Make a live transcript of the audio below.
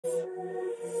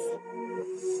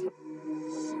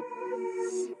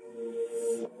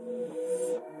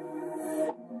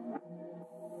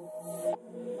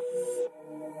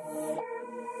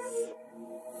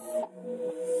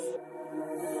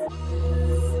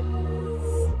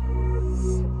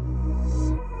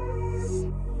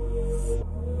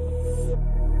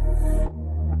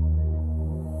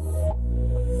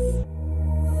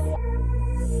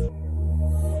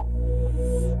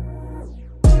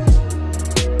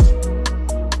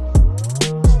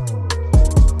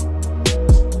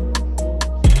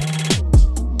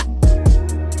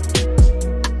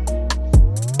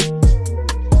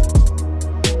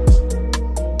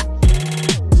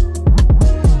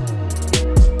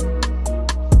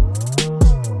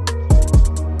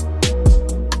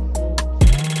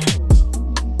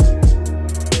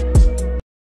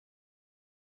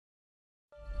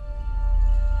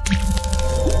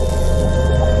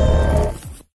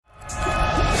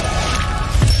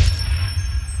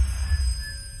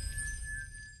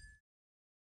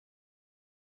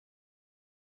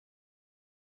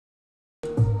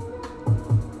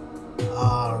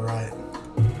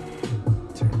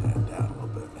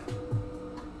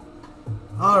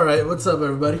Alright, what's up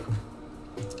everybody?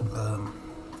 Let's see,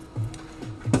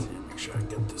 make sure I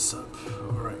get this up.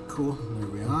 Alright, cool. There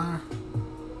we are.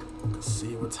 Let's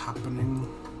see what's happening.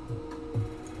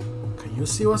 Can you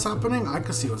see what's happening? I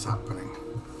can see what's happening.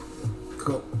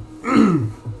 Cool.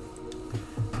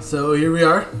 So here we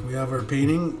are. We have our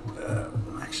painting.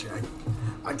 Actually,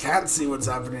 I can't see what's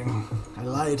happening. I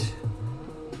lied.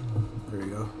 There we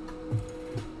go.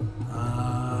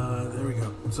 There we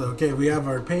go. So, okay, we have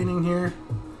our painting here.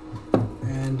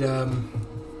 And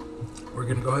we're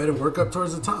going to go ahead and work up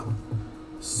towards the top.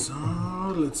 So,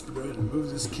 let's go ahead and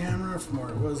move this camera from where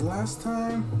it was last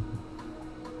time.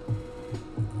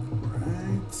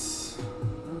 Right.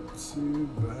 Up to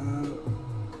about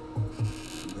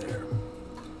there.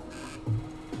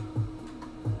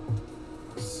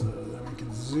 So, then we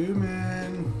can zoom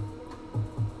in.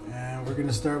 And we're going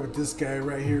to start with this guy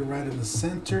right here, right in the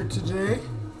center today.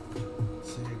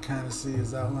 So you kind of see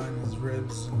his outline, his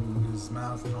ribs, and his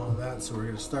mouth and all that. So we're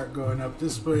going to start going up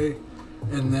this way,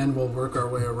 and then we'll work our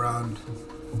way around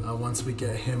once we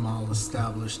get him all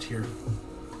established here.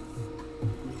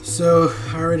 So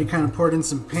I already kind of poured in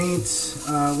some paint.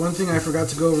 One thing I forgot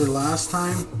to go over last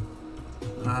time,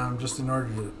 just in order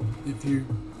to, if you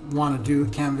want to do a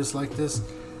canvas like this.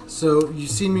 So you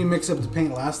seen me mix up the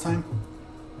paint last time,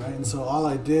 right? And so all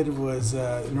I did was,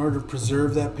 in order to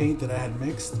preserve that paint that I had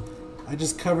mixed, I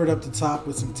just covered up the top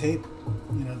with some tape,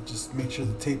 you know, just make sure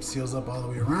the tape seals up all the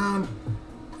way around,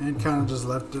 and kind of just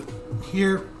left it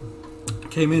here.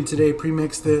 Came in today,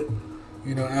 pre-mixed it,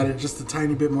 you know, added just a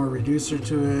tiny bit more reducer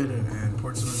to it, and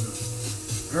poured some in the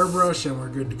airbrush, and we're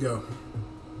good to go.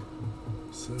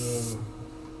 So,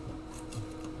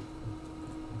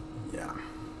 yeah.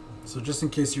 So just in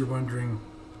case you're wondering,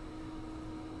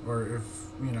 or if,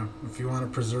 you know, if you want to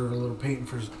preserve a little paint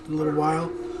for a little while,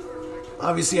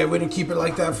 obviously I wouldn't keep it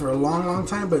like that for a long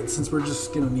time, but since we're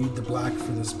just gonna need the black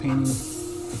for this painting,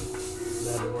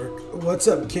 that'll work. What's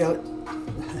up, Kelly?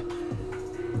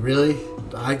 Really?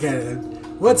 I get it.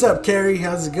 What's up, Carrie?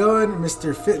 How's it going?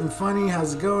 Mr. Fit and Funny,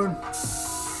 how's it going?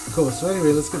 Cool, so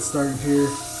anyway, let's get started here.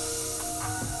 And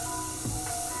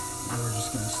we're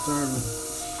just gonna start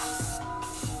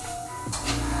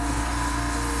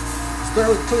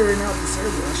with clearing out this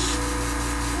airbrush.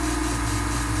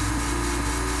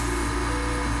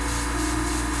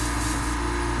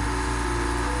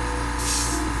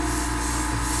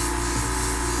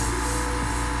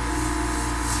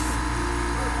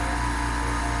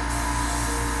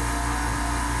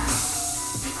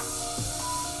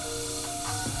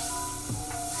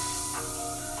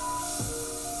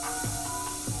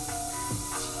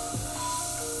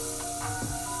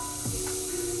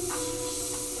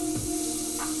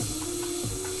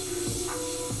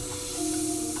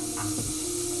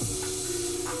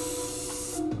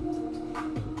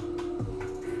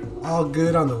 All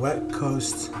good on the wet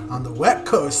coast. On the wet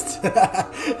coast.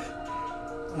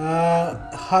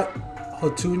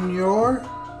 Hotunior.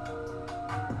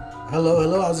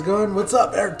 Hello, how's it going? What's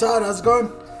up, Eric Todd? How's it going?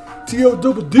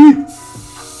 T-O-double-D.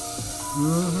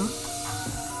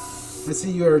 I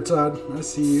see you, Eric Todd. I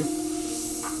see you.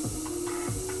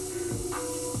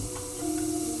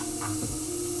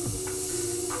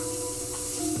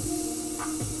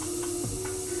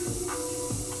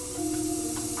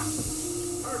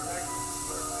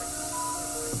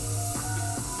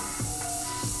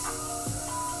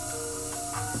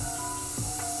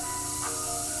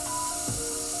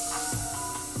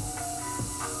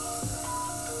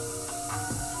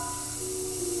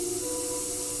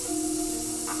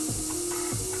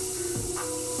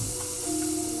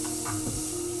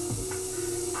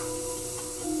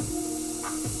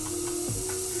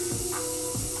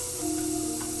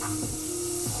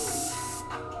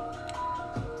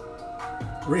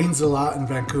 Rains a lot in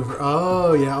Vancouver.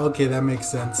 Oh, yeah, okay, that makes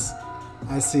sense.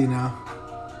 I see now.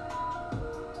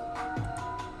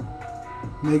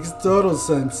 Makes total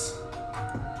sense.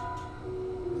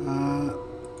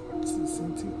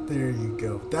 There you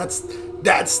go. That's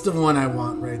the one I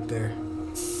want right there.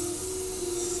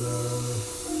 So...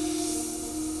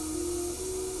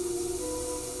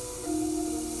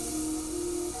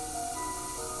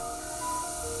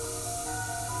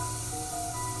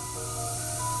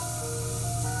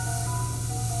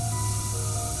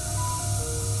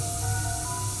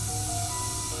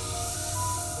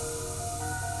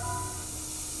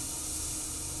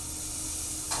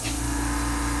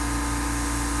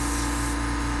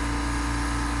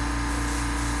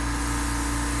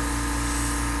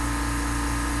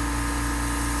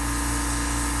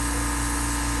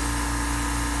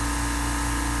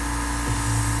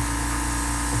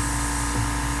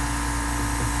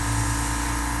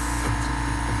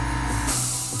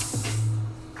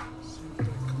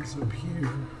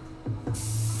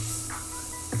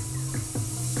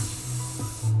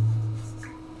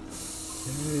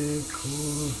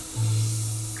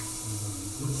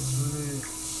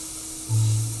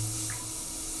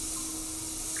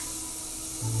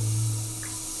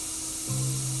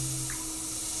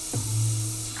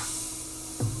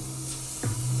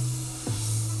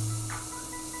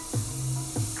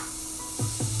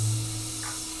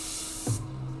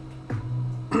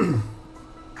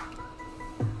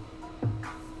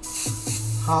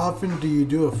 How often do you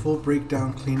do a full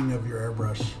breakdown cleaning of your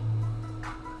airbrush?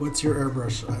 What's your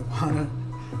airbrush? Iwata.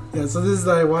 Yeah, so this is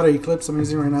the Iwata Eclipse I'm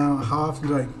using right now. How often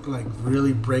do I like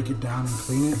really break it down and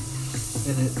clean it?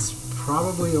 And it's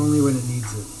probably only when it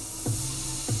needs it.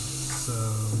 So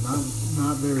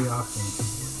not very often.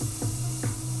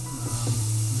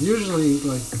 Usually,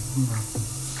 like, you know,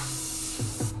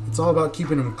 it's all about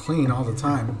keeping them clean all the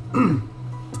time.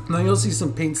 Now you'll see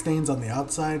some paint stains on the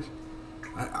outside.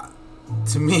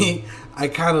 To me, I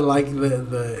kind of like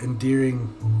the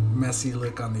endearing, messy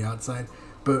look on the outside,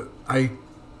 but I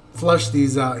flush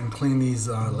these out and clean these.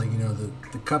 Like, you know,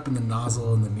 the cup and the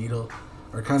nozzle and the needle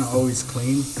are kind of always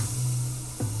clean.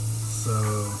 So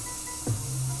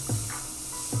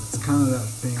it's kind of that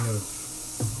thing of,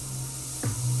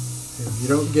 if you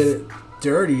don't get it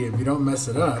dirty, if you don't mess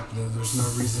it up, then there's no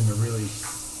reason to really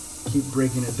keep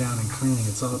breaking it down and cleaning.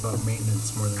 It's all about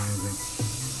maintenance more than anything.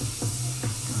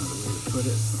 Kind of the way to put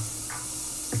it.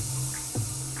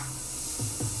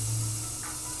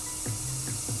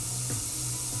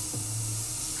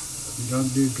 If you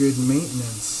don't do good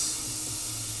maintenance,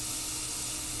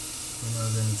 you know,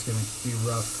 then it's going to be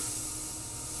rough.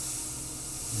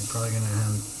 You're probably going to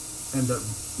end up,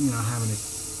 you know, having to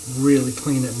really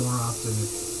clean it more often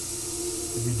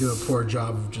if you do a poor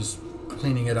job of just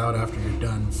cleaning it out after you're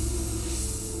done. That's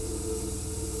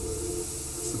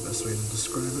the best way to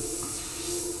describe it.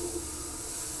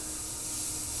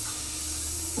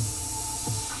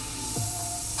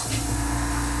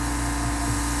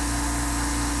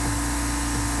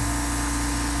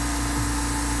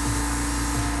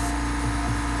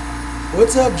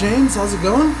 What's up, James? How's it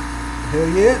going? Hell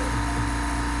yeah.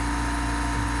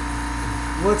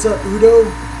 What's up, Udo?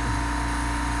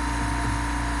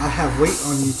 I have weight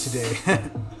on you today.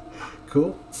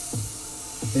 Cool.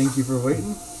 Thank you for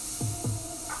waiting.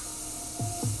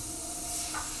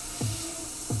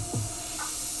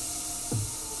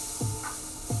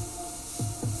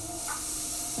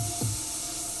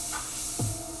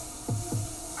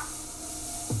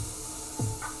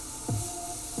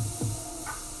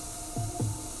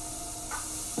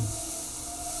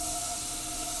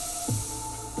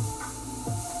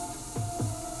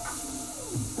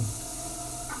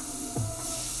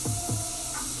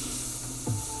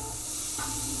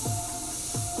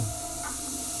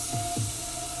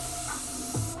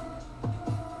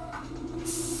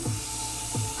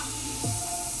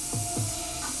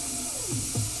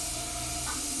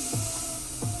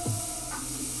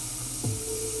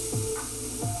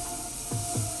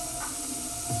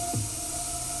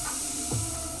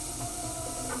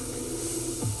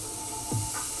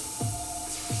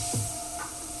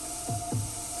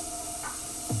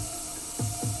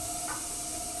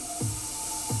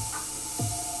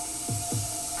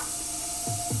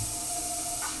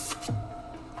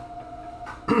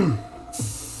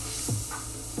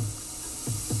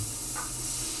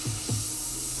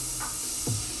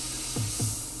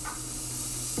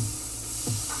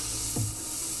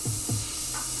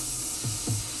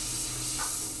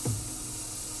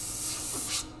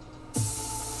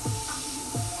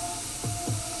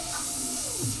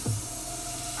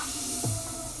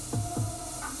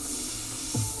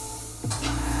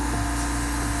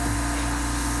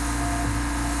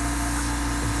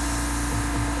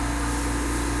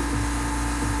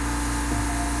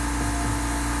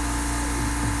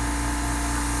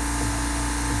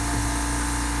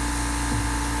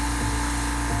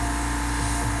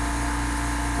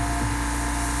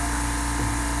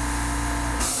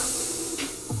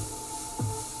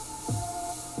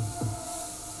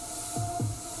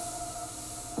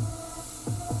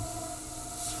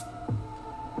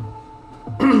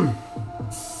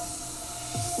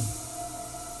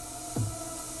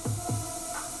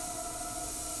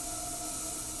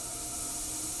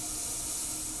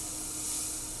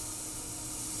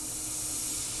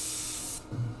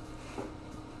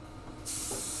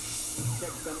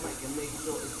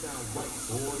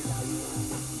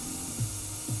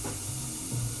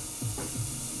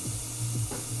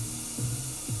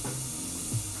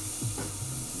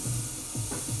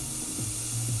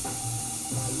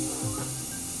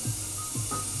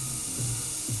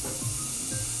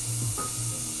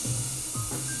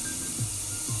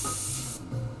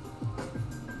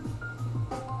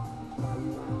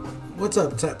 What's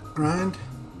up, Tech Grind?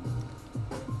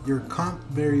 Your comp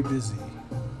very busy.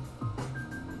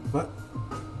 What?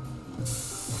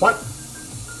 What?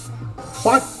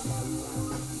 What?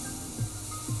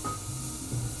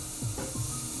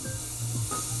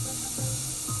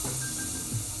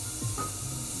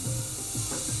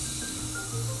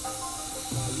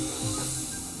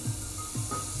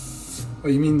 Oh,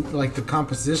 you mean like the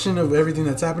composition of everything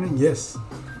that's happening? Yes.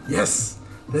 Yes.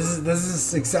 This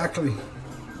is exactly.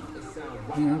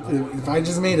 You know, if I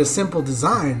just made a simple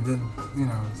design, then you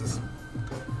know,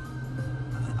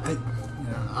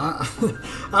 I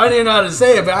I don't even know how to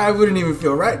say it, but I wouldn't even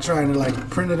feel right trying to like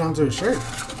print it onto a shirt.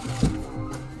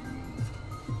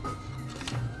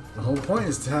 The whole point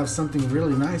is to have something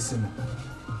really nice and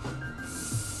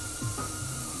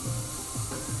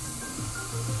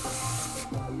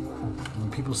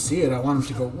when people see it, I want them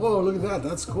to go, "Whoa, look at that!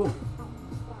 That's cool."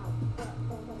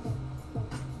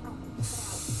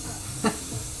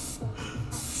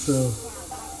 So.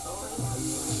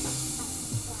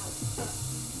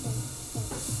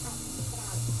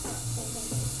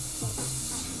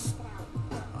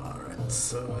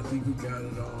 So I think we got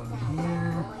it all in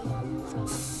here.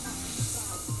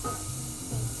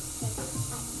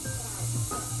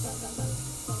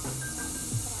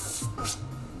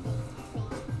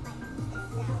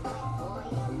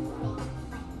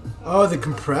 Oh, the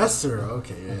compressor.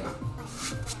 Okay, yeah.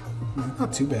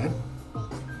 Not too bad.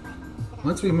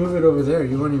 Once we move it over there,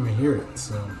 you won't even hear it.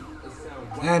 So,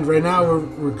 and right now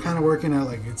we're kind of working at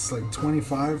like it's like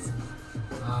 25.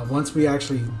 Once we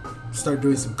actually start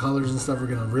doing some colors and stuff, we're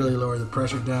gonna really lower the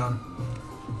pressure down.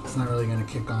 It's not really gonna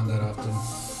kick on that often,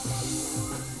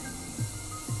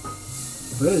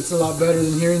 but it's a lot better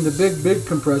than hearing the big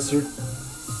compressor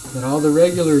that all the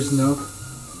regulars know.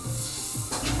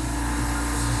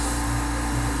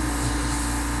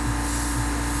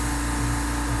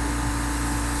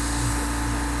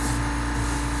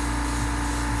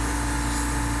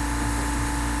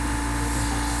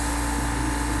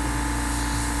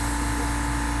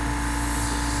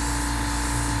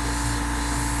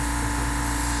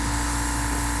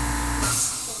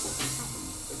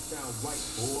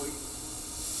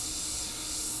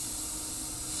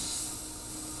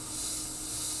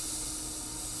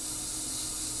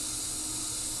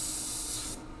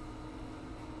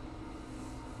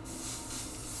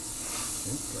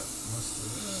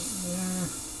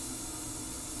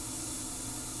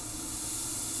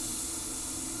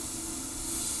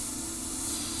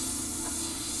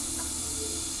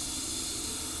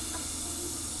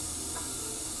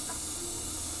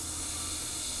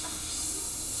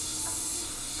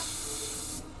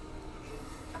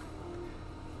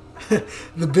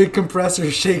 The big compressor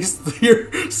shakes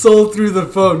your soul through the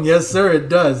phone. Yes, sir, it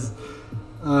does.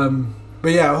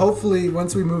 But yeah, hopefully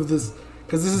once we move this,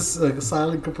 because this is like a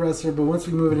silent compressor, but once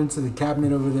we move it into the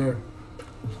cabinet over there,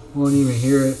 we won't even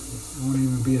hear it. It won't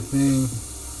even be a thing.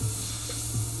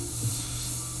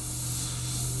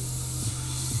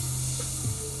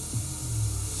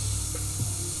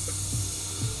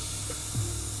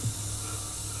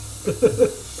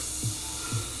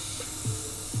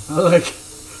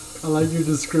 I like your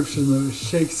description though. It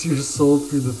shakes your soul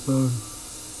through the phone.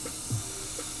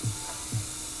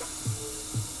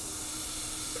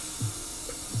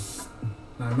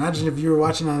 Now imagine if you were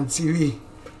watching on TV.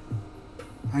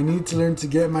 I need to learn to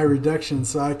get my reduction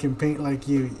so I can paint like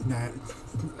you. Nah,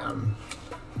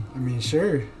 I mean,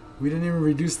 sure. We didn't even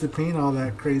reduce the paint all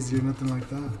that crazy or nothing like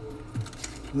that.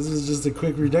 This is just a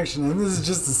quick reduction, and this is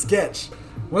just a sketch.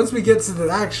 Once we get to the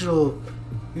actual,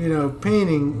 you know,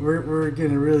 painting, we're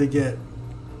gonna really get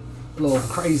a little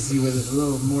crazy with it, a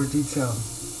little more detail.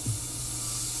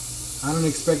 I don't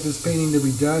expect this painting to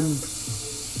be done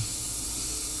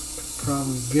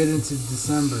probably good into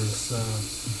December, so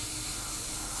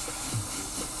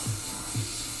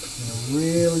you know,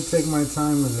 really take my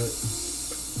time with it.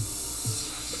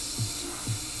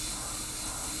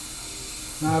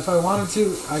 Now, if I wanted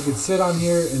to, I could sit on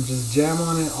here and just jam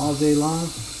on it all day long.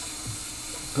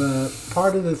 But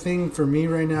part of the thing for me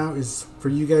right now is for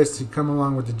you guys to come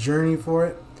along with the journey for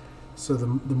it. So the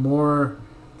more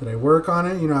that I work on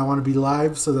it, you know, I want to be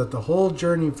live so that the whole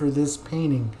journey for this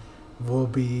painting will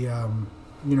be,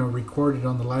 you know, recorded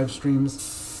on the live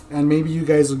streams. And maybe you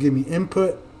guys will give me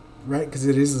input, right? Because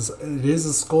it is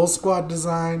a Skull Squad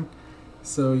design.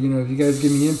 So, you know, if you guys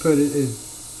give me input,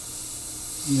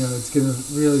 you know, it's going to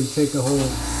really take the whole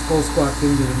Skull Squad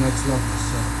thing to the next level.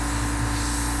 So.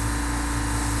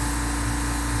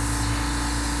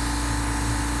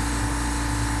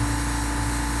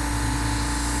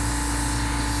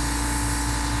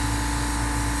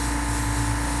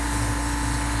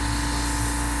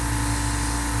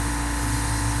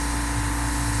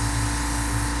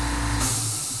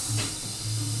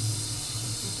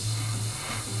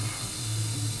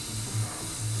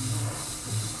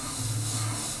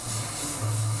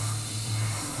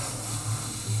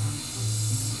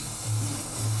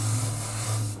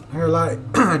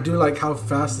 I do like how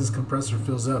fast this compressor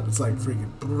fills up. It's like freaking.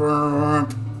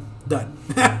 Done.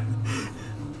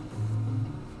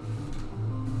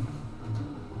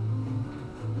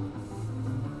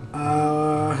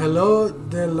 Hello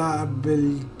de la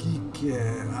Belgique.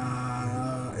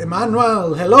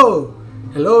 Emmanuel, hello.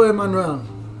 Hello, Emmanuel.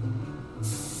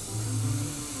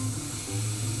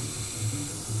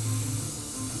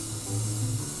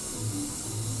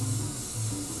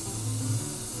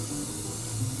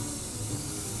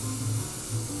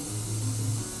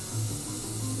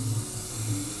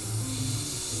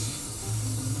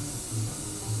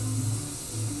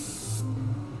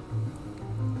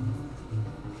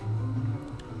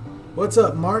 What's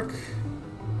up, Mark?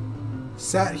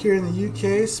 Sat here in the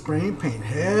UK spraying paint.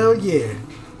 Hell yeah.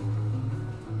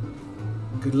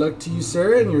 Good luck to you,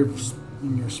 sir, in your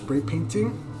spray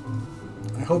painting.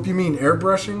 I hope you mean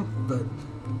airbrushing, but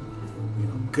you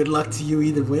know, good luck to you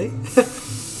either way.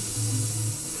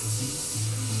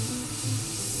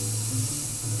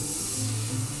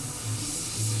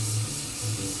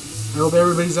 I hope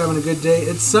everybody's having a good day.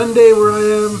 It's Sunday where I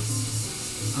am.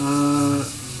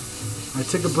 I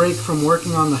took a break from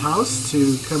working on the house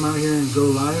to come out here and go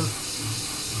live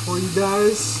for you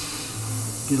guys.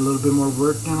 Get a little bit more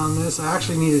work done on this. I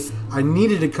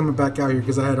needed to come back out here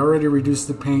because I had already reduced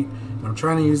the paint. And I'm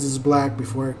trying to use this black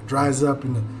before it dries up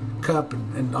in the cup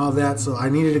and all that. So I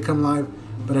needed to come live,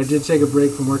 but I did take a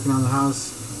break from working on the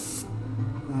house.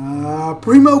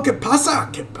 Primo, ¿qué pasa?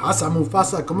 ¿Qué pasa,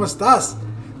 Mufasa? ¿Cómo estás?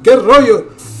 ¿Qué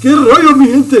rollo? ¿Qué rollo, mi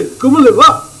gente? ¿Cómo le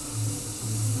va?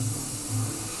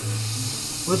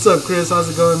 What's up, Chris? How's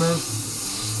it going, man?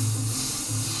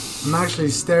 I'm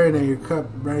actually staring at your cup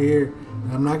right here.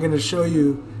 I'm not going to show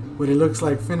you what it looks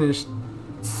like finished.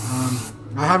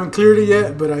 I haven't cleared it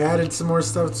yet, but I added some more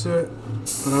stuff to it.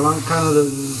 But I want kind of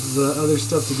the other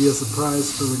stuff to be a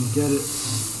surprise for when you get it.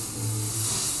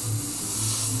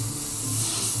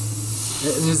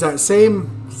 And is that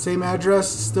same address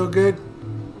still good?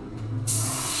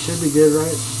 Should be good,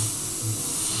 right?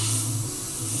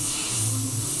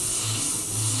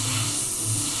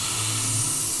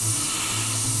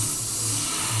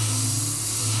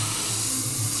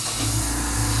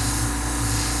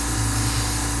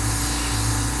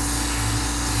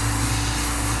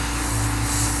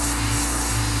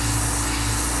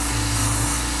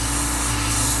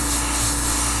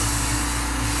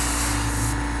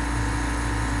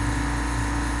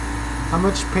 How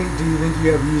much paint do you think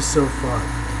you have used so far?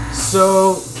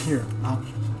 So, here, I'll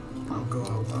go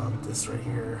out this right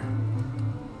here.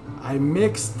 I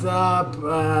mixed up,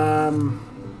 well,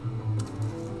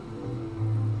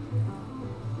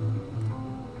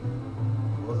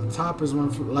 the top is one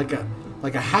for like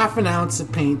a half an ounce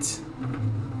of paint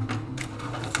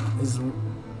is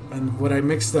and what I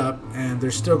mixed up, and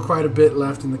there's still quite a bit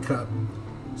left in the cup.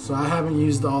 So I haven't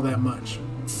used all that much.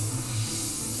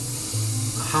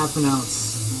 Half an ounce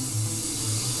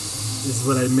is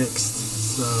what I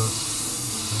mixed, so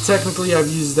technically I've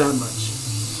used that much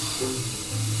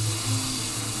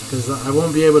because I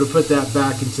won't be able to put that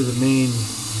back into the main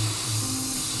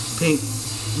paint,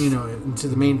 you know, into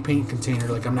the main paint container.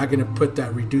 Like I'm not going to put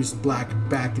that reduced black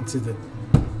back into the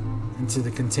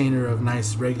container of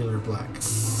nice regular black.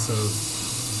 So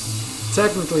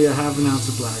technically I have an ounce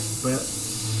of black, but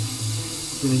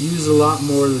going to use a lot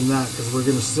more than that because we're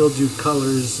going to still do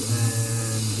colors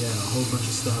and yeah, a whole bunch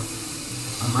of stuff.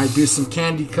 I might do some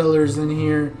candy colors in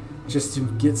here just to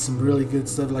get some really good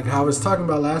stuff. Like how I was talking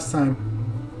about last time,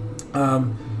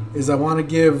 is I want to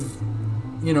give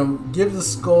the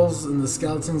skulls and the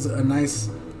skeletons a nice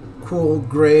cool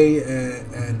gray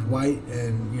and white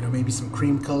and, you know, maybe some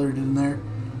cream colored in there.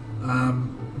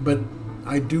 But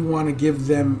I do want to give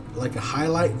them like a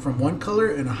highlight from one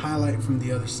color and a highlight from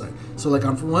the other side. So like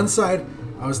on one side,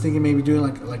 I was thinking maybe doing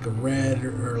like a red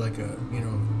or like a, you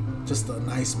know, just a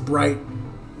nice bright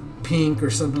pink or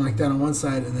something like that on one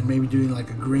side, and then maybe doing like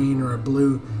a green or a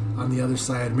blue on the other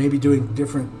side. Maybe doing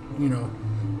different, you know,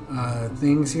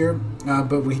 things here.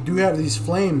 But we do have these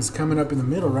flames coming up in the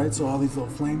middle, right? So all these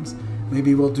little flames.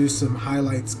 Maybe we'll do some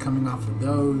highlights coming off of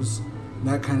those,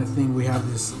 that kind of thing. We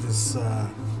have this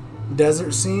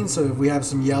desert scene, so if we have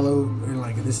some yellow, or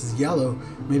like this is yellow,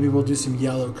 maybe we'll do some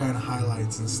yellow kind of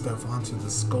highlights and stuff onto the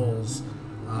skulls,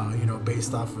 you know,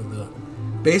 based off of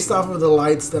the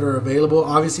lights that are available.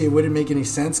 Obviously it wouldn't make any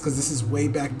sense because this is way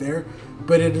back there,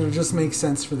 but it'll just make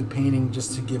sense for the painting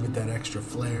just to give it that extra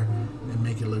flair and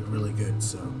make it look really good.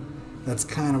 So that's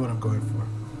kind of what I'm going for.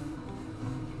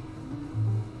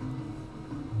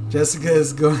 Jessica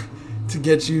is going to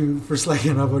get you for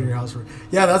slacking up on your house work.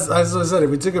 Yeah, that's what I said.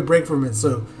 We took a break from it,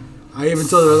 so I even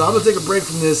told her I'm gonna take a break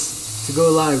from this to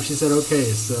go live. She said okay,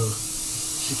 so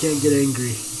she can't get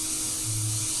angry.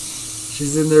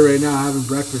 She's in there right now having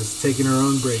breakfast, taking her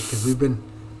own break because we've been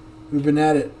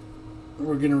at it.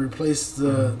 We're gonna replace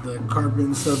the carpet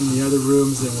and stuff in the other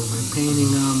rooms, and we're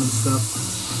repainting them and stuff.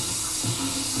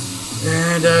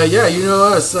 And yeah, you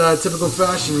know us, typical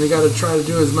fashion. We got to try to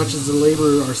do as much as the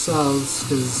labor ourselves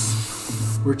because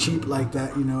we're cheap like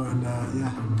that, you know. And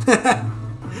yeah.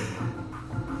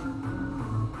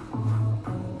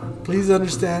 Please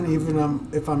understand, even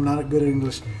if I'm not good at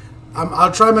English.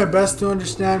 I'll try my best to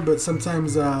understand, but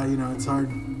sometimes you know, it's hard.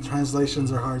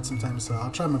 Translations are hard sometimes, so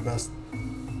I'll try my best.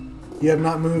 You have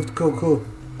not moved. Cool.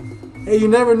 Hey, you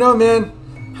never know, man.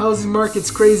 Housing market's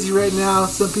crazy right now.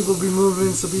 Some people be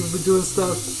moving, some people be doing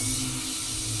stuff.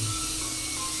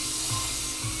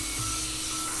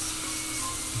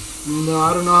 You know,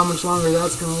 I don't know how much longer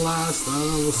that's gonna last. I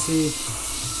don't know. We'll see.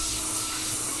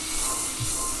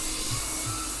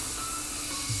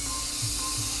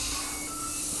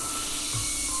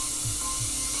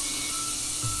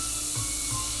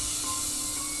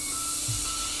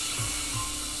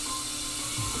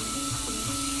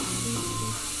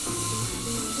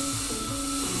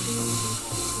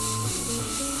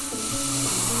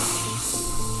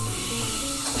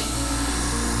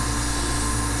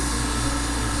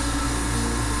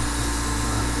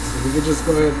 We could just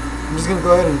go ahead. I'm just gonna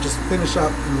go ahead and just finish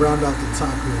up and round out the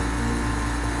top here.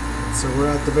 So we're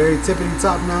at the very tippity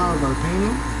top now of our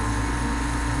painting.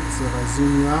 So if I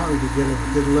zoom you out, we could get a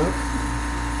good look.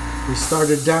 We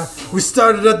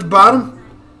started at the bottom,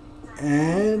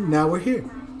 and now we're here.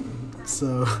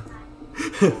 So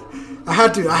I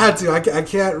had to. I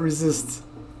can't resist.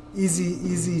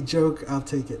 Easy joke. I'll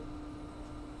take it.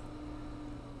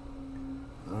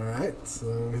 All right.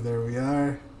 So there we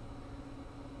are.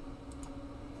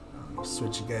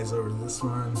 Switch you guys over to this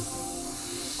one.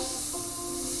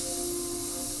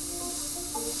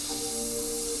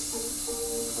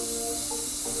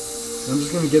 I'm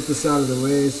just going to get this out of the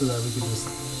way so that we can just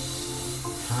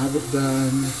have it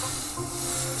done.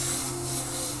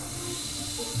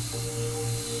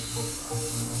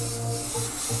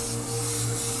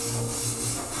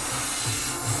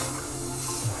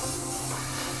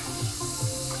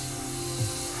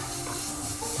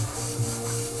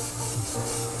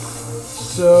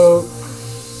 So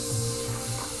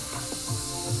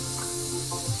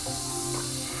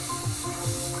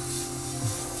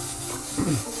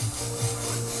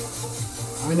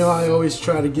I know I always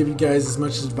try to give you guys as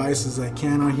much advice as I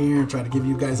can on here and try to give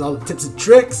you guys all the tips and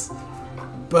tricks,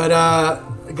 but I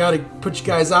got to put you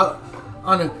guys out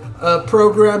on a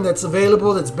program that's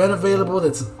available, that's been available,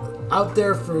 that's out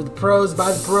there for the pros,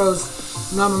 by the pros,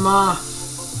 namama,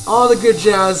 all the good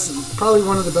jazz. Probably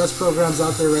one of the best programs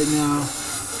out there right now.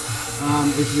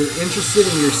 If you're interested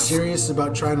and you're serious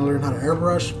about trying to learn how to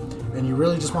airbrush and you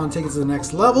really just want to take it to the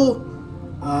next level,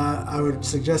 I would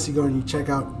suggest you go and you check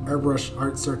out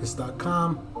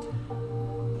airbrushartcircus.com.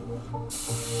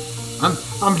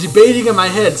 I'm debating in my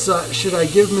head, so should I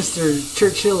give Mr.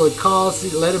 Churchill a call, see,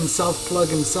 let him self-plug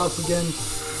himself again?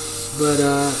 But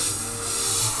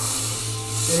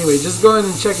anyway, just go ahead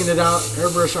and checking it out,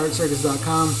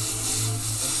 airbrushartcircus.com.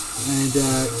 And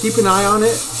keep an eye on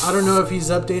it. I don't know if he's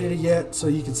updated it yet, so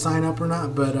you can sign up or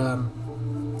not. But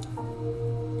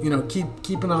you know,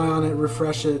 keep an eye on it,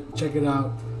 refresh it, check it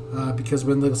out, because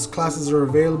when those classes are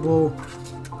available,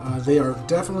 they are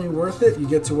definitely worth it. You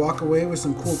get to walk away with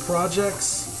some cool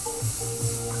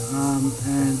projects,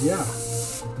 and yeah,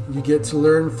 you get to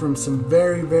learn from some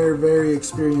very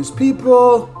experienced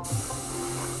people.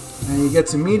 And you get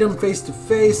to meet them face to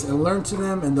face and learn to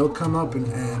them, and they'll come up and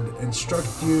instruct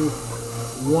you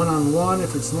one-on-one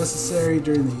if it's necessary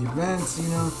during the events, you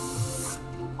know.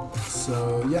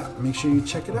 So yeah, make sure you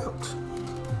check it out.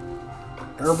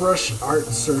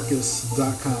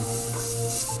 AirbrushArtCircus.com.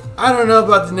 I don't know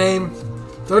about the name.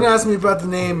 Don't ask me about the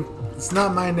name. It's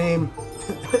not my name.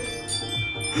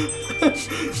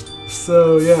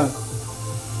 So yeah.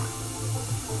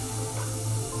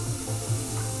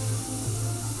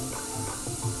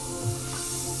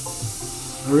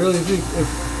 I really think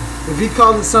if he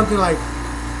called it something like,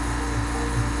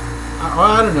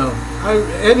 I don't know,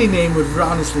 any name would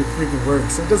honestly freaking work,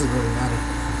 so it doesn't really matter.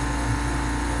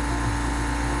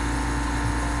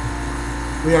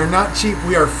 We are not cheap,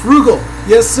 we are frugal.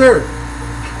 Yes, sir.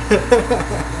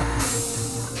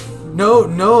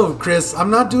 No, Chris, I'm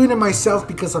not doing it myself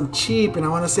because I'm cheap and I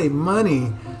want to save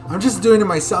money. I'm just doing it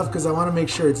myself because I want to make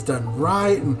sure it's done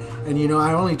right, and you know,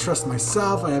 I only trust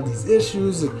myself. I have these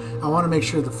issues, and I want to make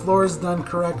sure the floor is done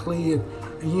correctly, and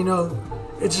you know,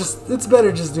 it's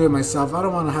better just do it myself. I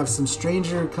don't want to have some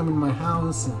stranger come in my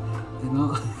house and you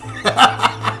know.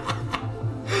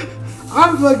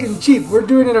 I'm fucking cheap. We're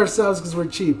doing it ourselves because we're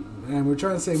cheap. And we're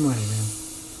trying to save money, man.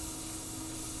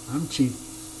 I'm cheap.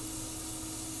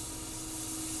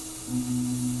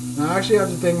 Now, I actually have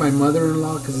to thank my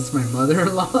mother-in-law, because it's my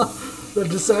mother-in-law that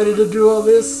decided to do all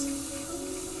this.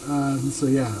 So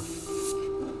yeah.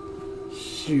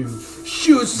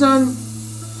 Shoot, son!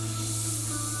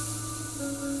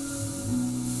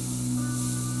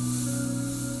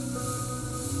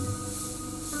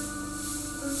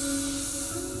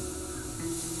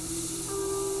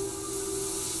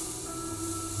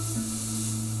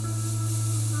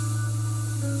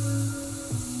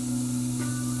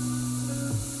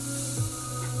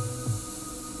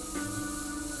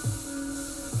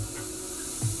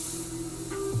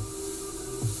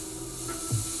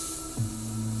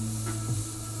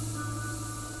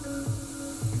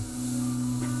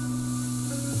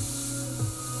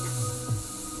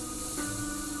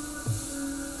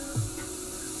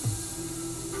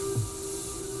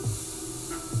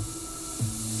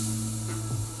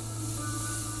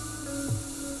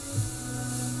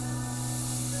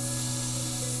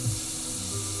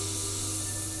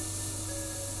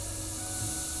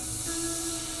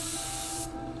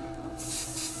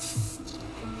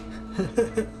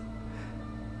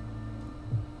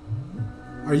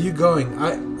 Are you going?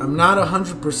 I'm not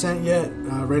 100% yet.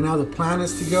 Right now the plan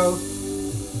is to go.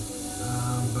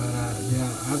 But yeah,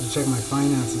 I have to check my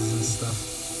finances and stuff.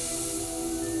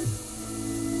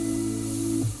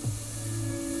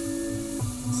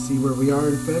 Let's see where we are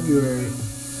in February.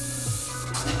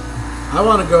 I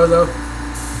want to go though.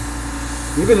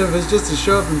 Even if it's just to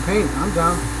show up and paint, I'm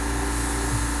down.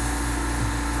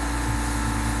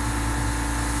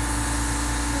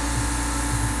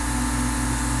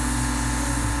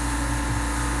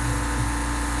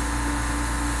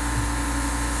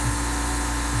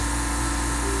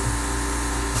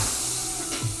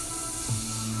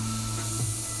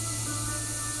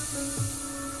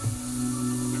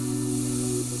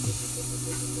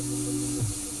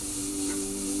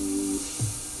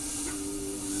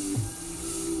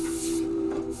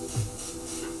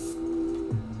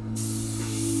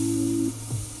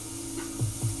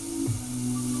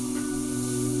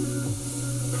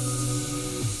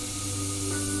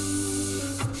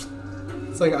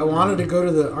 Like I wanted to go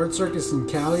to the art circus in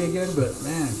Cali again, but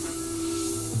man,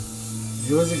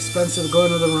 it was expensive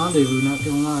going to the rendezvous, not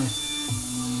gonna lie.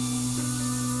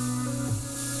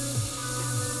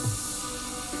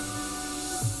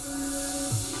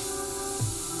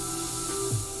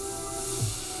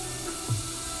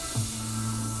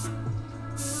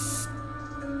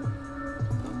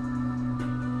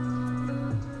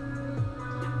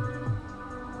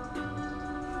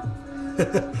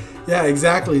 Yeah,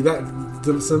 exactly. That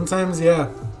sometimes, yeah.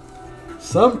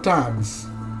 Sometimes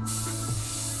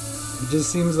it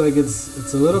just seems like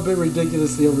it's a little bit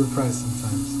ridiculously overpriced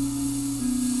sometimes.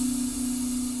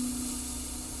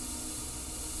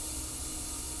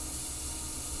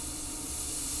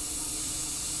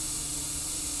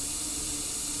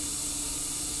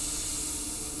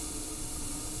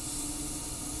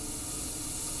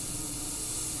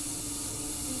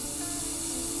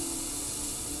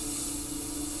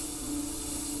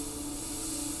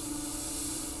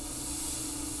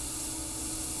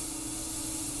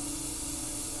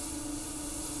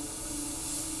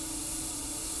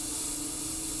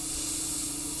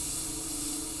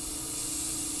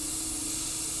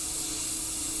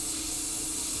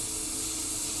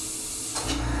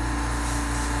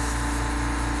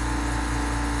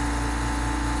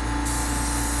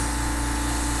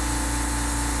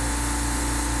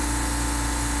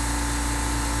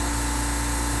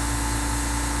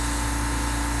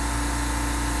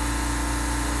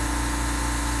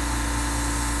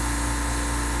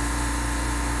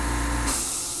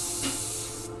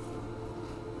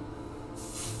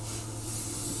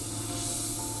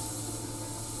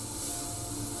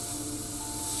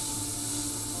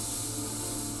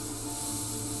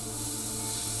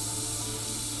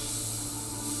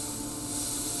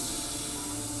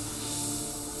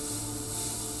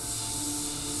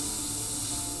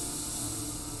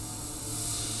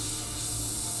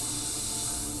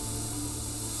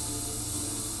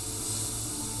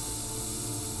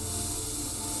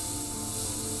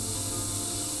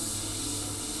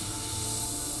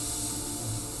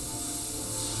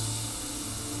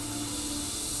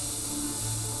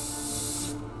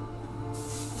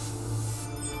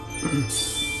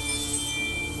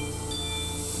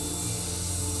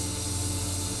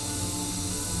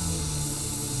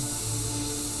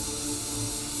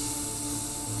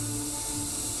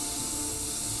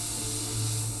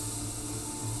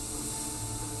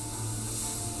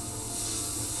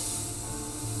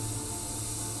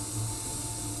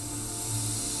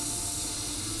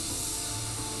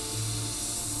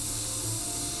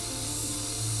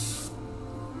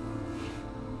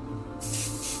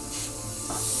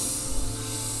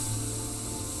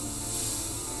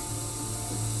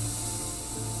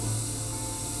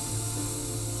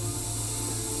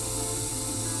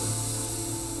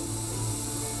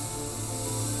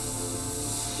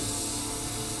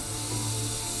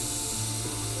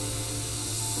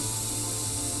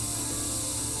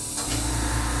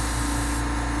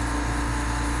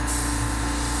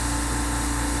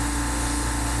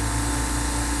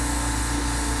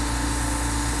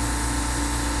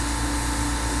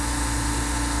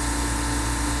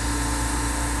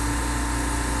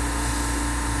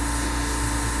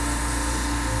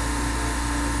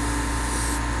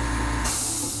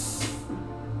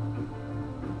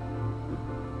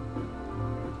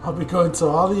 I'll be going to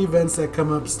all the events that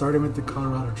come up, starting with the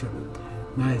Colorado trip.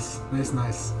 Nice, nice,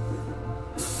 nice.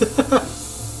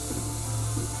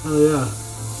 Oh yeah.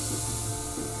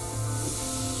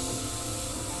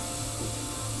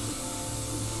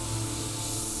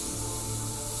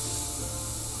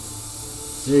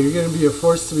 Yeah, you're gonna be a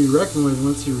force to be reckoned with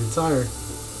once you retire.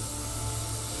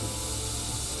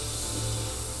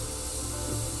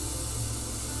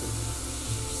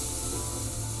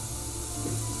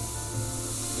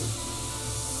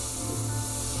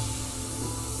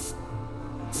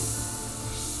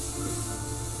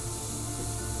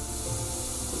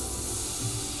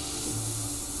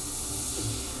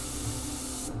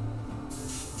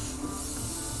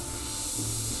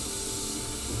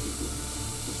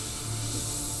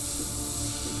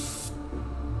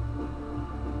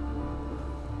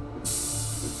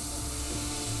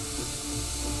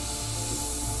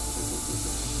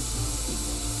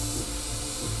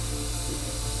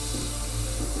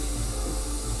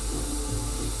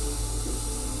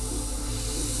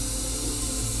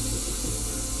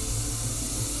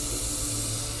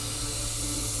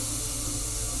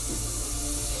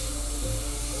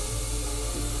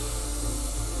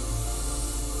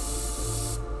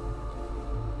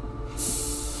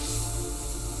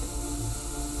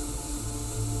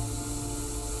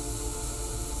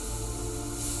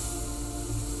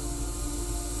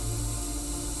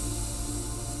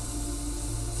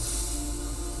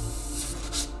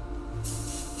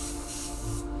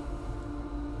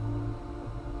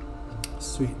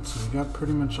 Sweet, so we got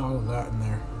pretty much all of that in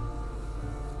there.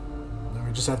 Then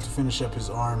we just have to finish up his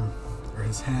arm, or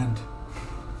his hand.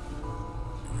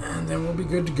 And then we'll be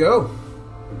good to go.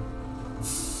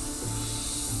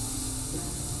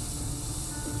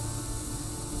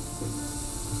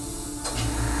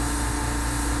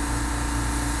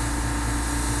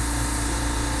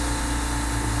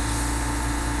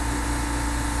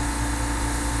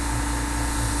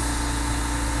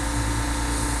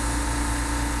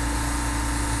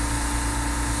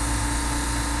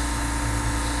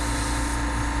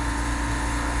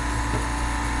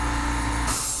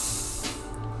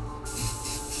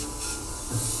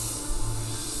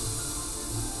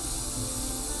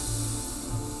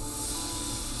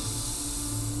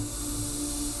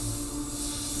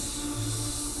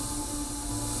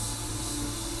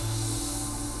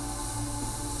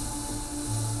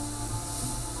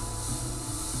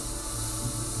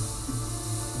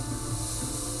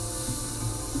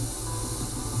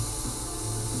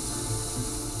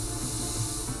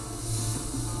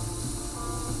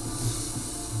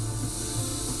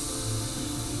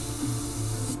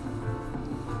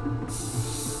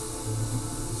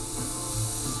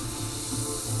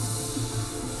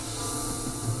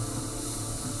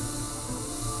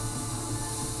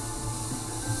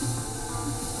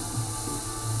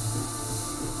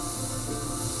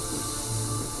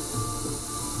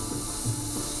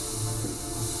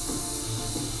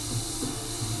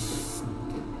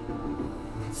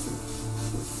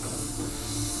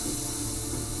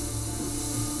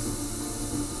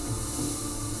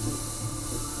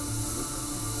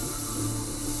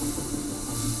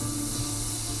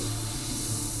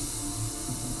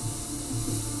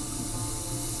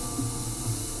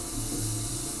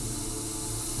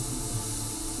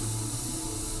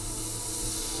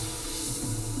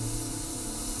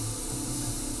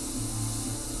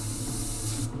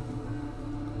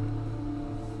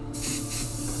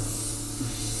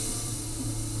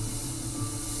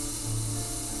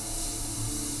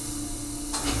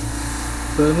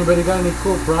 So anybody got any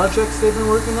cool projects they've been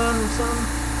working on or something?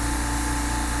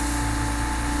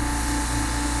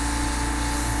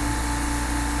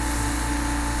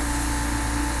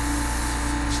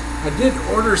 I did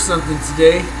order something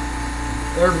today,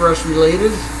 airbrush related,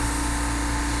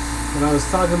 that I was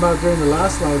talking about during the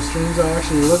last live streams. I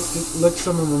actually looked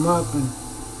some of them up and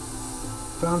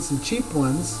found some cheap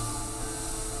ones.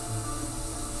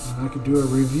 And I could do a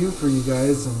review for you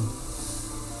guys and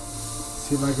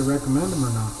see if I could recommend them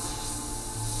or not.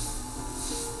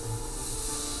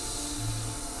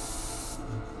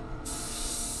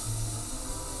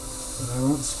 But I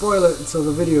won't spoil it until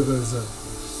the video goes up.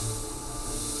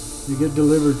 They get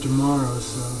delivered tomorrow,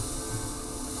 so.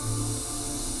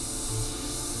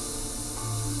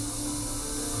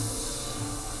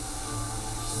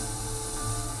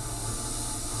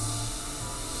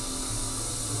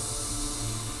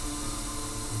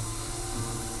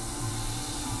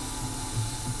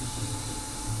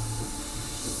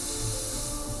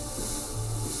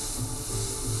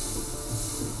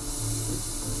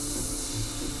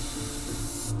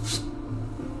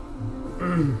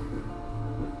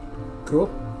 Cool.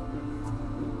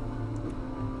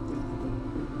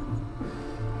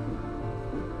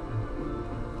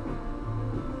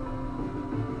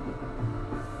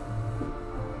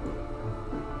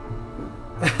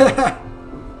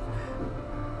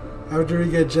 After we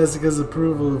get Jessica's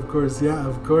approval, of course. Yeah,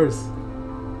 of course.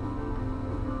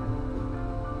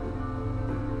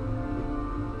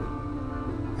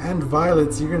 And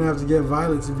Violet's. You're going to have to get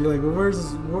Violet's and be like, well,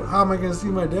 how am I going to see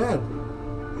my dad?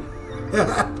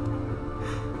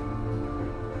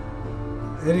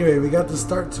 Anyway, we got the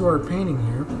start to our painting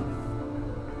here.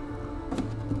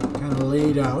 Kind of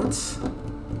laid out.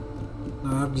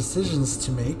 Now I have decisions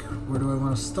to make. Where do I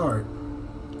want to start?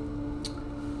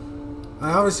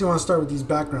 I obviously want to start with these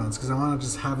backgrounds because I want to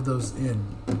just have those in.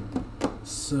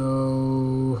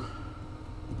 So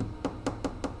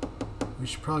we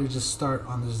should probably just start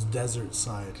on this desert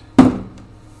side.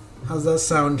 How's that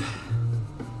sound?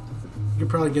 You could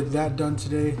probably get that done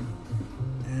today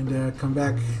and come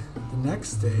back the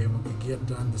next day and we could get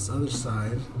done this other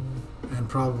side and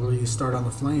probably start on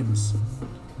the flames.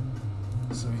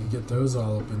 So we can get those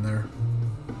all up in there.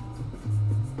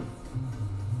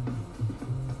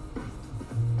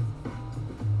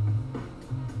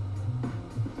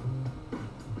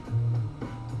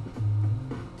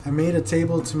 I made a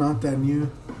table to mount that new...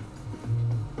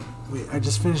 Wait, I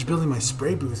just finished building my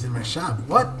spray booth in my shop.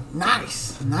 What?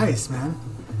 Nice! Nice, man.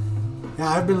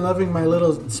 Yeah, I've been loving my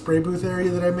little spray booth area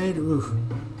that I made. Ooh.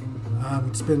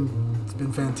 It's been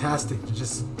fantastic to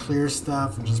just clear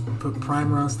stuff and just put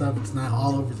primer on stuff. It's not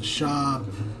all over the shop.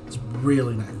 It's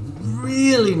really nice.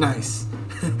 Really nice.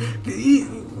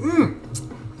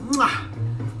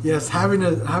 Yes, having a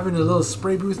little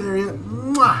spray booth area.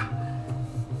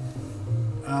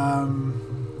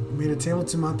 Made a table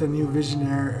to mount the new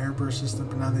Visionaire airbrush system,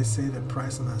 but now they say the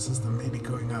price on that system may be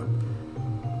going up.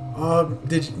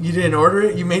 You didn't order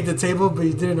it? You made the table, but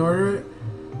you didn't order it?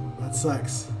 That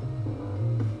sucks.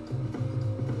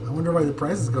 I wonder why the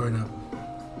price is going up.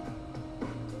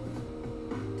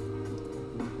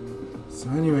 So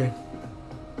anyway,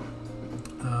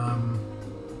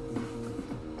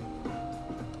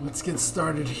 let's get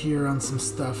started here on some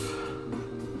stuff.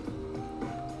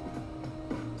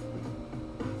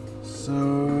 So,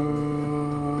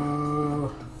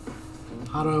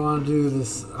 how do I want to do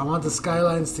this? I want the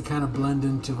skylines to kind of blend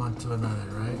into one to another,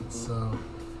 right? So,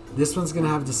 this one's going to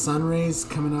have the sun rays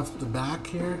coming off the back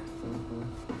here,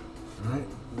 right?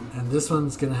 And this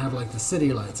one's going to have like the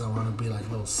city lights. I want to be like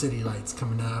little city lights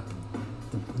coming up.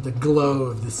 The glow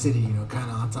of the city, you know,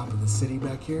 kind of on top of the city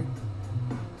back here.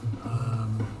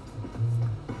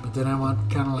 But then I want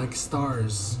kind of like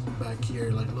stars back here,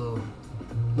 like little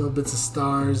bits of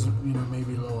stars, you know,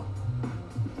 maybe little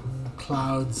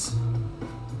clouds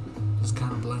just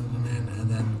kind of blending in and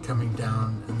then coming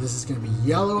down. And this is going to be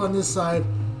yellow on this side,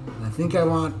 and I think I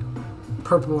want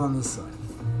purple on this side.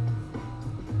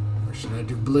 Or should I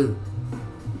do blue?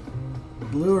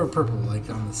 Blue or purple, like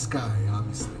on the sky,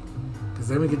 obviously. Because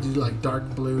then we could do like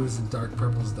dark blues and dark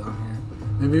purples down here.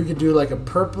 Maybe we could do like a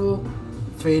purple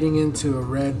fading into a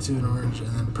red to an orange,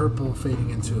 and then purple fading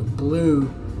into a blue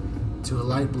to a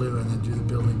light blue, and then do the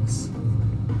buildings.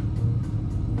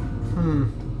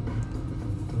 And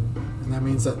that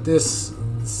means that this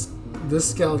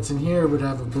skeleton here would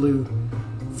have a blue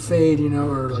fade, you know,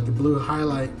 or like a blue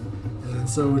highlight, and then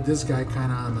so would this guy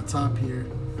kind of on the top here,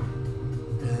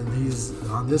 and these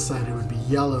on this side it would be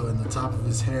yellow in the top of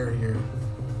his hair here.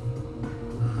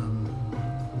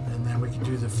 And then we could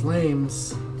do the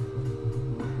flames.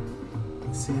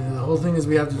 See, the whole thing is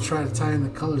we have to try to tie in the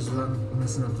colors without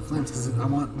messing up the flames, because I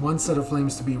want one set of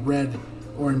flames to be red,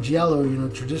 orange, yellow, you know,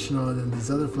 traditional, and then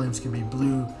these other flames can be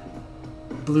blue,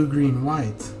 green,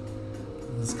 white.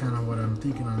 That's kind of what I'm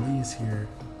thinking on these here.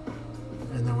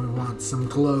 And then we want some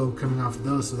glow coming off of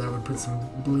those, so that would put some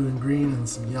blue and green and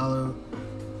some yellow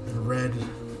and red,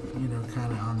 you know,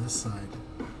 kind of on this side.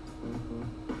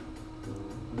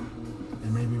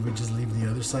 And maybe we just leave the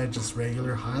other side just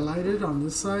regular highlighted on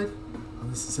this side.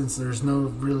 Since there's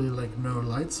no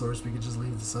light source, we could just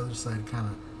leave this other side kind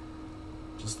of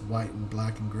just white and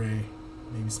black and gray,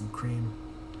 maybe some cream.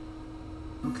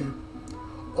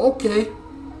 Okay,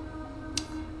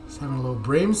 just having a little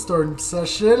brainstorm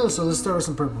session. So let's start with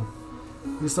some purple.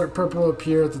 We start purple up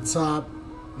here at the top.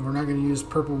 We're not going to use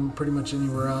purple pretty much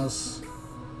anywhere else.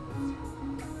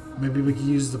 Maybe we could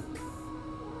use the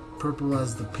purple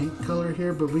as the paint color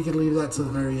here, but we could leave that to the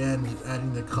very end,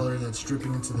 adding the color that's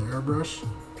dripping into the airbrush.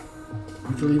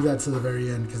 We can leave that to the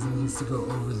very end because it needs to go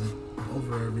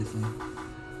over everything.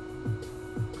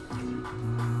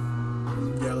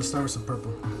 Yeah, let's start with some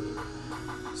purple.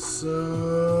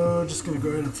 So just gonna go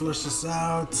ahead and flush this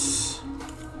out.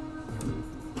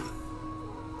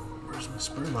 Where's my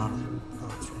spray bottle?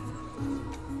 Oh, it's right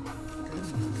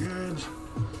here. Good.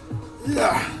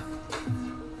 Yeah.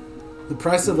 The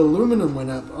price of aluminum went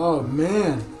up. Oh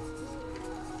man.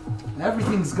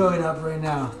 Everything's going up right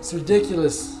now. It's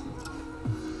ridiculous.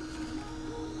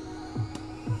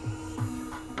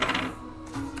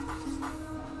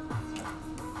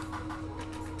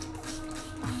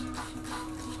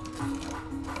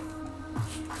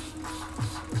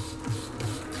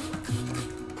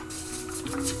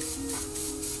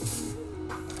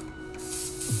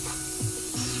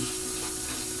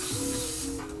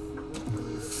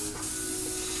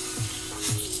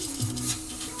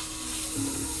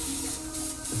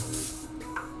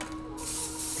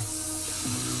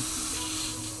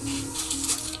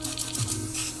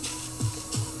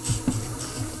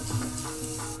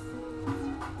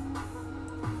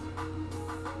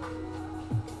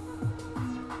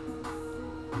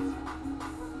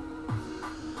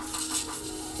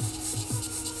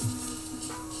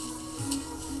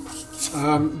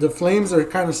 The flames are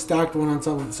kind of stacked one on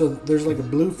top of it. So there's like a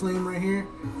blue flame right here.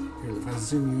 Here, if I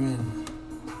zoom you in.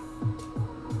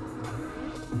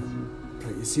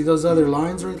 Right, you see those other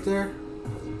lines right there?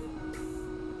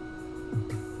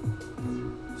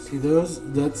 See those?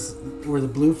 That's where the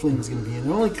blue flame is going to be. And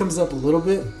it only comes up a little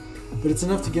bit, but it's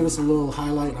enough to give us a little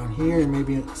highlight on here and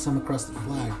maybe some across the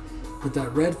flag. But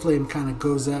that red flame kind of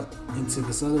goes up into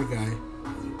this other guy.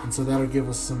 And so that'll give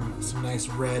us some nice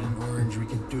red and orange we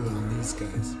can do on these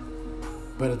guys.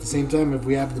 But at the same time, if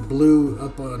we have the blue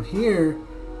up on here,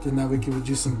 then now we can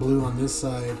do some blue on this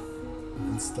side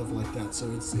and stuff like that. So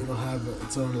it'll have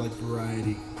its own like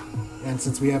variety. And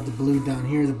since we have the blue down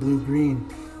here, the blue-green,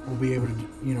 we'll be able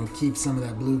to keep some of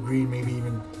that blue-green, maybe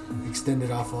even extend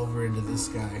it off over into this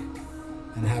guy,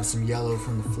 and have some yellow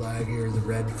from the flag here, the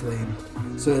red flame.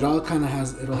 So it all kind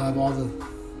of it'll have all the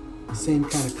same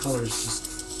kind of colors, just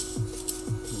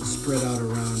spread out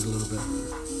around a little bit.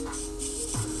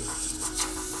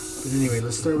 But anyway,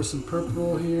 let's start with some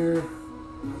purple here.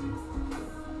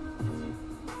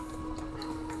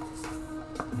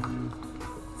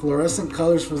 Fluorescent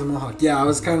colors for the mohawk. Yeah, I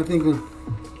was kind of thinking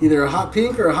either a hot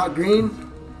pink or a hot green,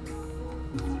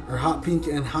 or hot pink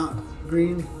and hot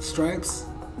green stripes.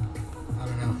 I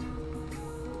don't know.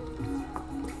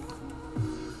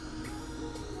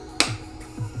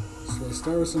 So I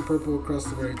start with some purple across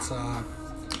the very top.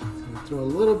 Throw a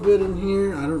little bit in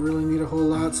here. I don't really need a whole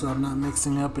lot, so I'm not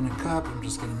mixing up in a cup. I'm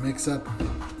just going to mix up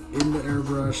in the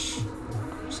airbrush.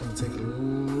 Just going to take a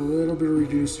little bit of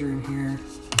reducer in here.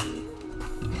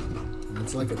 And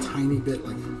it's like a tiny bit,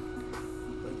 like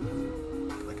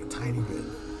a tiny bit.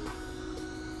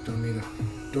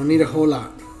 Don't need a whole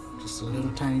lot. Just a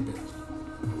little tiny bit.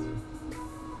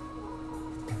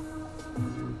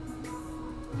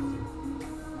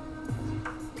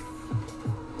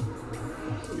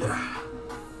 Yeah.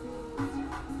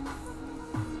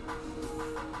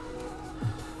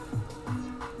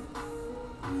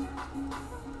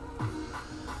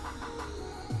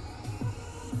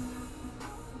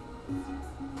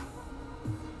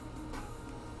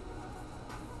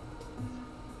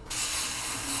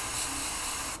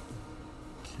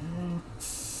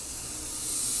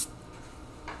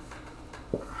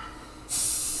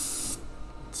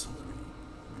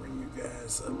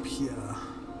 Up here.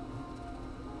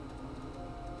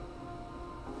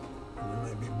 And it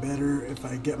might be better if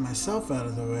I get myself out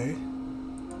of the way.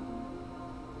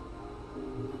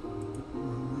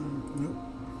 Nope.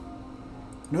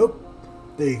 Nope.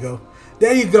 There you go.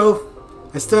 There you go.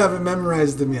 I still haven't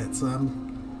memorized them yet, so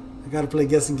I gotta play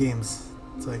guessing games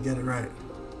so I get it right.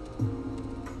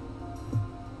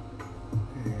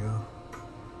 There you go.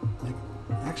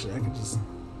 Actually, I could just.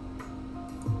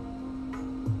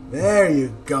 There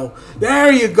you go.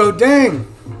 There you go. Dang.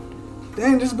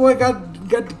 Dang, this boy got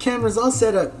the cameras all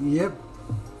set up. Yep.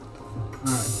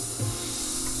 Alright. So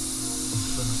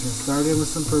I'm just going to start in with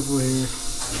some purple here.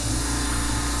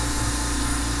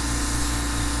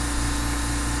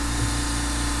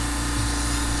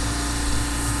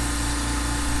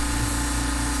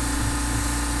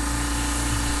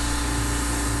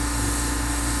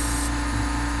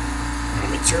 Let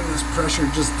me turn this pressure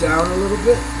just down a little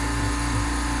bit.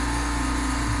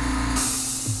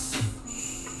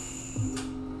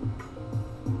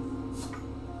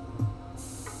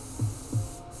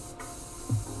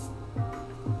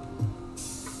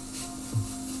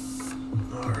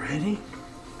 Alrighty.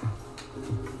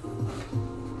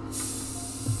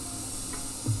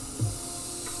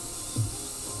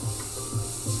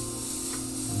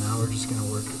 Now we're just going to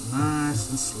work it nice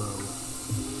and slow.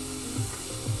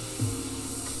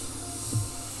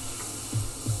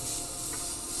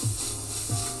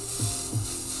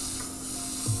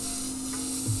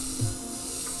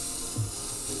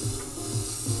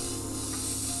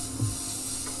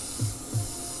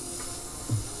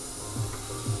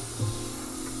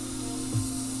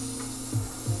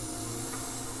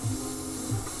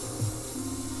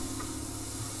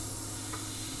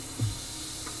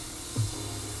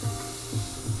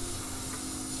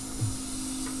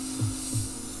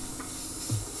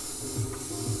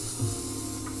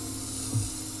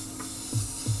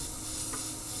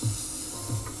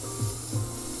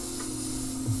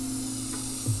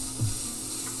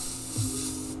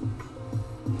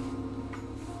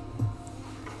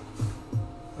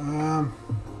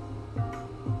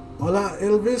 Hola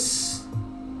Elvis.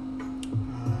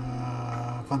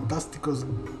 Fantásticos.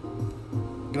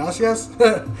 Gracias.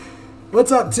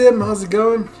 What's up, Tim? How's it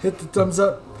going? Hit the thumbs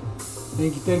up.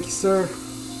 Thank you, sir.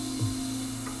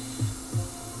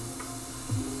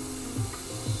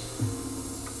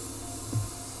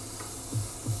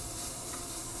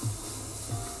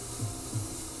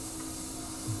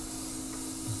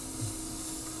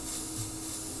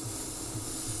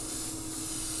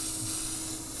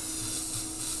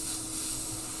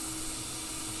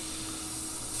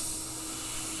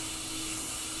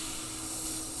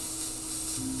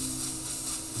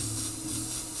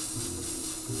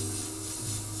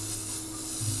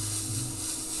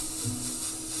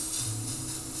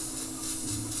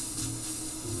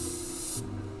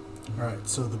 Alright,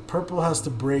 so the purple has to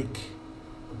break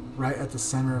right at the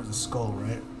center of the skull,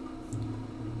 right?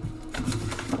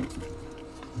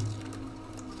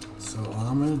 So all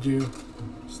I'm going to do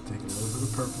is take a little bit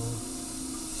of purple.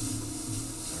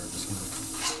 We're just going to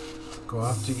go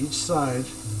off to each side.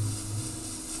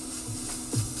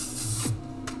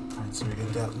 Alright, so we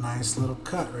get that nice little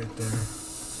cut right there.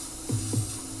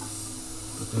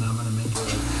 But then I'm going to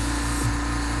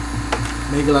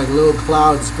make it like little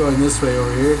clouds going this way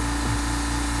over here.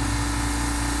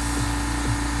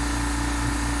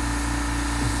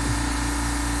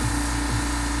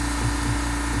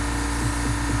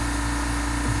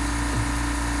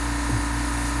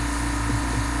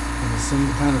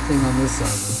 Same kind of thing on this side.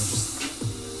 Just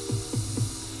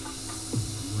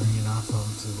bring it off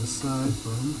onto this side.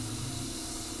 Boom.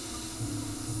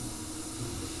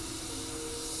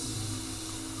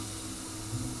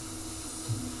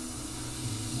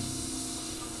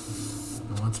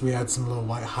 And once we add some little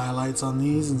white highlights on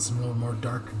these and some little more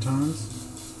darker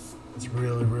tones, it's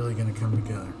really going to come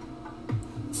together.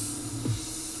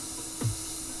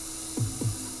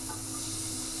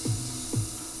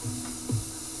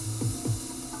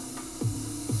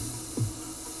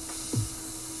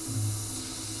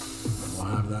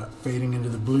 Fading into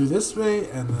the blue this way,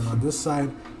 and then on this side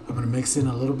I'm going to mix in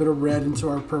a little bit of red into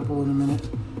our purple in a minute,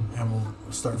 and we'll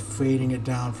start fading it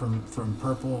down from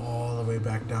purple all the way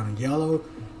back down to yellow,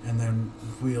 and then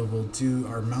we'll do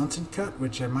our mountain cut,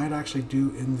 which I might actually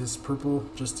do in this purple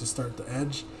just to start the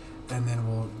edge, and then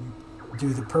we'll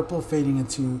do the purple fading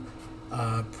into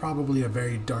probably a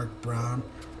very dark brown.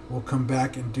 We'll come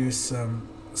back and do some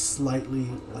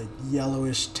slightly like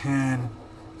yellowish tan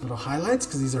little highlights,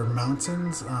 because these are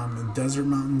mountains, and desert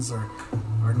mountains are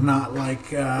not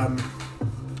like are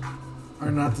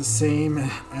not the same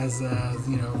as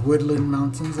you know, woodland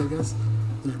mountains. I guess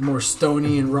they're more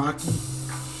stony and rocky,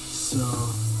 so you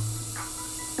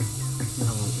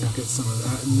know, we'll get some of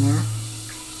that in there.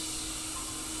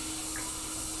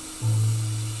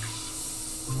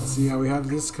 Let's see how we have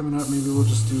this coming up. Maybe we'll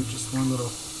just do just one little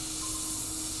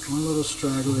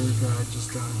straggler guy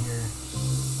just down here.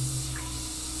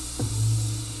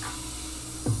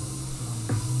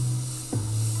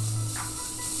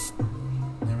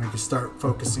 Start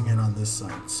focusing in on this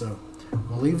side. So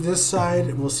we'll leave this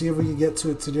side. We'll see if we can get to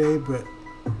it today, but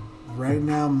right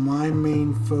now my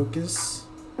main focus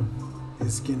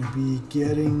is going to be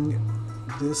getting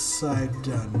this side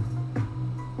done.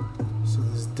 So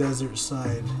this desert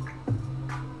side,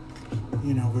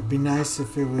 you know, would be nice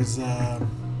if it was you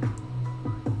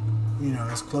know,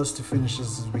 as close to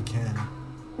finishes as we can.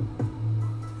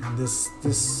 And this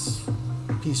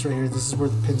piece right here, this is where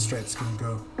the pinstripe's going to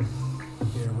go.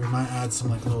 Here, we might add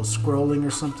some like little scrolling or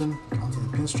something onto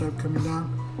the pinstripe coming down.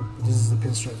 But this is the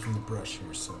pinstripe from the brush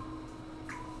here, so.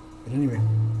 But anyway,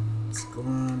 let's go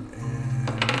on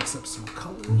and mix up some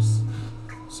colors.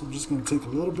 So I'm just going to take a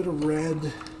little bit of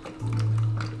red,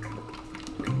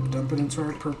 dump it into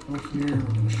our purple here. We're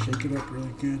going to shake it up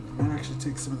really good. I might actually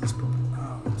take some of this purple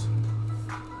out.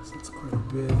 So it's quite a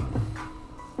bit.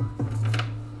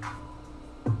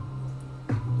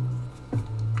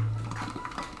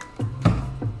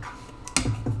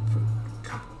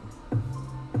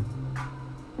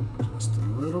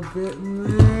 Bit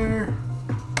in there.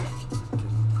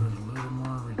 Put a little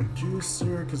more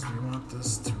reducer because we want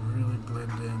this to really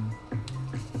blend in.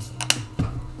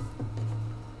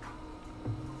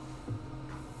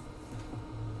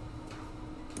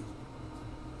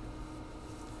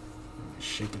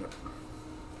 Shake it up.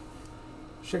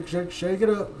 Shake it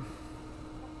up.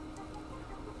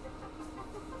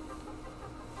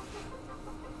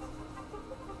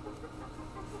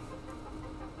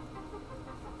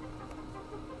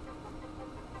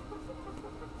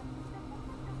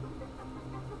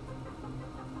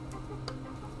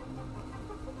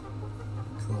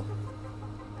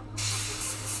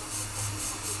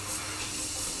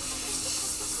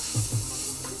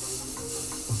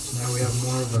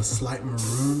 more of a slight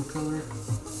maroon color.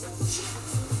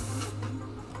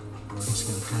 We're just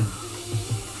going to kind of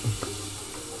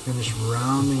finish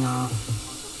rounding off.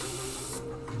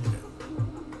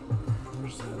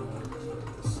 Where's that?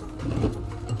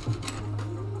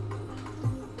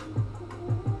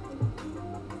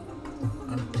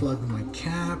 Unplug my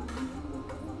cap.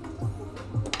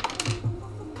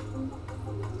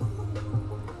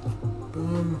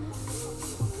 Boom.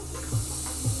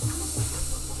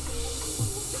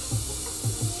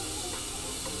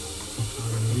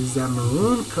 Use that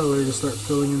maroon color to start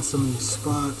filling in some of these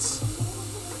spots.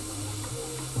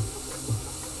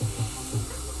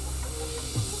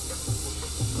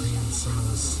 Bring in some of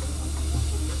this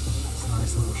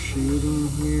nice little shading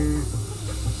here.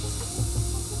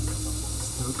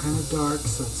 Still kind of dark,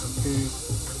 so it's okay.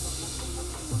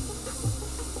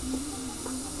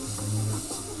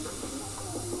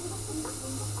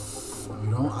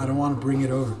 I don't want to bring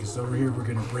it over because over here we're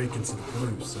going to break into the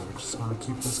blue, so we just want to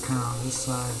keep this kind of on this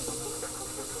side.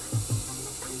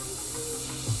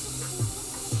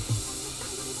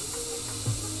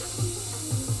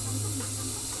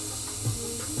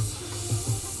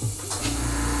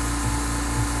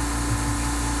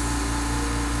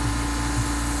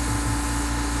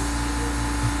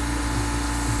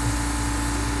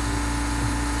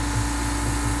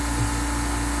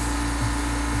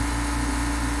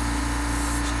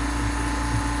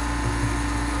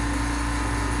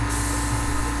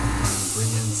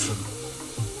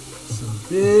 Some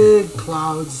big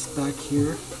clouds back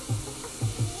here.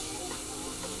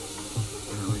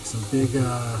 Yeah, like some big,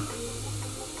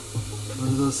 what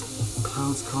are those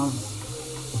clouds called?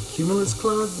 Cumulus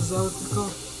clouds, is that what they're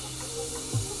called?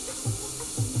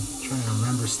 I'm trying to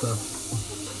remember stuff.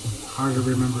 Hard to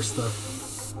remember stuff.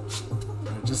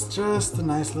 Just a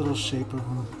nice little shape of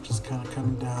them, just kind of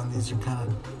coming down. These are kind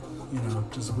of, you know,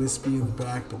 just wispy in the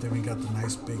back, but then we got the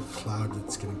nice big cloud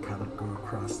that's going to kind of go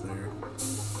across there.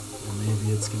 And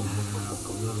maybe it's going to have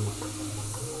a little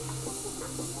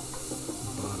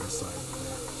bottom side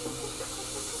there.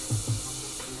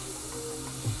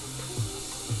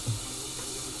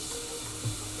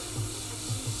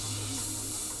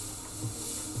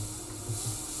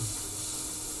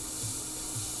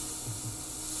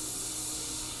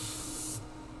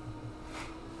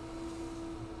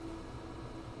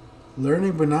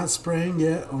 Learning but not spraying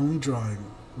yet, only drawing.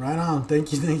 Right on.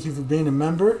 Thank you for being a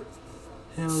member.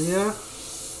 Hell yeah.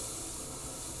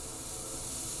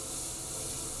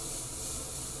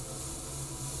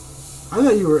 I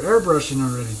thought you were airbrushing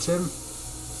already, Tim.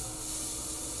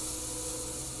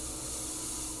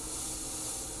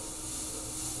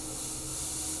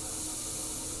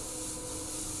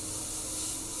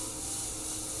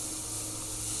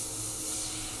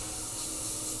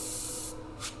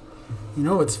 You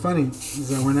know what's funny is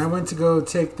that when I went to go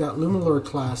take that Lumalure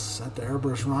class at the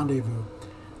Airbrush Rendezvous,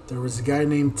 there was a guy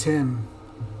named Tim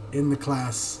in the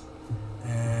class,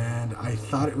 and I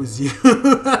thought it was you.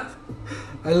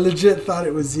 I legit thought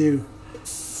it was you.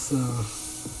 So...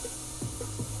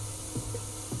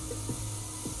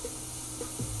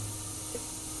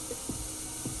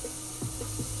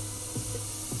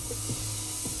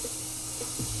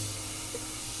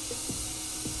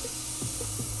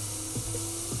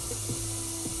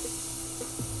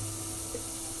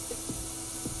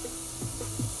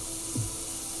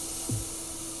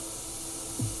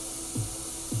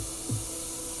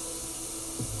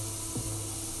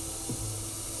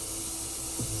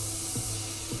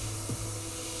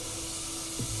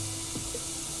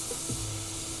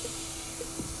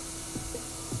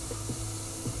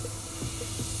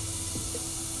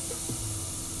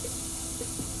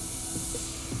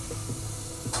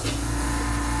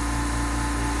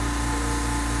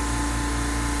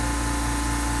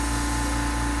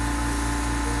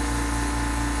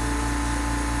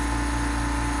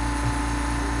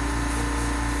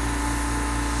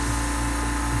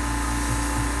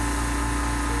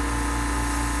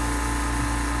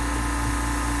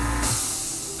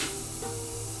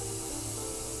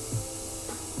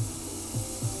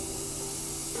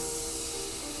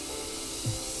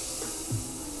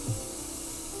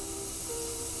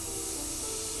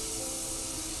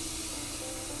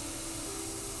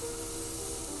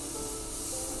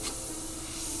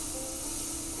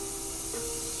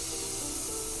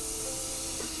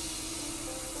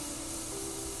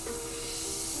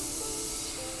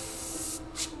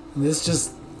 And this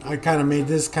just, I kind of made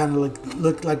this kind of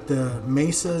look like the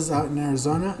mesas out in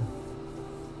Arizona.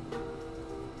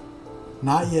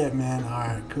 Not yet, man.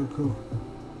 Alright, cool.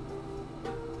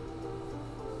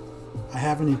 I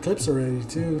have an Eclipse already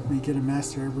too. Make it a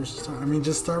master airbrush. I mean,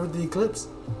 just start with the Eclipse.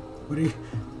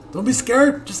 Don't be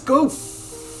scared. Just go.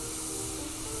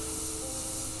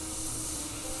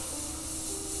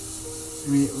 I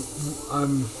mean, I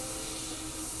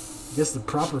guess the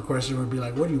proper question would be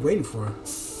like, what are you waiting for?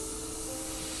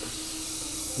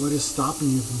 What is stopping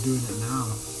you from doing it now?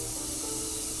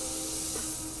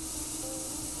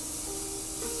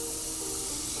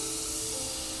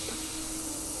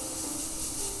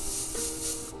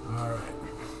 Alright.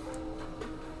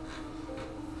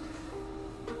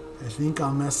 I think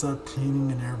I'll mess up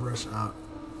cleaning an airbrush out.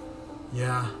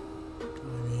 Yeah.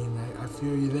 I mean, I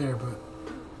feel you there, but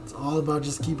it's all about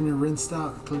just keeping it rinsed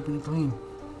out, keeping it clean.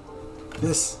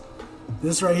 This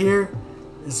right here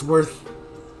is worth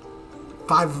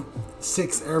 5,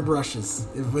 6 airbrushes.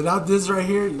 If without this right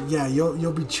here, yeah,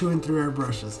 you'll be chewing through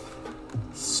airbrushes.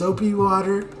 Soapy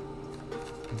water.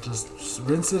 Just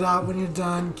rinse it out when you're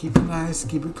done. Keep it nice.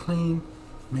 Keep it clean.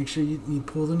 Make sure you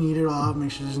pull the needle off. Make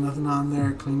sure there's nothing on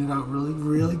there. Clean it out really,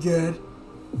 really good.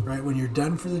 Right when you're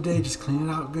done for the day, just clean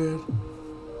it out good.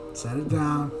 Set it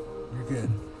down. You're good.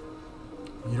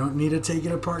 You don't need to take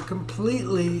it apart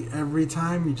completely every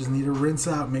time. You just need to rinse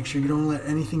out. Make sure you don't let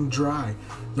anything dry.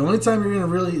 The only time you're going to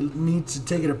really need to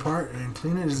take it apart and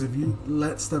clean it is if you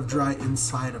let stuff dry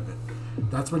inside of it.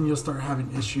 That's when you'll start having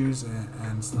issues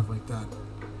and stuff like that.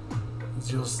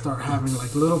 You'll start having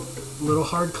like little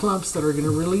hard clumps that are going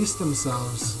to release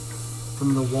themselves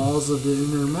from the walls of the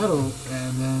inner metal,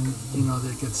 and then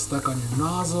they get stuck on your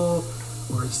nozzle,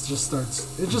 or it just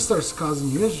starts causing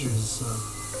you issues. So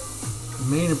the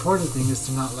main important thing is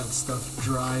to not let stuff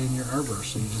dry in your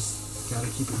airbrush. So you just got to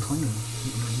keep it clean,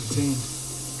 keep it maintained.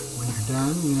 When you're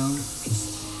done,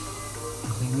 just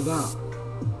clean it out.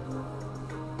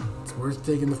 It's worth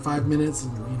taking the 5 minutes,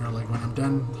 and like when I'm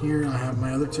done here, I have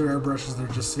my other 2 airbrushes. They're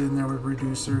just sitting there with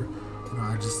reducer.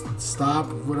 I just stop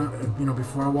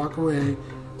before I walk away,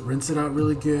 rinse it out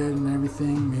really good and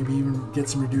everything. Maybe even get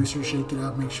some reducer, shake it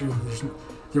up, make sure that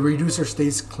the reducer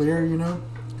stays clear,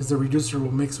 because the reducer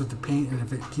will mix with the paint, and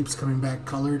if it keeps coming back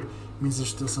colored, it means there's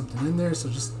still something in there. So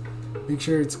just make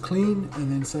sure it's clean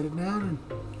and then set it down and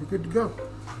you're good to go.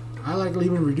 I like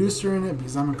leaving reducer in it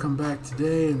because I'm gonna come back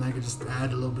today and I can just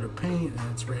add a little bit of paint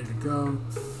and it's ready to go.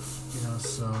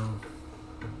 So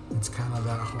it's kind of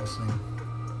that whole thing.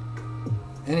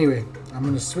 Anyway, I'm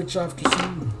gonna switch off to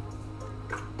some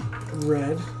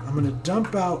red. I'm gonna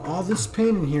dump out all this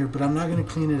paint in here, but I'm not gonna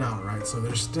clean it out, right? So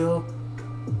there's still,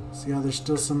 see how there's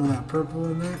still some of that purple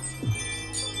in there?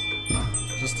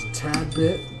 Just a tad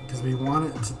bit, because we want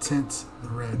it to tint the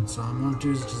red. So all I'm gonna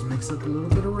do is just mix up a little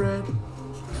bit of red.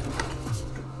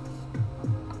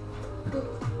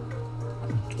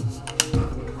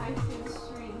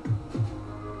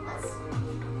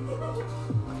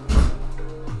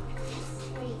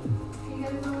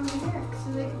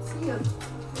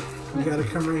 You gotta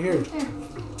come right here.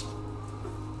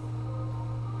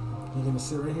 You gonna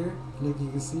sit right here? Look, you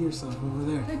can see yourself over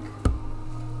there. Look.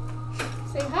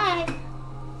 Say hi.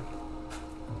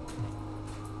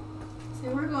 Say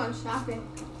we're going shopping.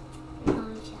 We're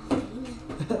going shopping.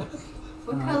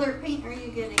 What color paint are you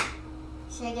getting?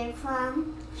 Sugar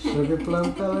plum. Sugar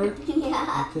plum color?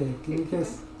 Yeah. Okay, give me a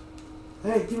kiss.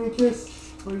 Hey, give me a kiss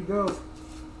before you go.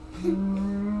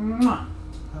 Mwah.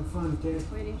 Have fun, okay?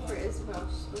 Waiting for Isabel.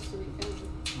 She's supposed to be coming.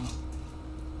 Oh.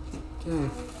 Okay.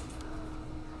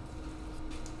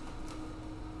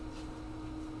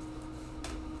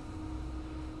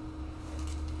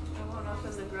 I won't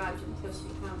open the garage until she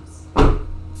comes.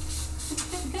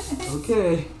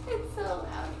 Okay. It's so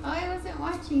loud. Oh, I wasn't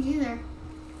watching either.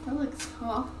 That looks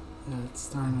cool. Yeah, it's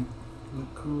starting to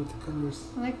look cool with the colors.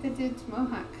 I like the dude's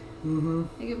mohawk. Mm-hmm.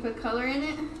 You can put color in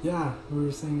it? Yeah, we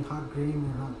were saying hot green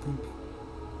or hot pink.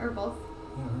 Or both.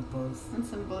 Yeah, or both. And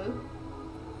some blue.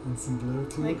 And some blue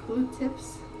too. Like blue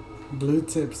tips. Blue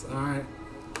tips, alright.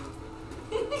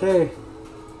 Okay.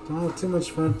 Don't have too much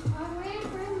fun. I'm waiting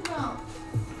for Isabel. I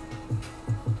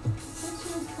thought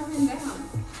she was coming down.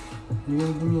 You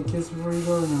gonna give me a kiss before you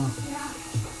go or no? Yeah.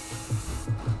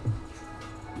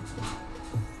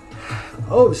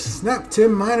 Oh, snap.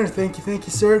 Tim Miner, thank you,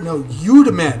 sir. No, you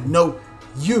the man. No,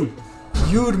 you.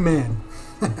 You the man.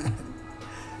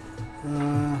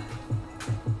 Ooh,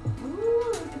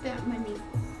 look at that money.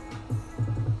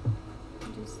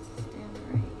 Just stand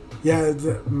right. Yeah,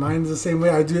 mine's the same way.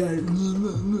 I do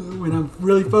when I'm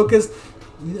really focused.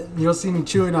 You'll see me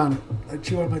chewing on it. I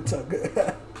chew on my tongue.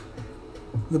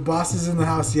 The boss is in the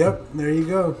house. Yep, there you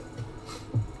go.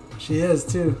 She is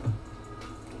too.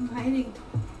 I'm hiding.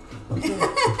 Okay.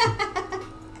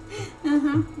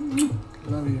 Uh-huh.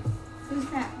 Love you. Who's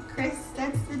that? Chris?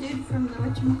 That's the dude from the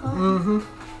whatchamacallit? Mm-hmm.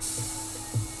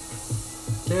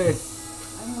 Okay.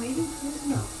 I'm waiting for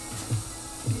Isabel.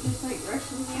 You're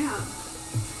brushing me out.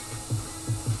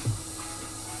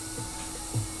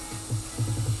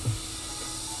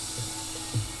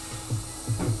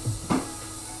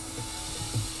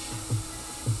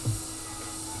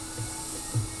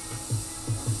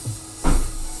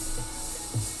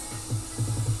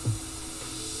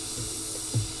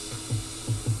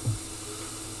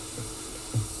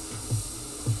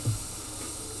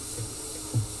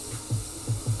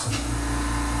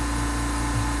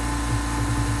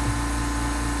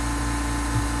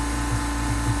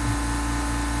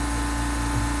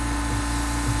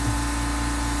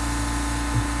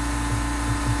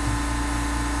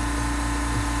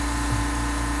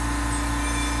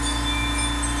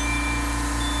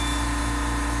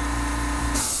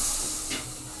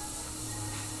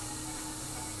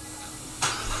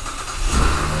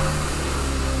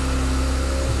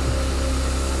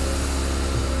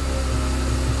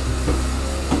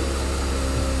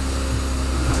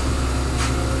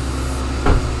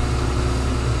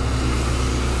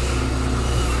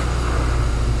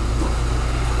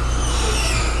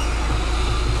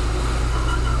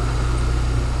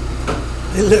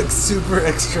 It looks super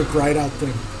extra bright out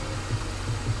there.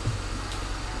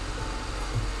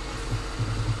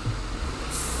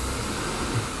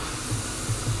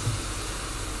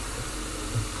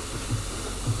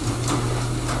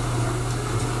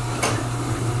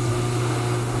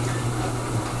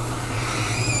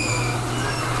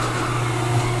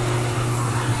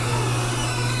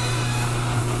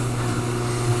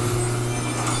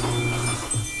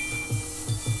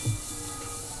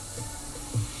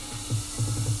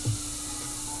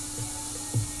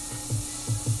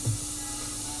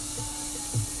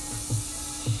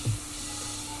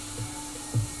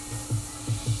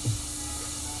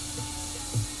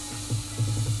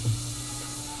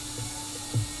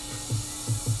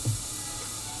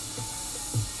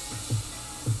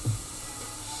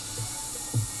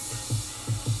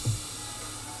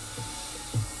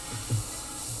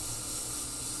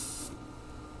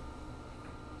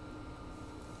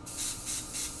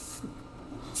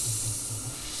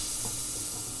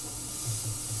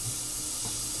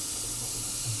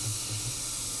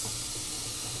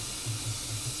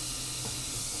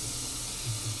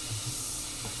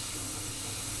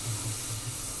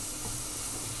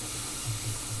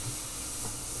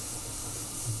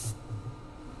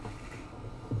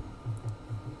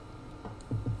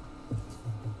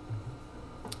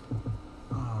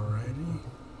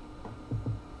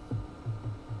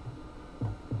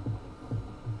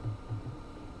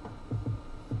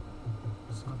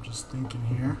 Just thinking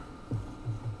here.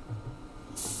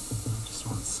 I just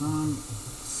want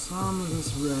some of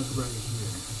this red right here.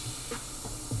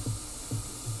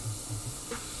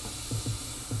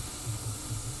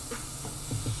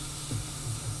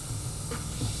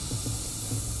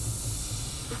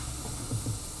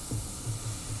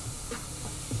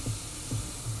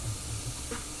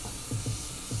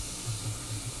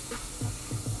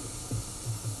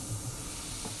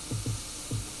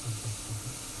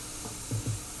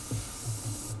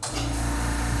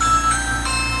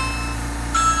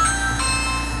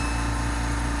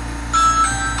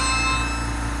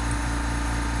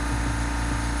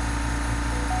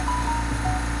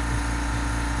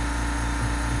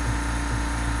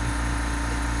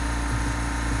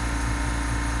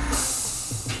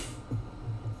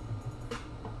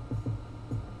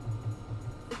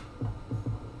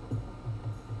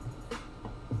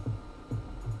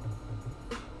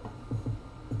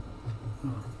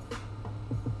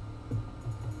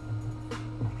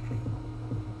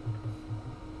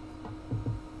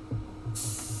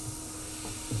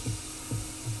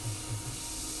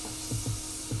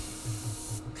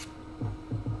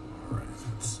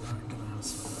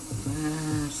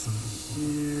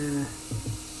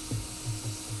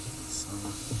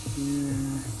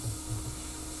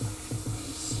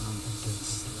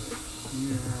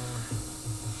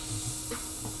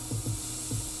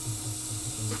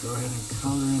 Go ahead and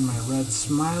color in my red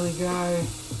smiley guy.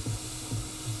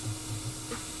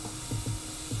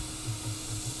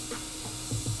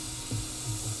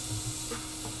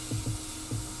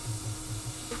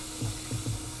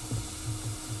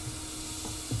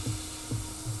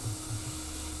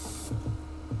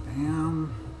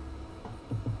 Bam.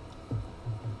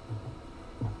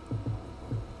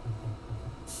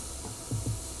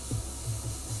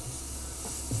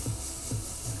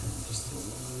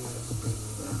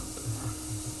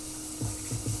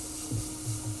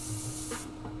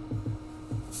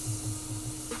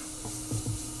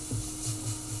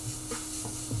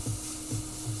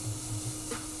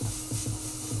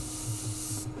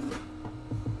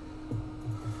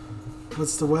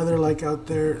 What's the weather like out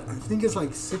there? I think it's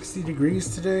like 60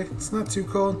 degrees today. It's not too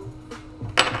cold.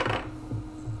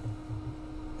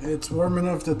 It's warm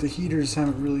enough that the heaters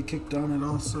haven't really kicked on at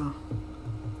all, so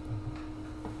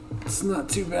it's not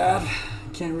too bad.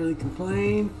 Can't really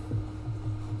complain.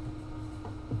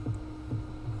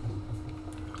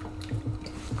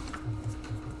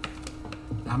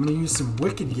 I'm going to use some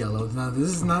wicked yellow. Now, this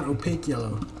is not opaque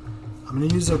yellow. I'm going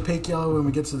to use opaque yellow when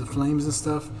we get to the flames and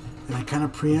stuff. And I kind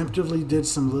of preemptively did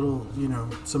some little, you know,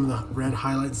 some of the red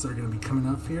highlights that are going to be coming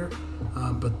up here.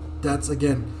 But that's,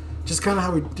 again, just kind of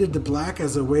how we did the black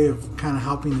as a way of kind of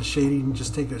helping the shading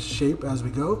just take a shape as we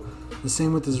go. The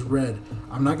same with this red.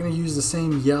 I'm not going to use the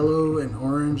same yellow and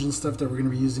orange and stuff that we're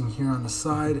going to be using here on the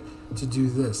side to do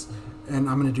this. And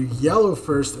I'm going to do yellow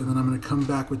first, and then I'm going to come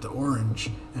back with the orange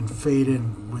and fade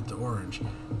in with the orange.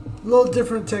 A little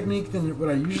different technique than what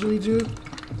I usually do.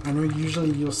 I know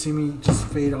usually you'll see me just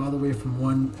fade all the way from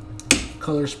one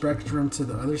color spectrum to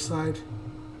the other side.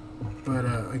 But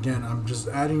again, I'm just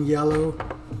adding yellow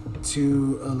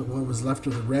to what was left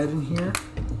of the red in here,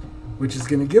 which is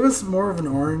going to give us more of an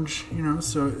orange, you know,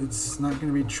 so it's not going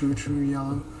to be true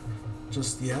yellow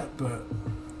just yet, but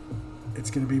it's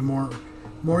going to be more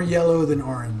yellow than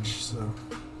orange. So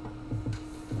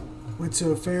went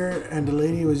to a fair and the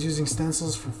lady was using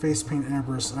stencils for face paint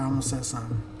airbrush. I almost said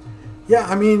something. Yeah,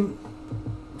 I mean,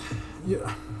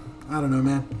 yeah, I don't know,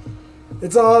 man.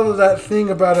 It's all of that thing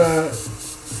about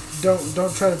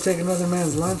don't try to take another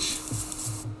man's lunch.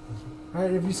 All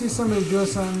right, if you see somebody doing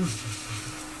something,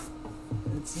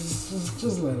 it's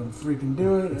just let them freaking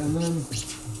do it. And then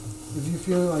if you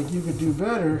feel like you could do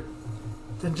better,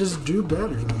 then just do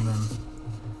better than them.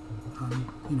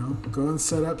 You know, go and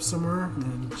set up somewhere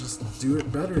and just do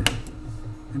it better,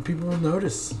 and people will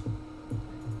notice.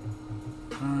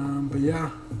 But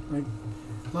yeah, like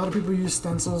a lot of people use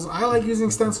stencils. I like using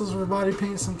stencils for body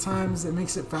paint sometimes. It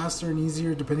makes it faster and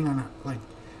easier depending on, like,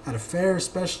 at a fair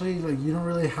especially. Like, you don't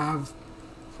really have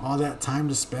all that time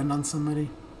to spend on somebody.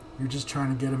 You're just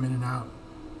trying to get them in and out.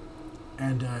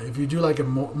 And if you do like a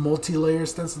multi-layer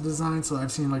stencil design, so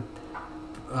I've seen like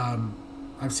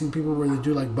I've seen people where they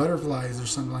do like butterflies or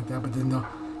something like that, but then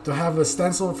they'll have a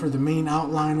stencil for the main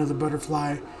outline of the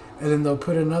butterfly, and then they'll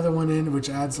put another one in which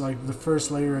adds like the first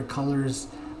layer of colors,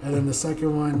 and then the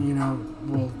second one, you know,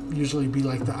 will usually be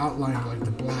like the outline, like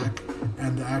the black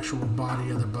and the actual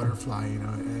body of the butterfly, you know,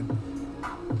 and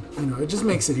you know, it just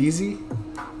makes it easy.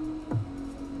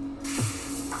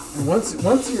 And once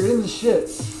you're in the shit,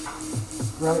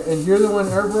 right, and you're the one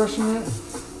airbrushing it,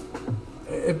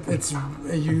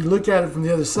 you look at it from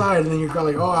the other side, and then you're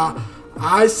like, oh,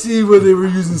 I see where they were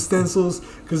using stencils,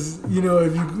 because, you know,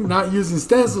 if you're not using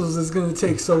stencils, it's going to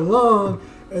take so long,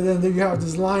 and then you have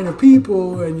this line of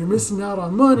people, and you're missing out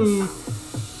on money,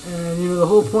 and, you know, the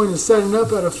whole point of setting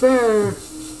up at a fair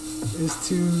is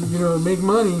to, you know, make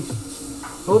money,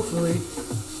 hopefully.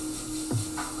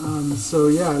 So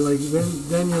yeah, like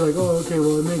then you're like, oh, okay,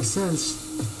 well, it makes sense.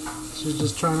 She's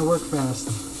just trying to work fast.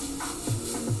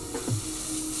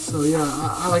 So yeah,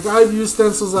 I've used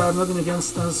stencils. I have nothing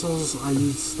against stencils. I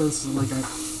use stencils, like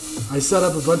I set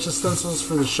up a bunch of stencils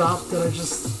for the shop that I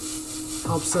just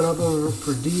helped set up over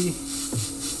for D.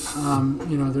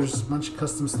 You know, there's a bunch of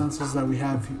custom stencils that we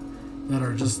have that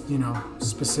are just, you know,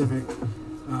 specific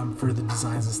for the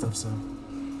designs and stuff. So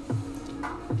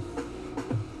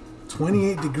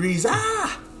 28 degrees.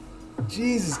 Ah!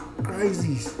 Jesus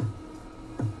Christ.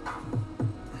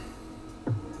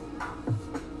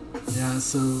 Yeah,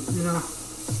 so, you know,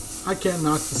 I can't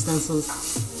knock the stencils.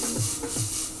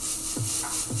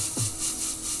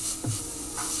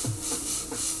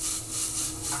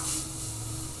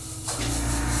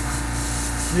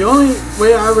 The only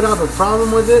way I would have a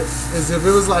problem with it is if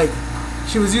it was like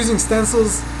she was using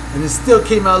stencils and it still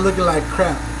came out looking like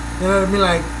crap. You know what I mean?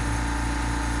 Like,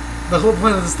 the whole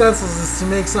point of the stencils is to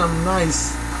make something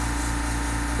nice.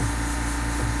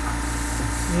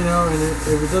 You know, and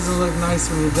if it doesn't look nice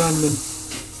when you're done, then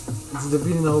it's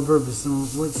defeating the whole purpose. So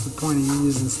what's the point of you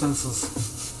using stencils?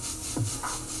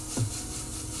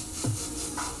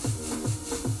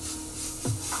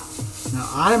 Now,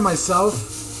 I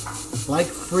myself like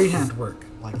freehand work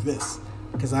like this,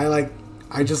 because I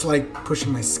just like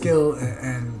pushing my skill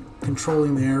and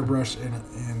controlling the airbrush in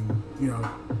you know,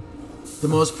 the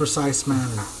most precise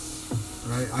manner.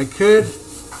 Right? I could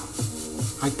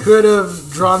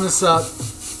have drawn this up,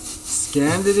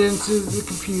 scanned it into the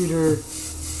computer,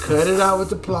 cut it out with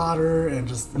the plotter, and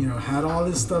just, you know, had all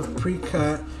this stuff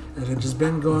pre-cut, and then just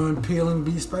been going, peeling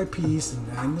piece by piece, and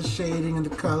adding the shading and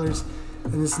the colors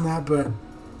and this and that. But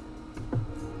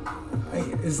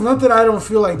it's not that I don't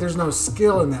feel like there's no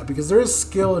skill in that, because there is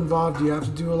skill involved. You have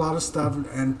to do a lot of stuff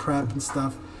and prep and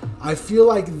stuff. I feel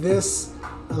like this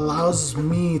allows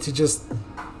me to just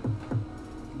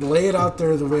lay it out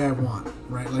there the way I want,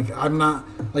 right? Like I'm not,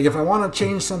 like if I want to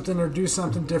change something or do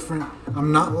something different,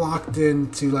 I'm not locked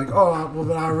into like, oh, well,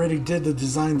 but I already did the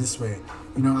design this way.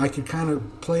 You know, I could kind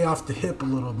of play off the hip a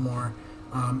little more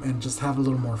and just have a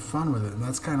little more fun with it. And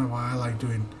that's kind of why I like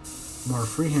doing more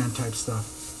freehand type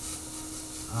stuff.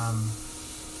 I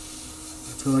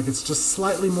feel like it's just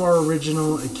slightly more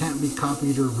original. It can't be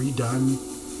copied or redone.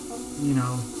 You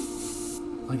know,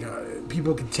 like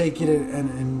people could take it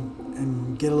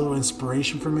and get a little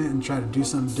inspiration from it and try to do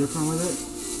something different with it.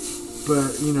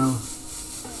 But you know,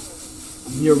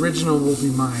 the original will be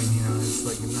mine. You know, it's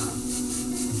like not.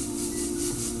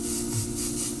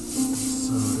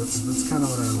 So that's kind of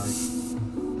what I like.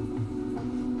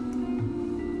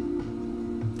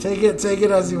 Take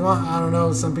it as you want. I don't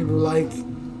know. Some people like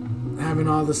having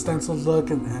all the stenciled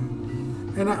look, and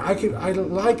I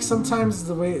like sometimes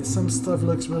the way some stuff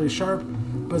looks really sharp,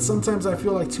 but sometimes I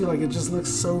feel like too, like it just looks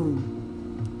so.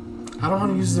 I don't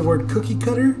want to use the word cookie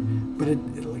cutter, but it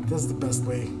like that's the best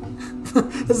way.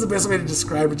 That's the best way to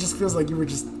describe it. It just feels like you were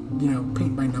just, you know,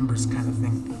 paint by numbers kind of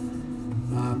thing.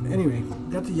 Anyway,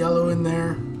 got the yellow in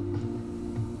there,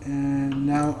 and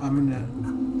now I'm gonna.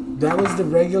 That was the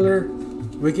regular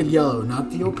Wicked Yellow, not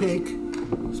the opaque.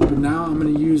 But now I'm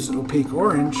going to use opaque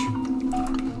orange.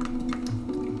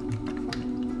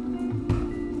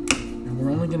 And we're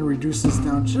only going to reduce this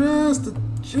down just a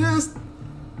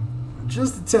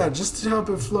tad, just to help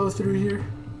it flow through here.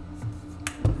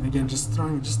 And again, just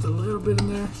throwing just a little bit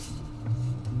in there.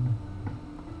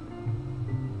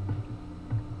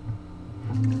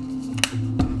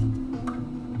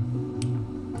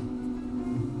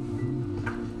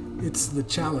 It's the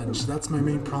challenge. That's my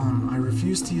main problem. I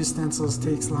refuse to use stencils.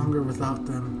 Takes longer without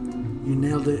them. You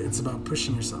nailed it. It's about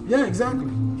pushing yourself. Yeah, exactly. I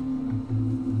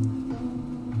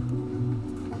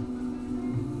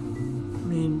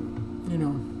mean, you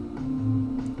know,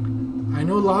 I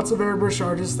know lots of airbrush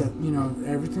artists that, you know,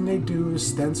 everything they do is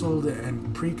stenciled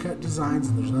and pre-cut designs,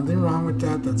 and there's nothing wrong with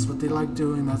that. That's what they like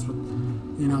doing. That's what,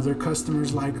 you know, their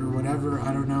customers like or whatever.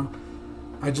 I don't know.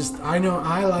 I know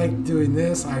I like doing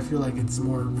this. I feel like it's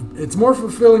more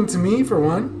fulfilling to me, for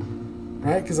one,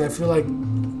 right? Because I feel like,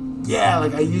 yeah,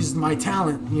 like I used my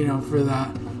talent, you know, for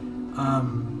that.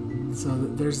 So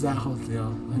there's that whole deal.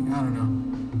 Like, I don't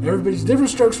know. Everybody's different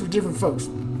strokes for different folks.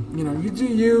 You know, you do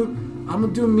you, I'm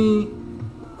gonna do me,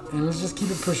 and let's just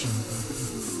keep it pushing.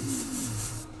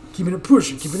 Keeping it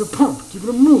pushing, keeping it pumped, keeping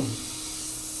it moving.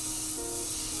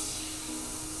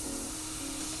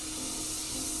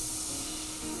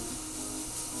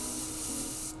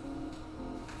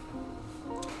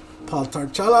 Paul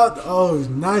Tarchala, oh,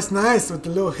 nice, with the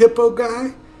little hippo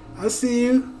guy. I see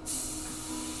you.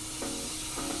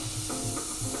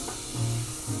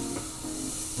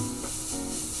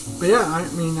 But yeah, I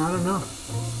mean, I don't know.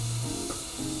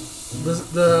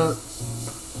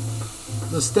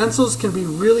 The stencils can be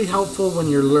really helpful when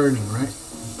you're learning, right?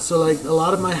 So like a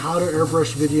lot of my how to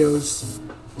airbrush videos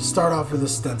start off with a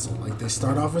stencil. Like they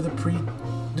start off with a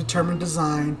predetermined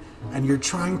design, and you're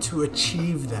trying to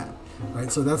achieve that.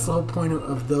 Right, so that's the whole point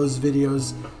of those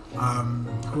videos.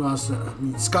 Who else? I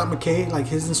mean, Scott McKay, like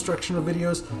his instructional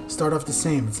videos start off the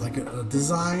same. It's like a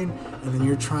design, and then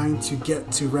you're trying to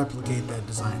get to replicate that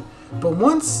design. But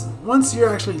once you're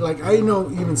actually, like, I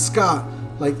know even Scott,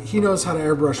 like he knows how to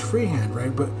airbrush freehand,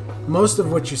 right? But most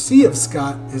of what you see of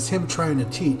Scott is him trying to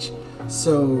teach.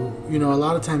 So, you know, a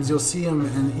lot of times you'll see him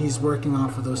and he's working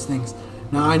off of those things.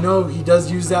 Now I know he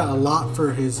does use that a lot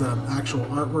for his actual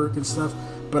artwork and stuff.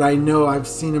 But I know I've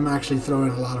seen him actually throw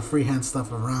in a lot of freehand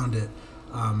stuff around it,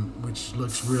 which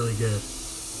looks really good,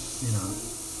 you know.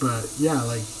 But yeah,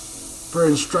 like for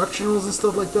instructionals and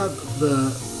stuff like that,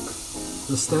 the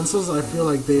stencils, I feel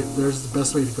like there's the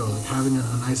best way to go. Like having a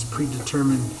nice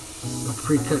predetermined,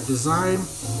 pre-cut design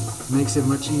makes it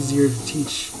much easier to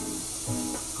teach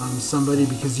somebody,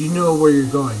 because you know where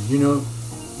you're going. You know,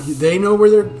 they know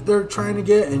where they're trying to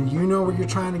get, and you know where you're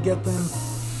trying to get them,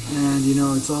 and you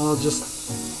know it's all just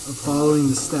following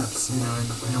the steps, you know,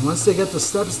 and once they get the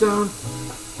steps down,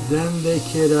 then they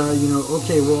could, you know,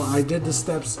 okay, well, I did the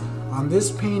steps on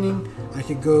this painting, I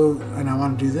could go and I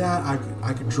want to do that,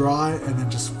 I could draw it and then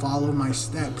just follow my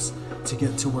steps to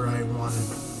get to where I wanted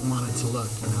to look,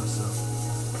 you know. So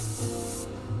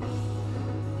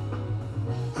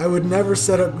I would never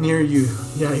set up near you.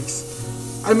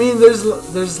 Yikes. I mean, there's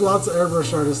lots of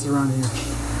airbrush artists around here.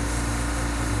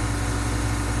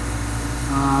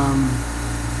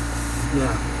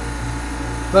 Yeah,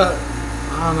 but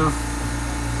I don't know.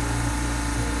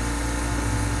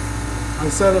 I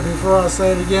said it before, I'll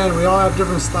say it again. We all have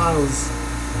different styles.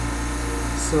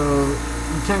 So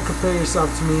you can't compare yourself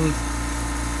to me.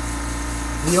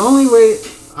 The only way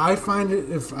I find it,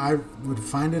 if I would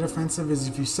find it offensive, is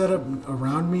if you set up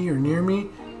around me or near me,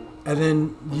 and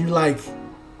then you like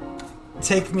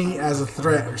take me as a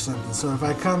threat or something. So if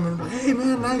I come and like, hey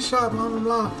man, nice shot, blah blah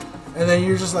blah, and then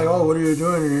you're just like, oh, what are you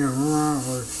doing in here?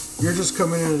 Or you're just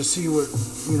coming in to see what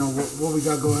what we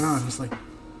got going on. It's like,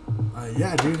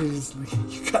 yeah, dude, it's like,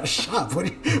 you got a shot. What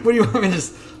do you want me to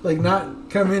just like not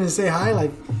come in and say hi?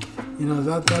 Like,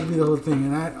 that'd be the whole thing.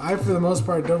 And I for the most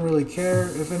part don't really care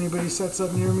if anybody sets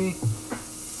up near me.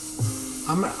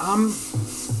 I'm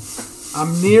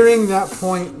nearing that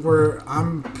point where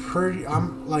I'm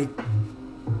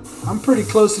pretty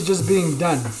close to just being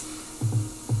done.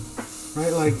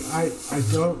 Right? Like I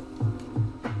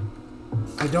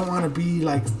don't want to be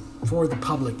like for the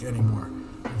public anymore.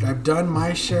 Like I've done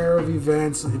my share of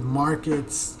events,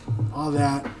 markets, all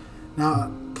that.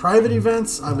 Now, private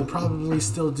events I will probably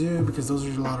still do because those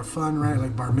are a lot of fun, right?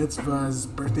 Like bar mitzvahs,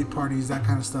 birthday parties, that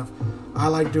kind of stuff. I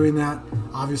like doing that.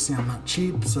 Obviously, I'm not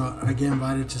cheap, so I get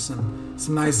invited to some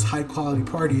nice high quality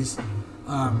parties.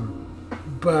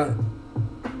 But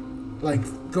like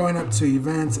going up to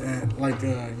events at like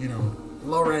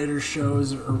lowrider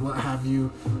shows or what have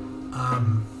you,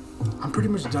 I'm pretty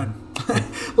much done.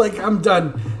 Like I'm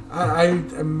done.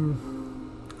 I'm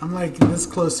like this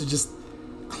close to just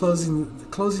closing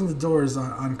the doors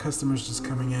on customers just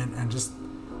coming in and just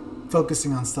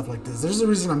focusing on stuff like this. There's a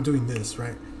reason I'm doing this,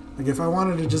 right? Like if I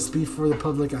wanted to just be for the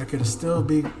public, I could still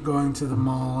be going to the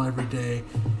mall every day.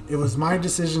 It was my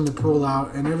decision to pull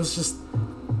out, and it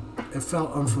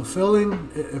felt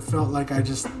unfulfilling. It felt like I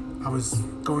was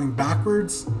going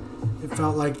backwards. It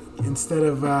felt like instead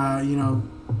of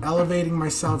elevating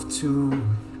myself to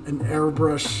an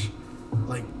airbrush,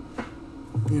 like,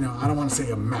 I don't want to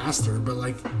say a master, but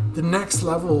like the next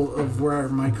level of where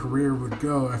my career would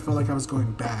go, I felt like I was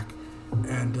going back.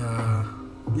 And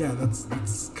yeah,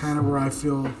 that's kind of where I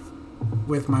feel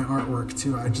with my artwork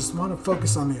too. I just want to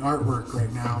focus on the artwork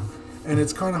right now. And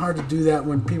it's kind of hard to do that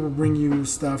when people bring you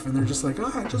stuff and they're just like,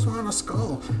 oh, I just want a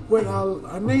skull with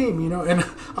a name, And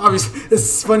obviously,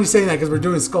 it's funny saying that because we're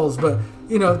doing skulls, but,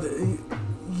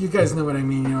 you guys know what I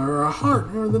mean, or a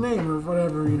heart, or the name, or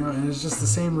whatever, and it's just the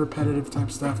same repetitive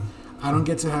type stuff. I don't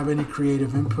get to have any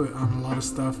creative input on a lot of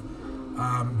stuff,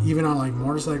 even on like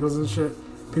motorcycles and shit.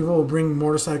 People will bring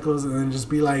motorcycles and then just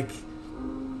be like,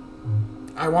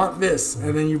 I want this,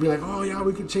 and then you'd be like, oh yeah,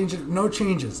 we could change it. No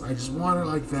changes. I just want it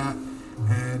like that,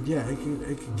 and yeah, it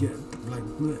could get like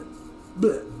bleh,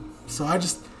 bleh. So I'm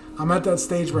at that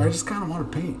stage where I just kind of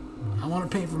want to paint. I want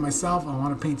to paint for myself. I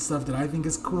want to paint stuff that I think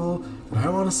is cool, that I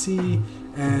want to see.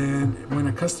 And when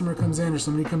a customer comes in or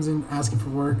somebody comes in asking for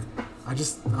work, I'm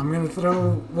going to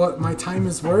throw what my time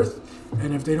is worth.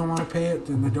 And if they don't want to pay it,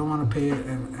 then they don't want to pay it.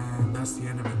 And that's the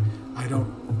end of it.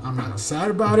 I'm not sad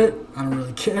about it. I don't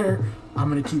really care. I'm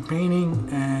going to keep painting.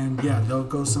 And yeah, they'll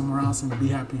go somewhere else and be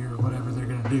happy or whatever they're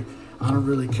going to do. I don't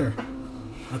really care.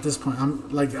 At this point, I'm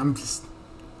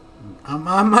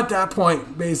at that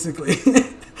point, basically.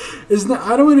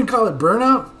 I don't even call it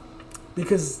burnout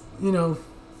because I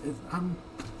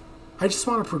just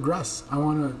want to progress. I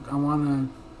want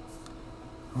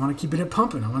to keep it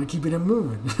pumping. I want to keep it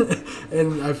moving,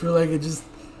 and I feel like it just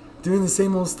doing the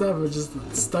same old stuff. I'm just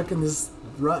stuck in this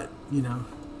rut,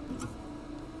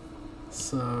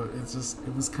 So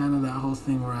it was kind of that whole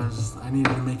thing where I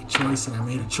needed to make a choice, and I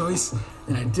made a choice,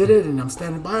 and I did it, and I'm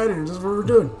standing by it, and that's what we're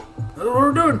doing. That's what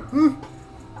we're doing.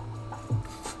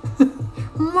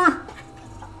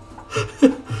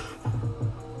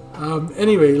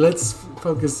 Anyway, let's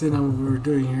focus in on what we're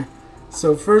doing here.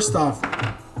 So first off,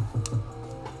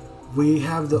 we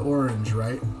have the orange,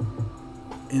 right?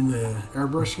 In the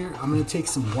airbrush here, I'm going to take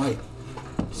some white,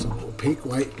 some opaque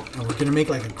white, and we're going to make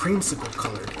like a creamsicle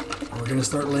color. And we're going to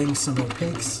start laying some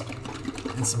opaques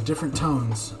and some different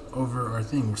tones over our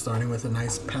thing. We're starting with a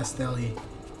nice pastel-y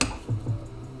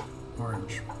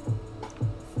orange.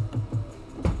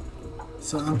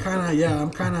 So I'm kind of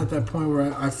at that point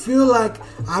where I feel like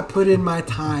I put in my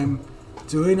time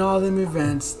doing all them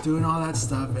events, doing all that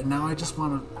stuff, and now I just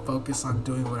want to focus on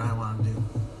doing what I want to do.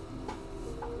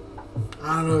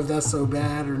 I don't know if that's so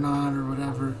bad or not or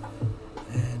whatever.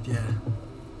 And yeah.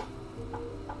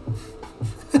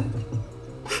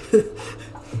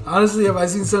 Honestly, if I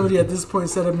seen somebody at this point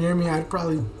set up near me, I'd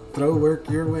probably throw work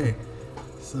your way.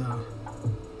 So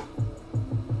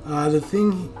the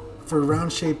thing for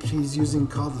round shape he's using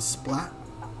called the splat.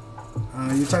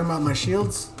 You're talking about my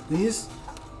shields? These?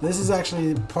 This is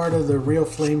actually part of the Real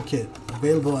Flame kit,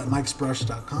 available at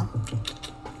mikesbrush.com.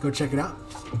 Go check it out.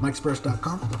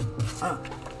 Mike'sBrush.com.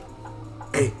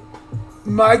 Hey,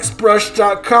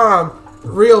 Mike'sBrush.com.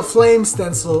 Real flame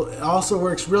stencil. It also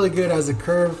works really good as a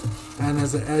curve and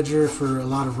as an edger for a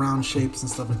lot of round shapes and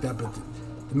stuff like that. But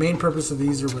the main purpose of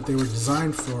these, or what they were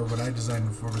designed for, what I designed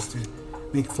them for, was to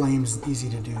make flames easy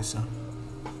to do. So,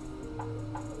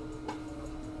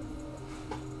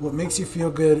 what makes you feel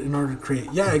good in order to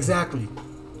create? Yeah, exactly.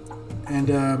 And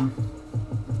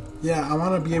yeah, I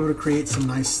want to be able to create some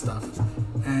nice stuff.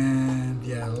 And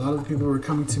yeah, a lot of the people who were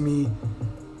coming to me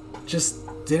just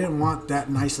didn't want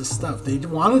that nicest stuff. They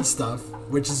wanted stuff,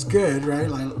 which is good, right?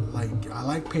 I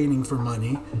like painting for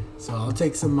money, so I'll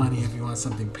take some money if you want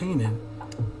something painted.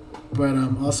 But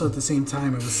also at the same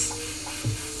time, it was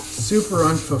super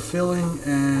unfulfilling,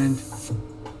 and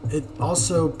it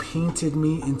also painted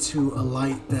me into a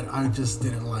light that I just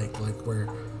didn't like where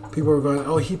people were going,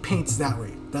 oh, he paints that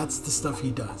way. That's the stuff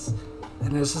he does.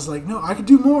 And it's just like, no, I could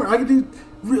do more. I could do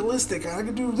realistic. I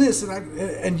could do this.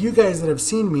 And you guys that have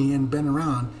seen me and been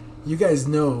around, you guys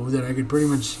know that I could pretty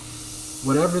much,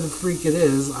 whatever the freak it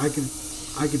is, I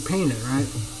could paint it, right?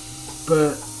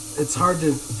 But it's hard to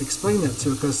explain that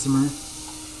to a customer,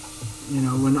 you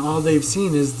know, when all they've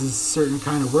seen is this certain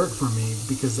kind of work from me,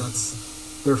 because that's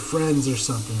their friends or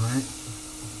something, right?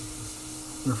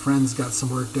 Their friends got some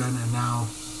work done, and now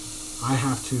I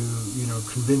have to, you know,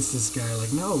 convince this guy,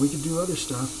 like, no, we could do other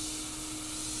stuff.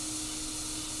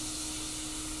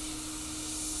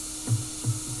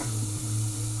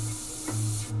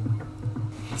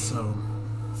 So,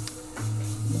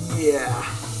 yeah.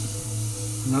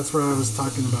 And that's where I was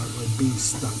talking about, like, being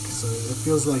stuck. So it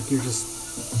feels like you're just,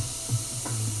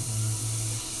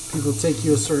 people take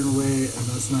you a certain way, and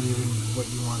that's not even what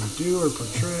you want to do or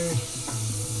portray.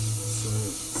 So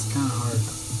it's kind of hard.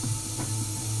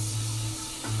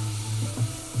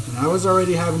 I was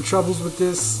already having troubles with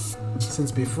this since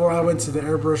before I went to the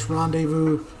Airbrush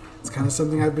Rendezvous. It's kind of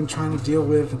something I've been trying to deal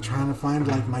with and trying to find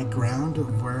like my ground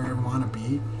of where I want to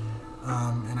be.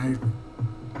 And I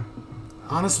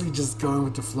honestly just going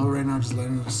with the flow right now, just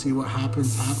letting it see what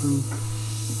happens happen.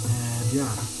 And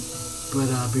yeah, but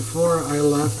before I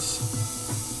left,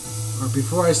 or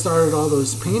before I started all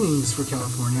those paintings for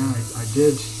California, I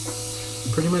did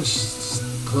pretty much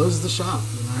close the shop.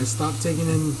 You know, I stopped taking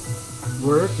in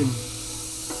work, and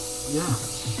yeah,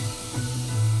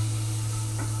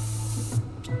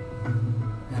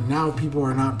 and now people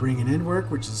are not bringing in work,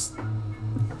 which is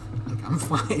like, I'm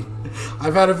fine.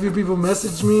 I've had a few people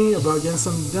message me about getting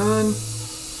something done.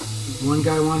 One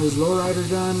guy wanted his lowrider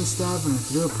done and stuff, and I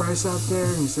threw a price out there,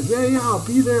 and he said, yeah, I'll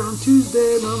be there on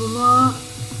Tuesday, blah blah blah.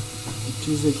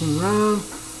 Tuesday came around,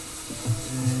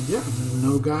 and yeah,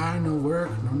 no guy, no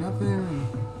work, no nothing. And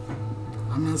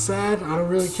I'm not sad. I don't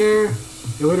really care.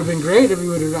 It would have been great if he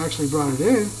would have actually brought it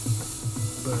in.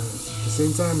 But at the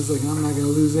same time, it's like, I'm not going to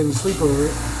lose any sleep over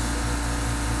it.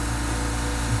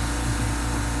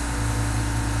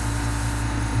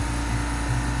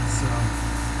 So,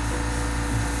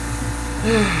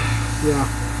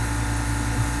 yeah.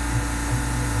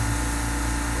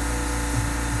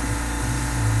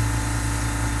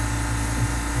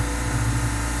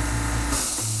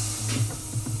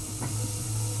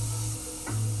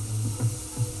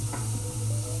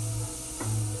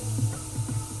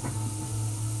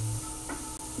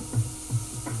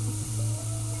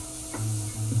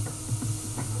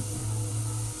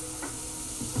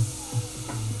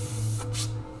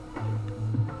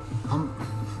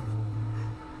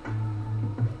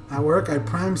 At work, I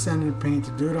prime sanded paint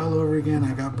to do it all over again.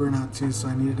 I got burnt out too, so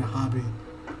I needed a hobby.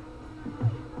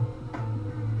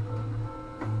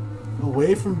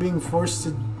 Away from being forced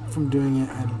from doing it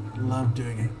and love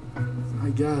doing it. I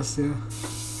guess, yeah.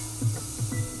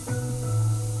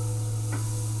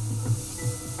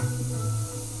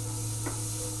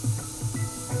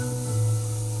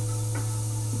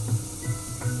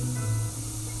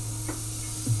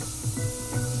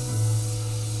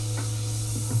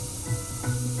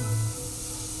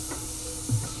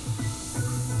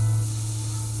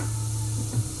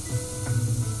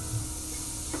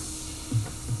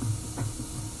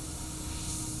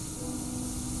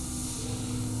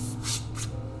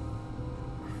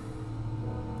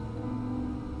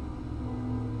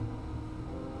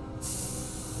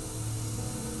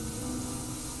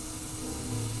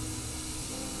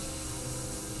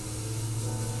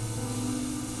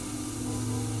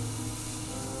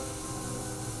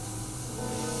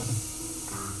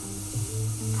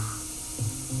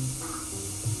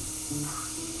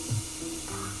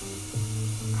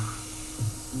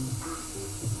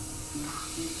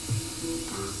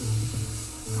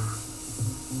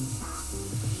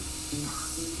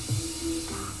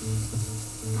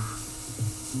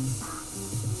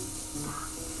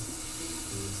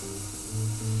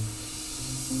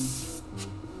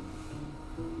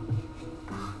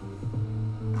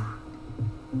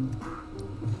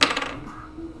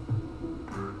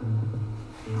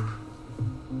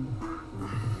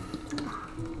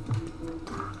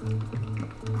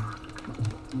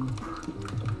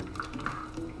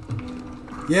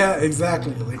 Yeah,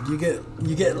 exactly. Like you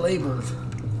get labeled.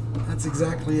 That's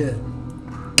exactly it.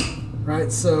 Right?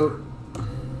 So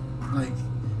like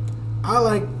I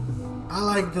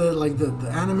like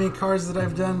the anime cars that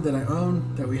I've done, that I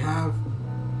own, that we have.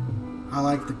 I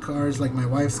like the cars, like my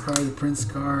wife's car, the Prince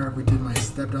car. We did my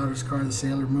stepdaughter's car, the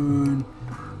Sailor Moon.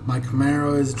 My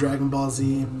Camaro is Dragon Ball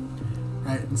Z.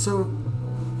 Right? And so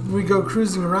we go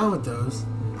cruising around with those.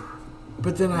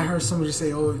 But then I heard somebody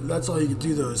say, "Oh, that's all you can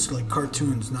do, those like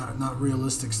cartoons, not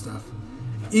realistic stuff."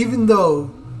 Even though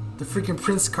the freaking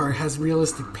Prince car has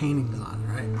realistic paintings on it,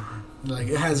 right? Like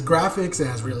it has graphics, it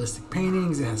has realistic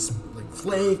paintings, it has like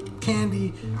flake,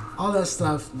 candy, all that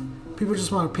stuff. People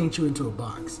just want to paint you into a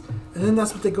box, and then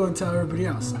that's what they go and tell everybody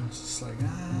else. And it's just like,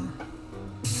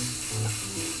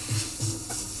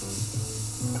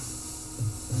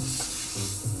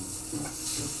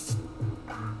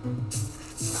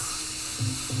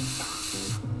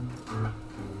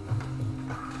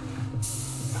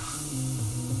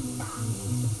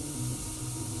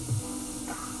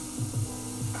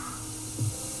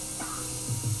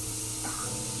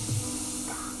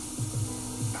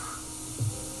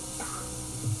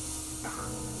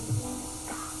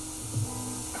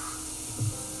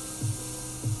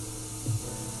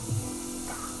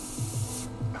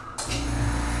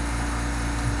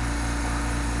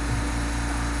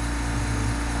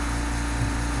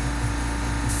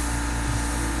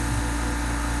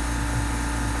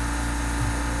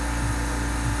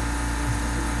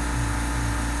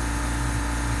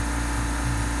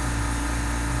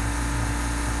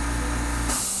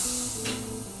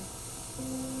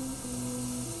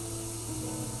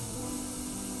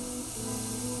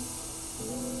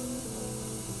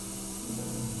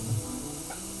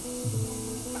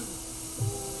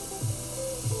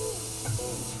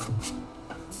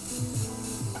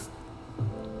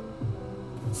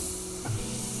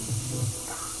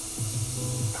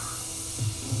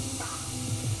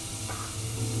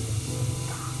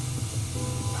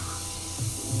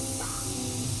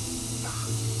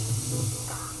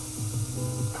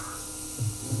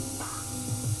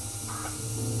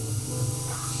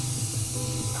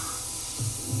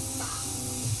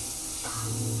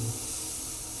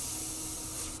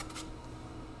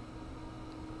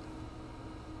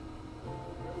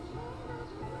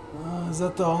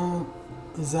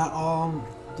 is that all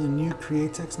the new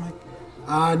Createx mic?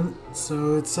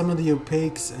 So it's some of the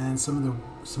opaques and some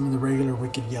of the regular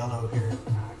Wicked Yellow here.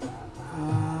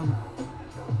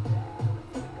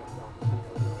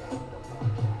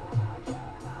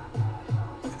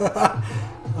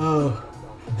 Oh,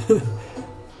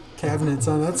 cabinets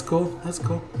on. That's cool. That's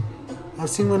cool. I've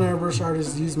seen one airbrush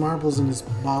artist use marbles in his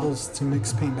bottles to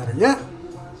mix paint better. Yeah,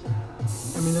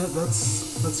 I mean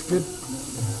that's good.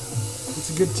 That's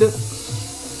a good tip.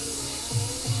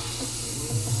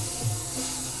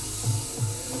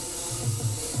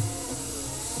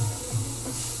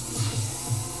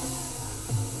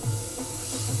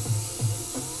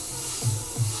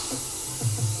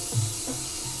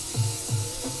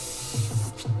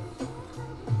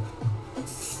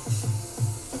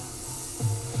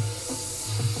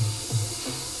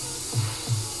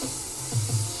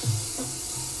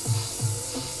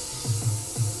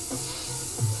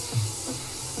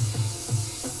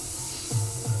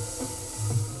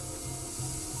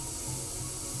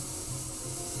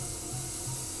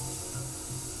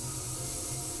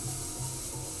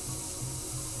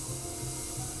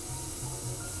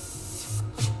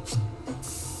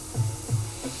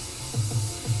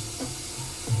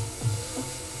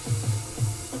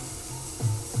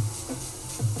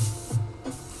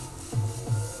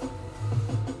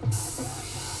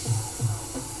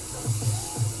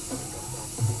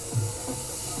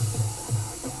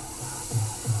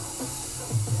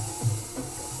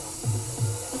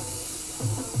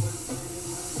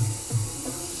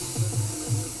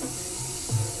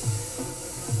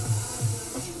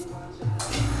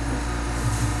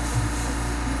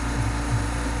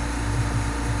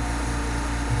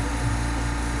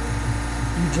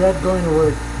 Dread going to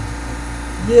work.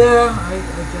 Yeah, I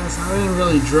guess I didn't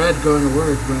really dread going to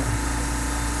work, but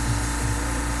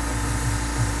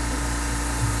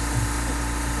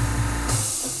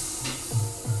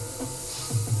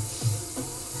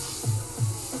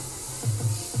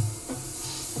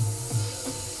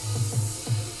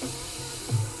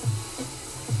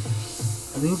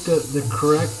I think the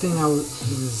correct thing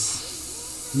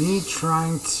was me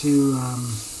trying to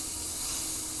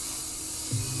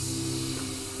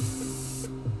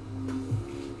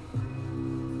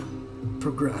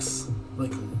progress,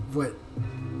 like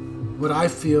what I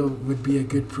feel would be a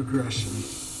good progression,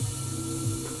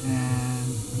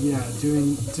 and yeah,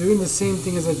 doing the same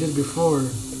thing as I did before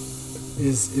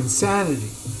is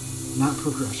insanity, not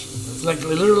progression. That's like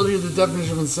literally the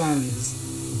definition of insanity.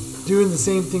 Is doing the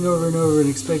same thing over and over and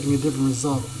expecting a different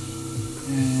result.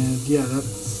 And yeah,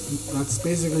 that's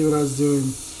basically what I was doing,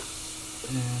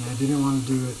 and I didn't want to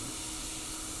do it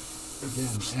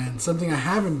again. And something I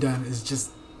haven't done is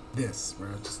just this, where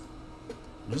I'm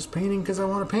just painting because I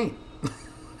want to paint.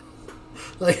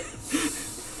 Like,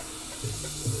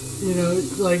 you know,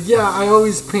 like, yeah, I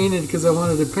always painted because I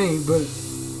wanted to paint, but,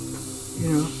 you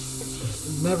know,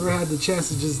 never had the chance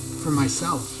to just for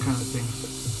myself kind of thing.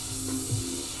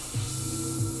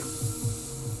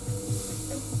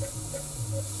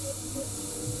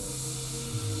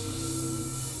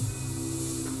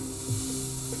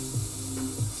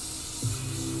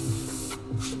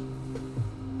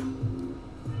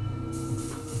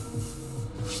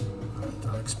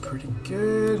 That looks pretty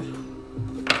good.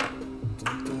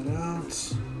 Take that out.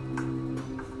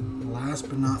 Last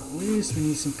but not least, we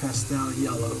need some pastel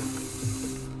yellow.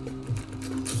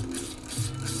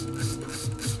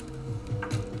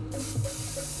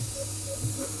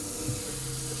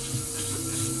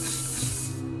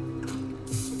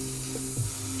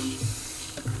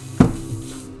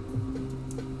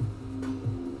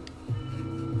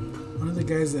 One of the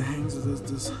guys that hangs with us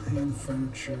does hand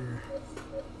furniture.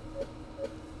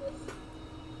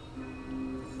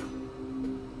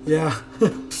 Yeah.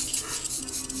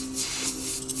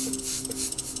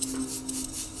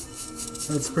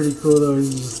 That's pretty cool though. You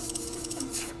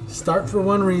just start for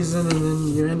one reason and then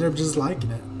you end up just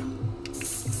liking it.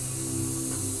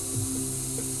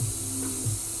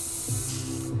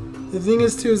 The thing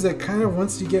is too is that kind of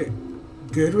once you get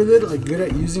good with it, like good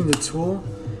at using the tool,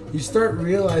 you start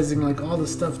realizing like all the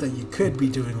stuff that you could be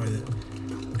doing with it.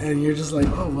 And you're just like,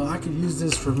 oh well, I could use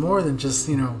this for more than just,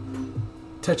 you know,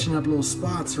 touching up little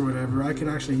spots or whatever. I could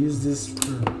actually use this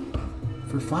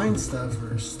for fine stuff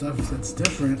or stuff that's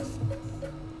different.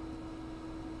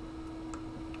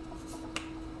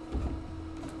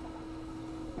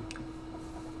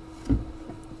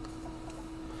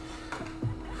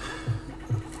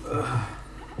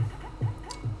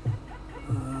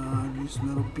 I've used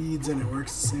metal beads and it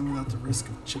works the same without the risk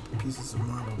of chipped pieces of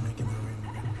marble making their way in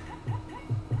again.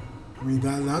 I mean,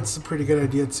 that's a pretty good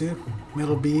idea too.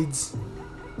 Metal beads.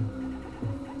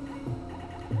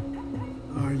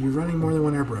 Are you running more than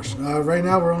one airbrush? Right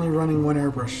now we're only running one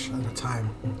airbrush at a time.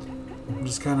 I'm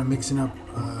just kind of mixing up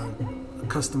a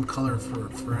custom color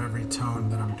for every tone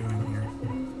that I'm doing here.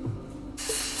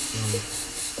 So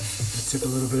I took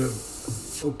a little bit of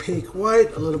opaque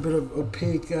white, a little bit of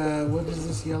opaque, what is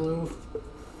this yellow?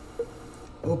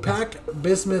 Opaque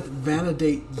bismuth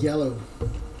vanadate yellow.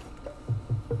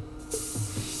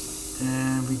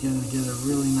 And we're going to get a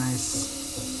really nice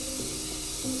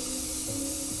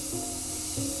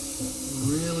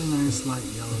light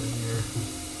yellow here.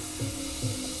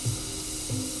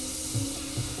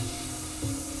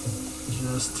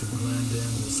 Just to blend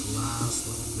in this last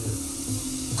little bit.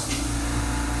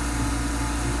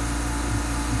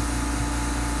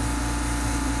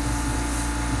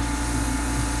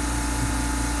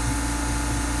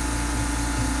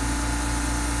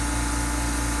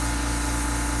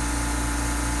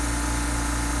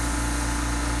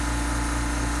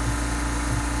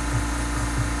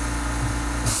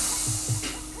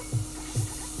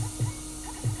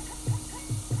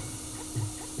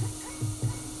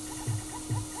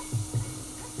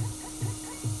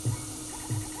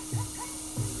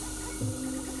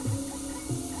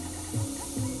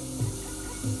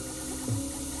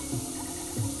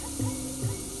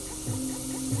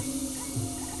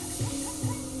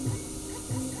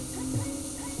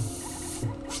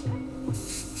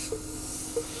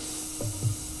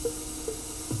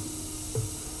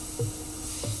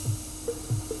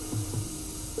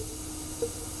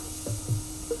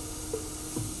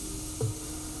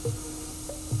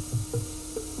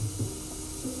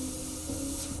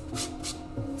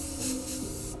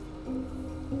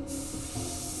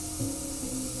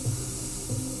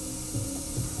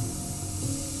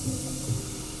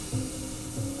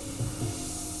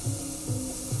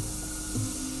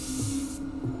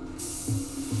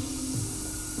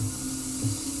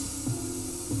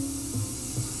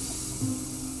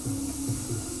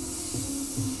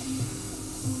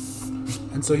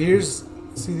 And so here's,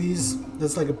 see these,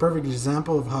 that's like a perfect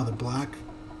example of how the black,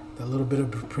 that little bit of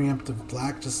preemptive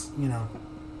black just, you know,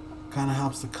 kind of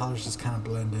helps the colors just kind of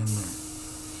blend in there.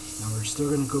 Now we're still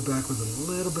going to go back with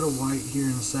a little bit of white here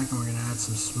in a second. We're going to add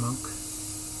some smoke,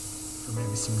 or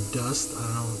maybe some dust, I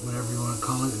don't know, whatever you want to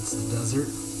call it, it's the desert.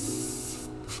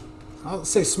 I'll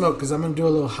say smoke because I'm gonna do a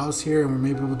little house here, and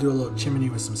maybe we'll do a little chimney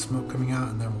with some smoke coming out,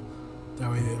 and then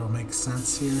that way it'll make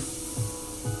sense here.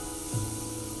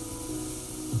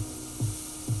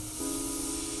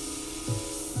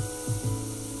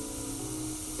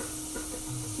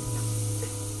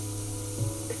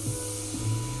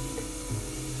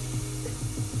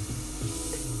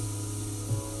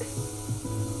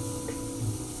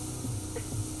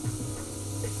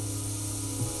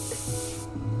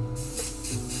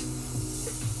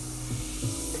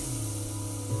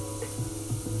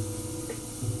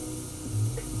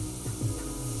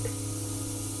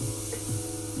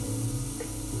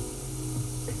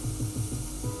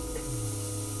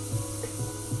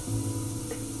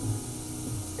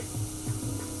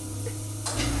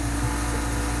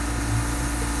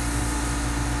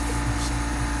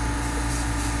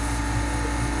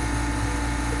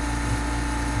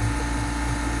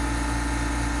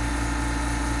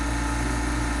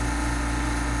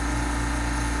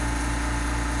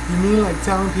 You mean like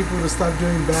telling people to stop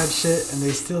doing bad shit and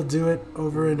they still do it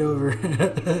over and over?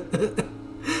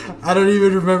 I don't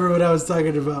even remember what I was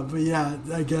talking about, but yeah,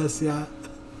 I guess, yeah.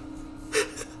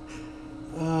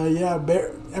 Yeah,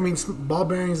 ball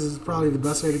bearings is probably the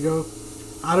best way to go.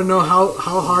 I don't know how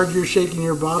hard you're shaking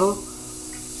your bottle,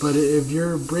 but if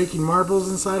you're breaking marbles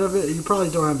inside of it, you probably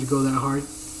don't have to go that hard.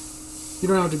 You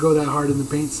don't have to go that hard in the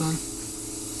paint, son.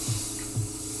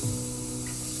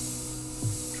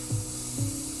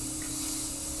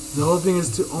 The whole thing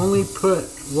is to only put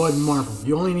one marble.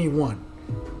 You only need one.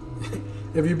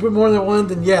 If you put more than one,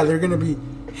 then yeah, they're going to be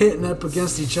hitting up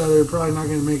against each other. Probably not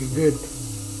going to make a good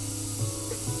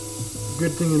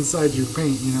thing inside your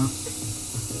paint, you know.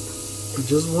 But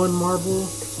just one marble,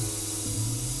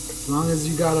 as long as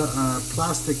you got a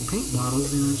plastic paint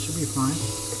bottles, you know, it should be fine.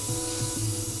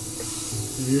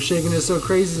 If you're shaking it so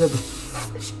crazy that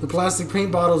the plastic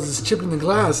paint bottles is chipping the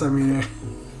glass, I mean,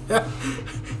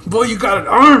 boy, you got an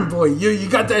arm, boy. You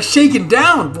got that shaking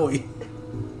down, boy.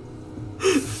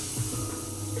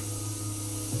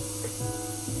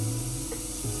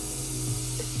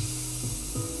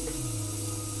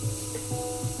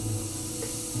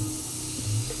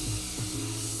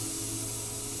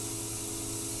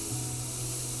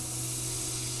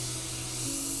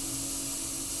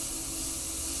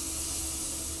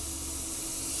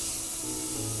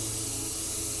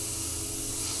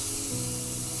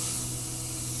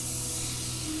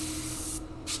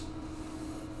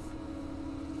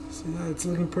 Yeah, it's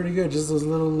looking pretty good. Just those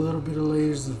little bit of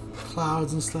layers of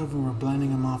clouds and stuff, and we're blending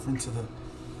them off into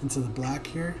the black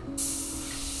here.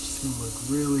 It's gonna look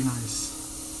really nice.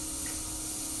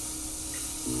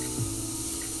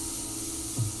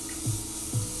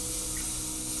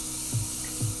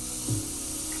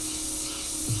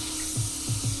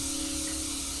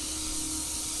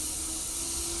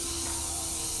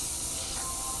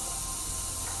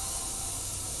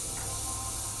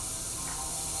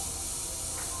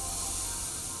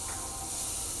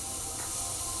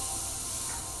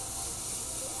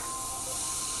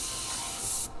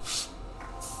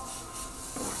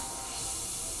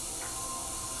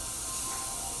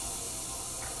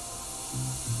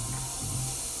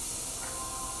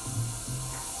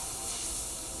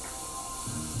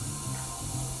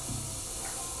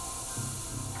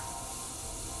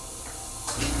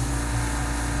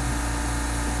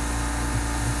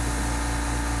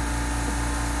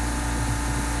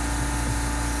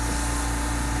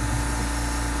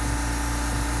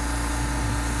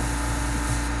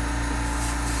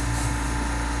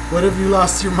 What if you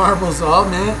lost your marbles? Oh,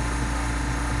 man.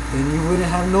 Then you wouldn't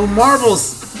have no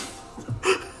marbles.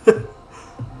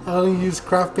 I only use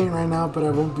craft paint right now, but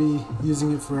I won't be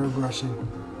using it for airbrushing.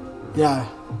 Yeah.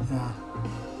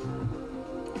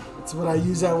 That's what I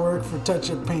use at work for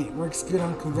touch-up paint. Works good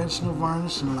on conventional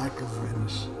varnish and lacquer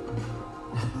finish.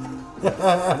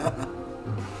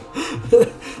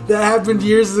 That happened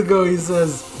years ago, he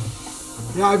says.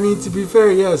 Yeah, I mean, to be fair,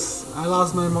 yes. I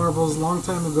lost my marbles a long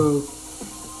time ago.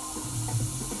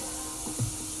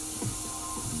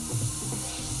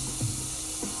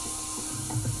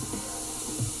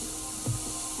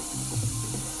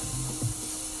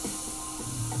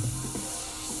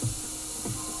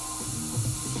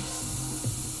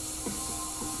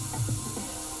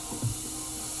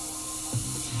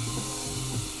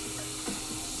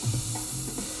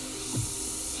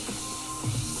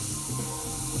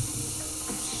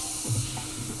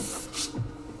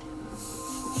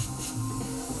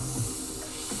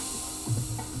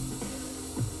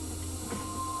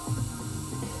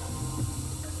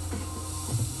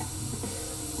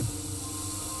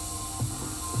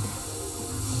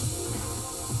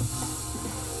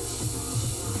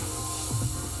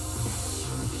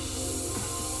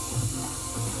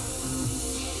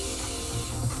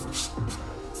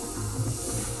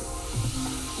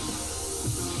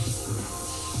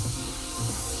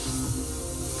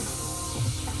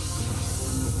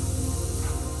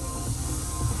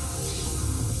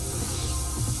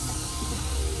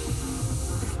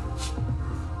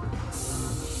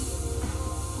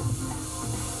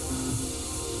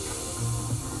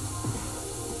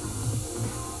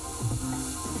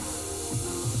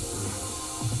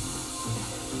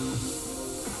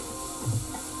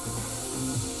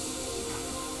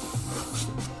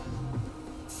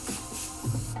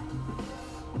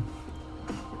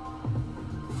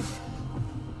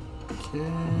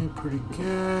 Okay, pretty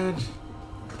good.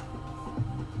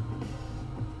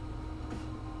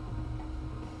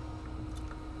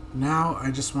 Now I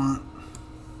just want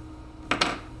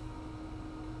to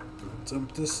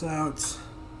dump this out.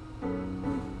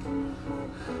 And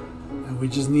we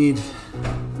just need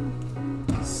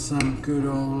some good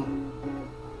old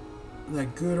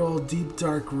deep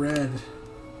dark red.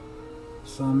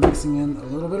 So I'm mixing in a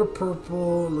little bit of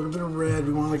purple, a little bit of red.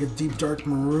 We want like a deep dark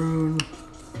maroon,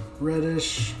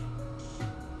 reddish.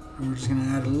 And we're just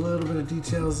gonna add a little bit of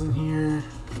details in here.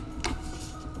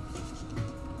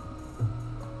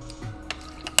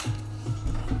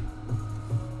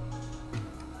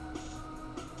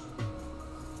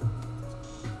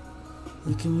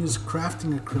 You can use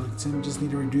crafting acrylic, Tim. Just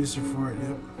need a reducer for it.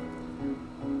 Yep.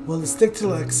 Will it stick to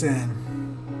Lexan?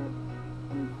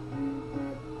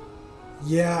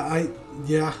 Yeah,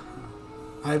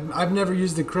 I've never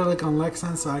used acrylic on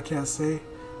Lexan, so I can't say.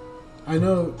 I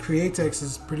know Createx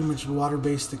is pretty much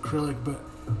water-based acrylic, but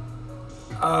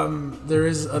there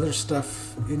is other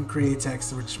stuff in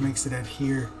Createx which makes it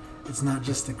adhere. It's not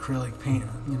just acrylic paint,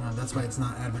 you know. That's why it's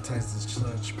not advertised as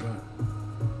such. But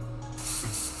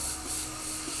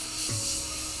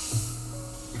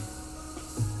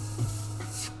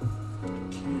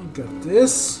okay, got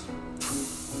this.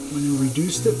 When you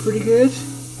reduced it pretty good.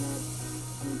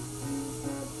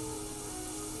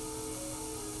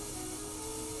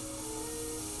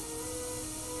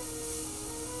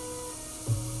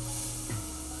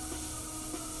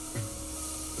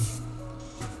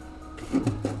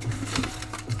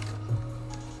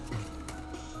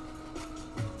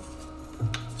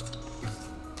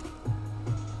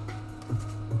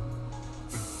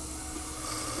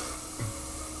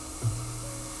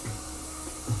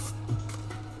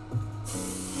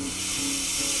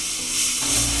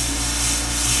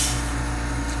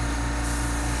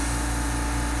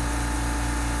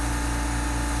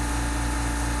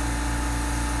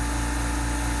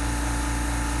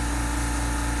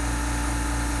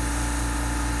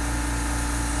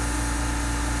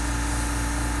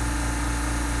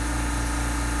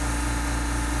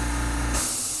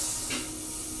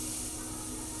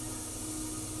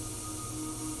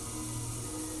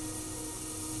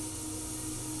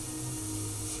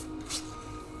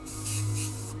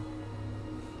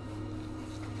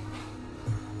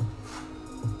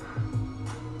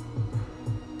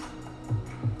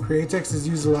 Createx is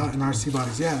used a lot in RC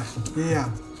bodies. Yeah.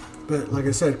 But like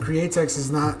I said, Createx is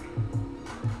not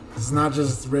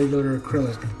just regular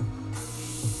acrylic.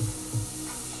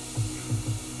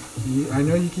 I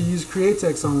know you can use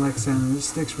Createx on Lexan, and it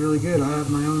sticks really good. I have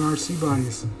my own RC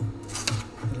bodies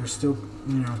that are still,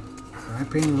 you know, I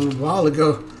painted a little while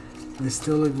ago. They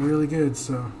still look really good,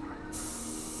 so.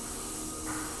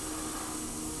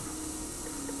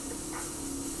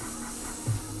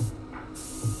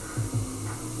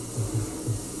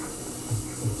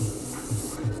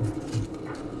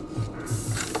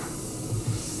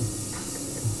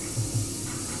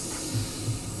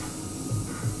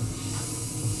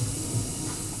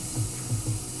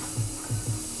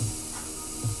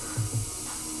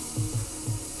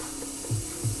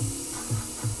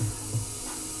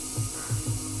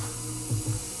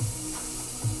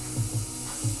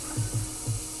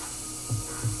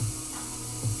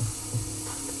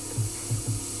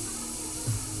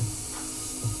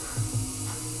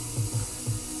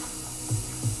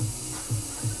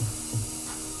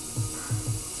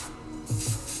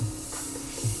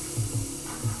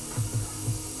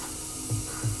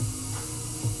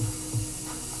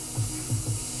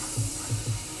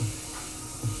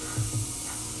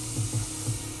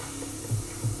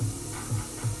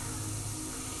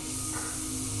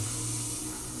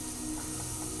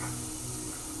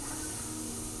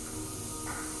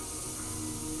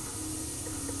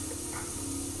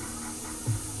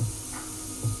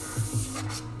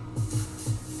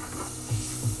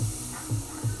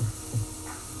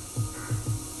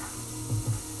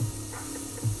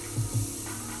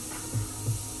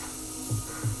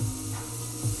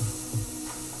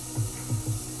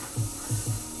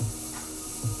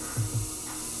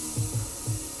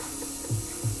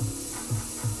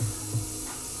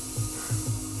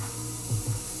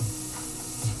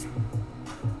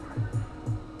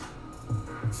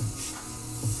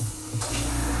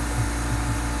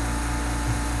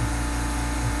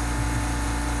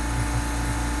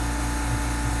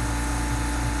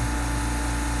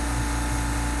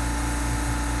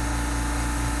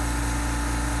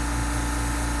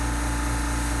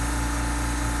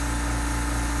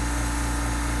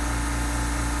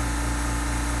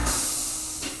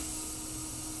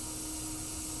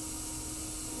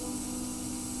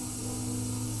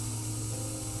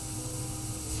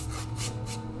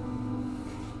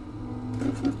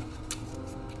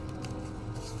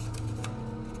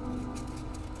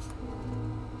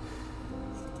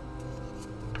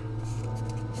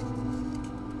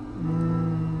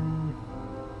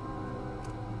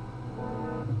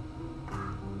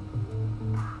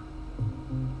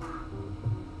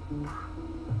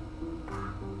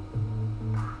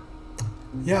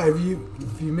 Yeah, if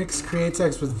you mix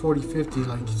Createx with 4050,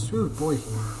 like, ooh, boy,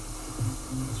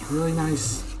 it's really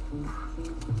nice.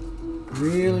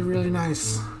 Really, really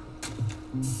nice.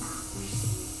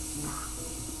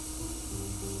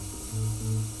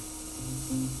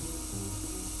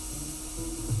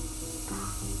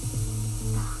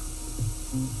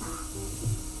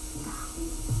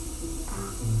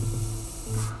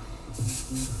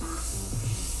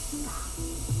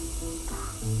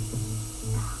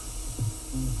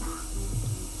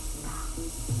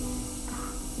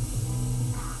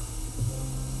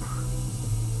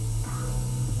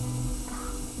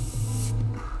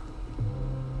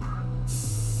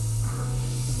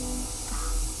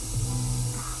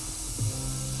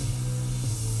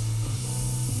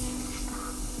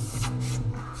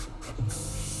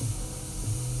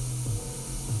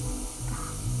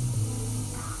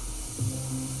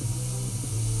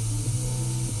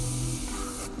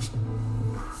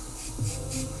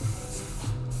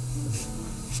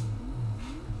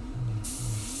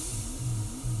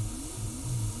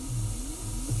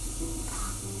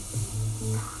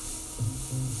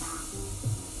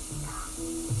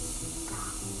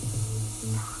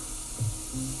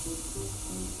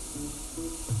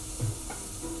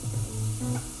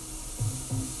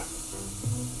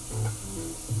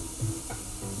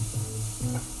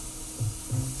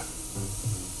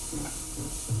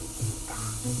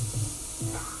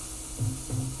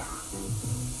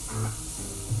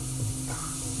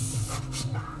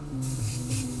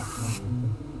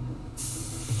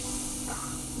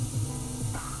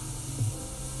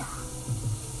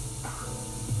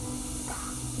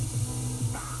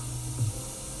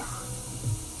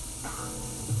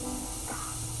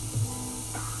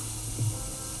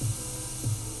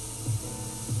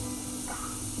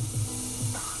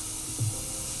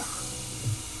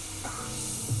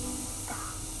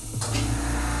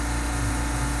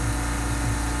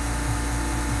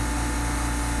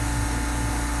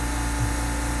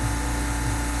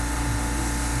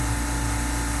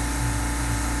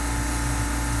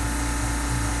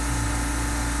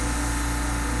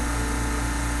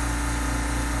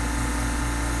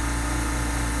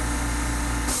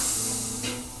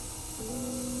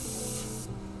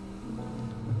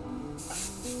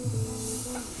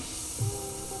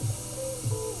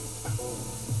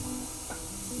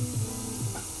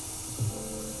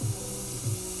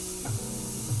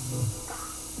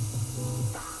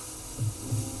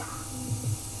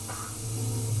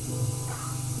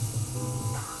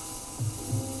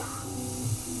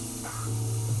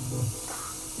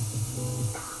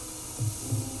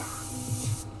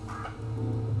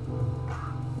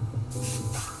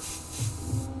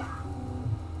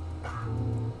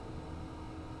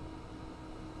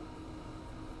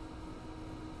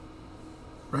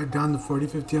 Write down the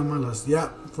 4050 on my list. Yeah,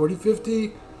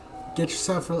 4050. Get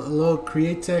yourself a little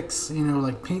Createx, you know,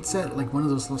 like paint set, like one of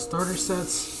those little starter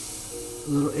sets. A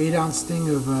little 8-ounce thing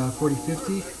of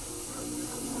 4050.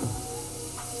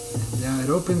 Yeah, it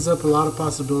opens up a lot of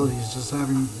possibilities just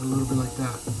having a little bit like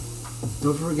that.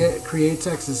 Don't forget,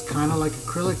 Createx is kind of like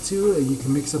acrylic too, and you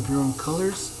can mix up your own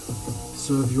colors.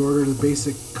 So if you order the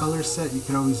basic color set, you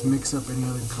can always mix up any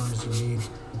other colors you need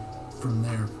from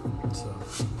there. So.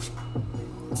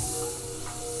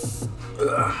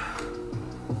 Ugh.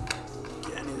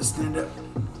 Okay, I need to stand up.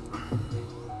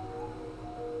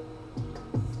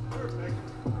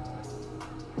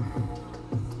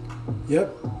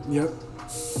 Yep. Yeah,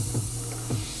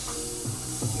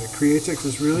 Createx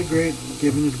is really great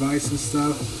giving advice and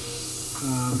stuff.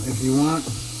 If you want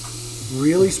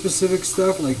really specific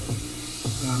stuff, like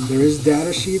there is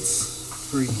data sheets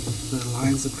for the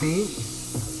lines of paint.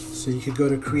 So you could go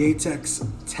to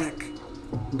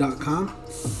creatextech.com.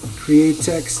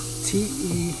 Createx,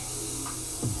 T-E-C-H,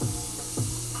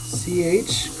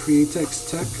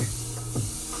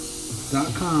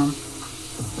 creatextech.com.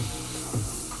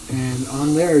 And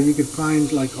on there you could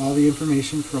find like all the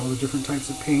information for all the different types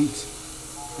of paint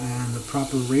and the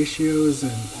proper ratios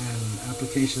and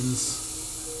applications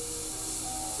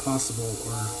possible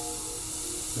or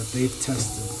that they've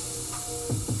tested.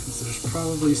 Because there's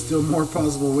probably still more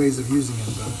possible ways of using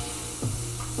it, but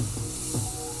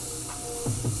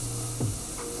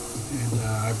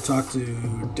I've talked to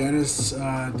Dennis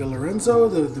DeLorenzo,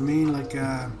 the main like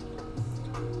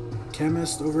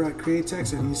chemist over at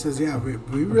Createx, and he says, yeah, we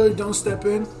really don't step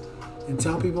in and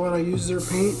tell people how to use their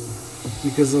paint,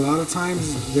 because a lot of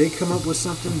times they come up with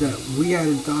something that we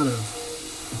hadn't thought of,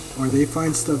 or they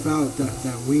find stuff out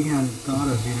that we hadn't thought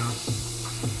of, you know,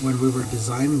 when we were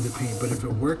designing the paint. But if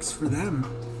it works for them,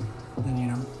 then, you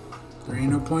know, there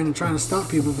ain't no point in trying to stop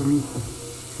people from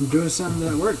doing something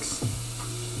that works.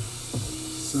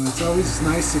 So it's always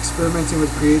nice experimenting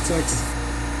with Createx,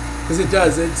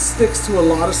 because it sticks to a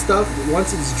lot of stuff.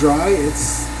 Once it's dry,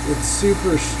 it's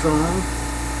super strong.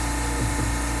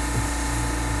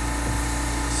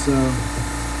 So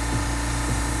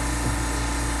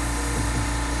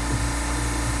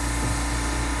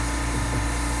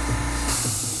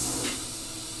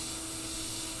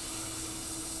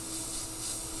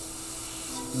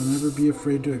don't ever be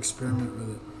afraid to experiment with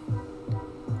it.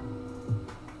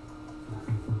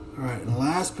 Alright, and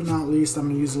last but not least, I'm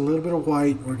going to use a little bit of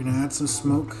white. We're going to add some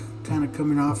smoke kind of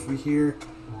coming off of here.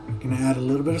 We're going to add a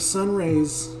little bit of sun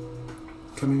rays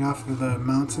coming off of the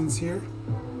mountains here.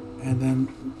 And then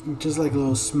just like a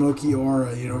little smoky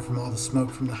aura, you know, from all the smoke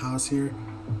from the house here.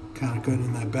 Kind of good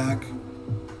in that back.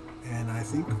 And I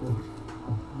think we'll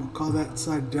call that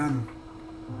side done.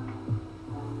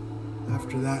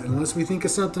 After that, unless we think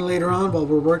of something later on while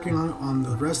we're working on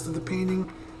the rest of the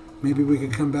painting, maybe we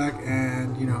could come back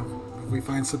and, you know, if we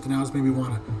find something else, maybe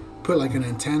want to put like an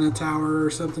antenna tower or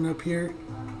something up here,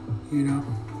 you know,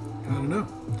 I don't know.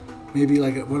 Maybe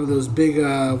like one of those big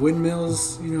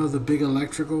windmills, you know, the big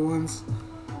electrical ones,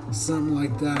 something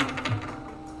like that.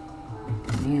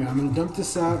 Anyway, I'm going to dump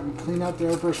this out and clean out the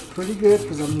airbrush pretty good,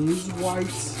 because I'm going to use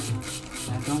white.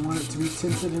 I don't want it to be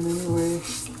tinted in any way.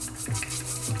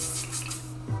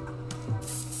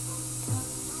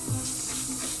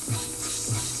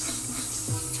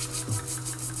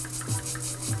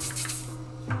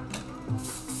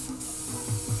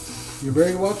 You're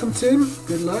very welcome, Tim.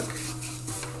 Good luck.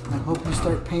 I hope you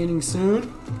start painting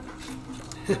soon.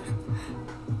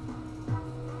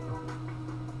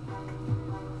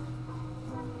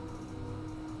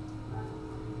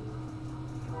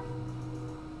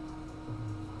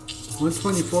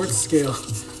 (1/24) scale.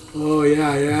 Oh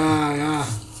yeah.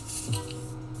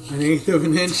 An eighth of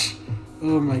an inch.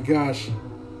 Oh my gosh.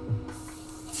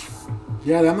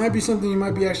 Yeah, that might be something you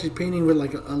might be actually painting with,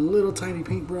 like a little tiny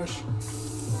paintbrush.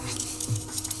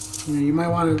 You know, you might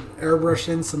want to airbrush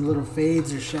in some little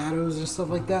fades or shadows or stuff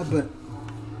like that, but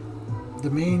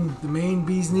the main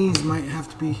bee's knees might have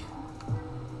to be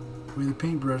with a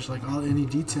paintbrush, like any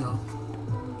detail.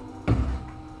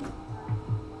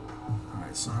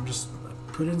 Alright, so I'm just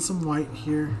put in some white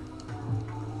here.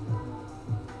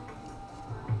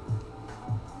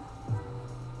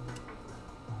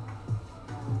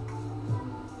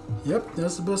 Yep,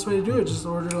 that's the best way to do it. Just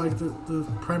order like the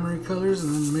primary colors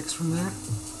and then mix from there.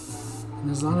 And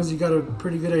as long as you got a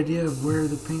pretty good idea of where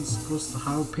the paint's supposed to,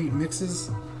 how paint mixes,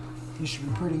 you should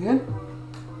be pretty good.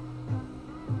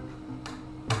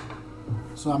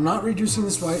 So I'm not reducing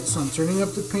this white, so I'm turning up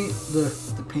the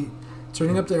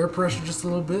turning up the air pressure just a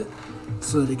little bit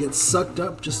so that it gets sucked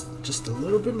up just a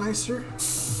little bit nicer. You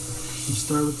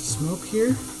start with the smoke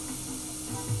here.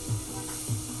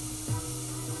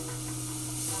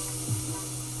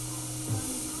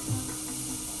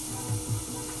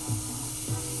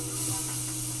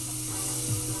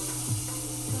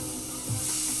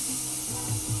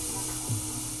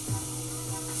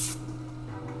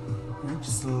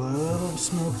 Just a little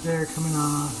smoke there coming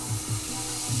off.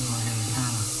 And then we're going to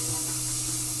kind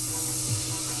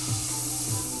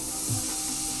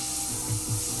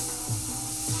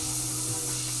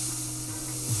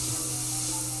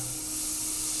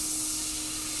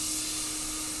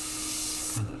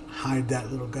of hide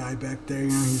that little guy back there. You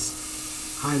know, he's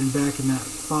hiding back in that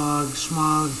fog,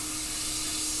 smog.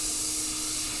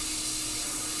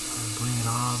 And bring it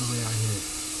all the way out here.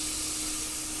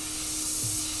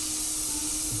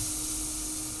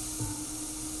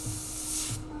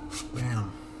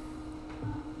 Bam.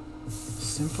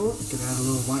 Simple. You could add a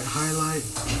little white highlight.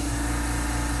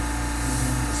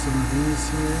 And some of these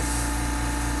here.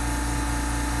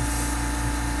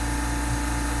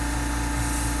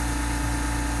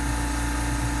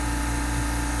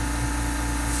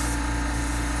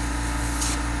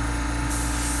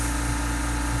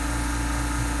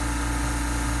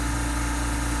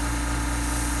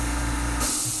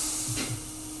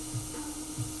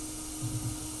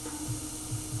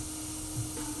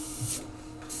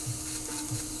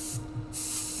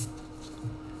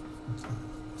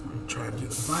 Try to do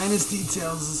the finest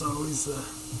details as always.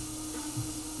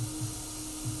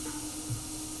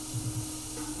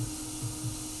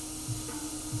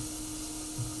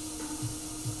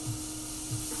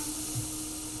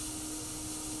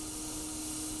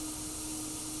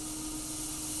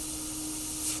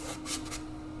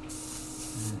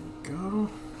 go.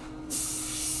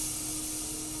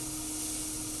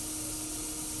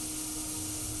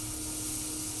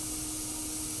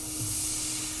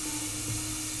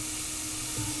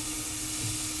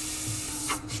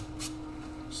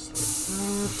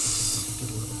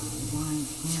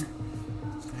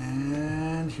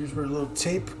 Here's where a little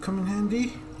tape come in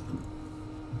handy.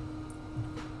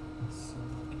 So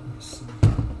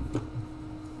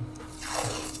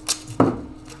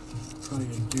probably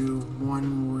gonna do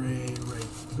one ray right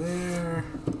there.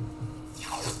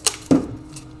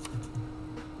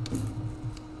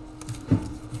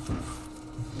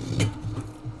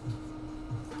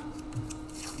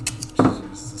 Just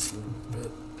use this little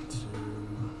bit to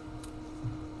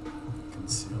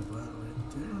conceal that right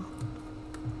there.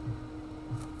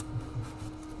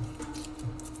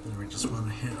 Then we just want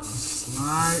to hit a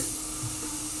slide,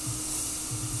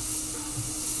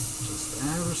 just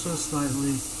ever so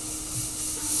slightly,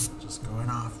 just going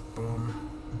off, boom,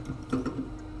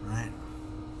 right,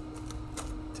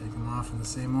 take them off in the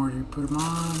same order you put them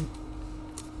on,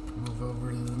 move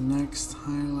over to the next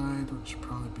highlight, which will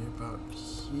probably be about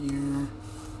here,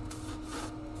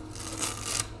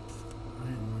 right,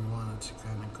 and we want it to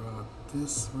kind of go out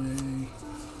this way,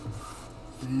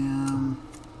 bam.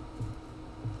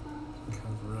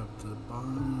 Cover up the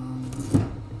bottom,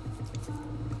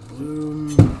 bloom.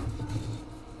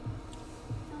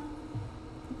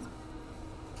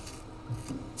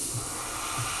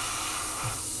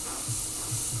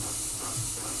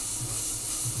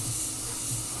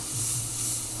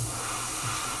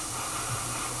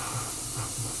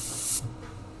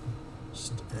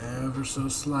 Just ever so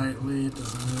slightly, it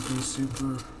doesn't need to be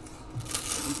super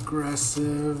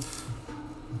aggressive.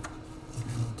 And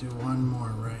we'll do one more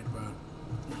right about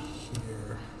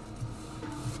here.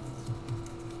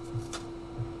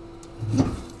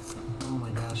 Oh my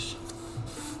gosh.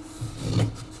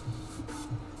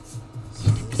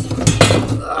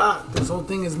 This whole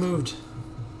thing has moved.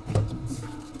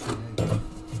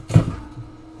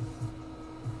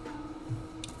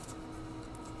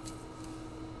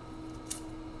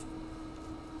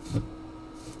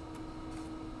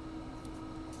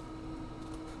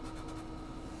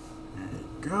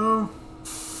 Go.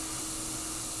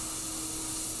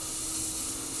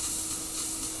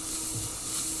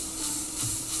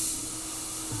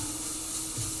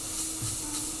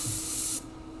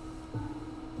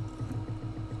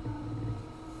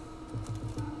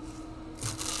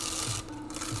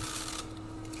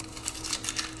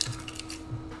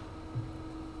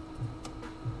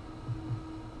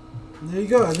 There you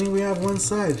go. I think we have one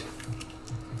side.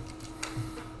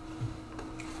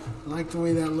 I like the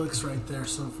way that looks right there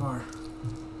so far.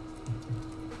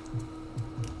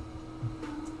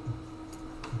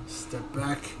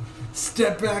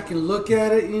 Step back and look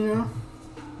at it, you know.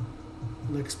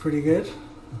 Looks pretty good.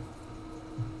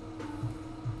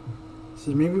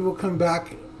 So maybe we'll come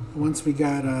back once we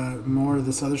got more of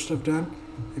this other stuff done,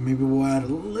 and maybe we'll add a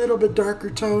little bit darker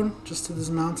tone just to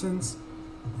these mountains,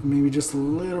 and maybe just a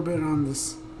little bit on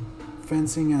this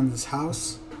fencing and this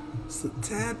house. Just a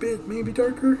tad bit, maybe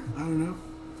darker. I don't know.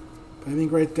 But I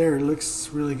think right there it looks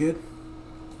really good.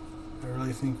 I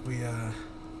really think we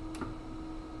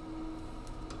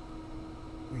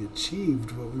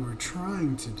achieved what we were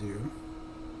trying to do.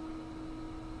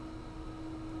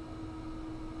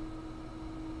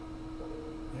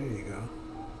 There you go.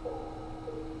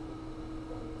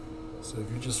 So if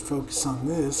you just focus on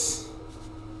this,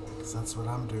 because that's what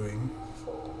I'm doing.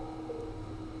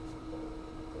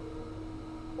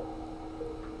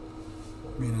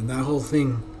 I mean, and that whole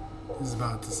thing is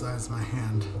about the size of my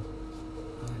hand.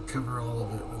 I cover all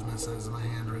of it with my size of my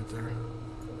hand right there.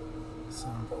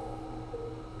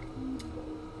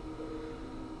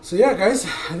 So yeah, guys,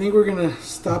 I think we're gonna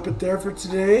stop it there for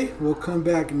today. We'll come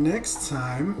back next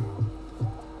time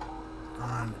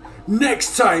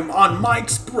on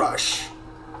Mike's brush.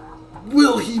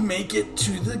 Will he make it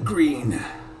to the green?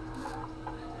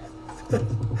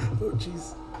 Oh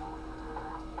jeez.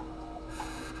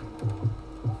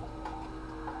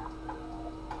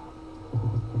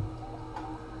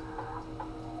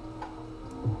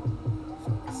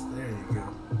 There you go.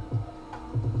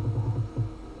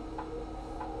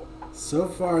 So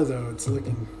far though, it's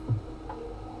looking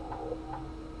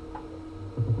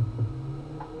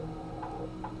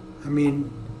I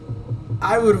mean,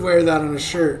 I would wear that on a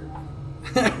shirt.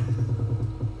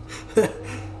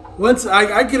 Once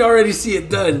I could already see it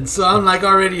done, so I'm like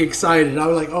already excited.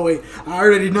 I'm like, oh wait, I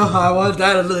already know how I want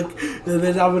that to look, and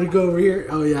then I'm gonna go over here.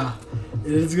 Oh yeah,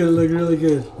 and it's gonna look really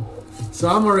good. So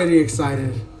I'm already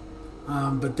excited.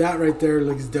 But that right there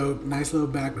looks dope. Nice little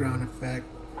background effect.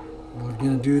 We're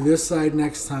gonna do this side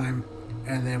next time,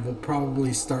 and then we'll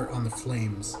probably start on the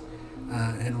flames.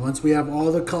 And once we have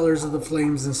all the colors of the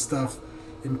flames and stuff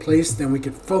in place, then we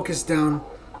could focus down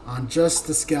on just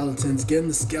the skeletons, getting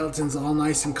the skeletons all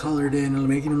nice and colored in and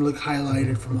making them look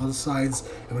highlighted from all the sides.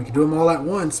 And we can do them all at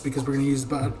once because we're going to use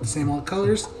about the same all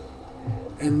colors.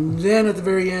 And then at the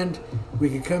very end, we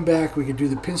could come back, we could do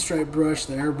the pinstripe brush,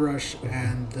 the airbrush,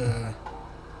 and the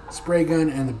spray gun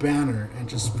and the banner, and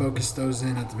just focus those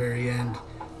in at the very end.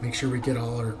 Make sure we get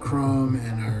all our chrome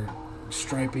and our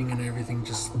striping and everything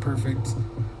just perfect.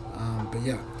 But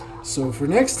yeah, so for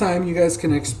next time, you guys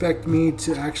can expect me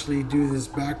to actually do this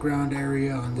background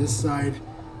area on this side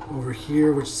over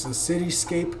here, which is a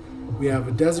cityscape. We have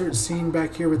a desert scene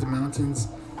back here with the mountains,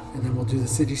 and then we'll do the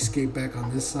cityscape back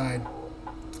on this side.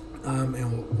 And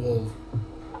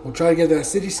we'll try to get that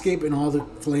cityscape and all the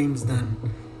flames done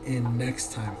in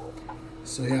next time.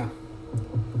 So yeah.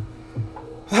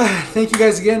 Thank you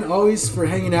guys again, always, for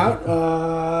hanging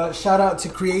out. Shout out to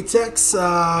Createx,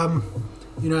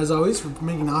 as always, for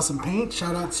making awesome paint.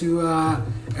 Shout out to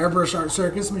Airbrush Art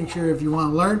Circus. Make sure if you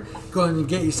want to learn, go ahead and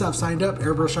get yourself signed up.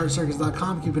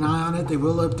 AirBrushArtCircus.com. Keep an eye on it. They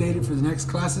will update it for the next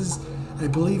classes. I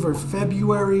believe are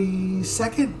February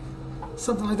 2nd,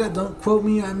 something like that. Don't quote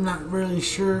me. I'm not really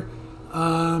sure.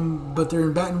 But they're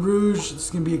in Baton Rouge. It's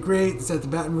going to be great. It's at the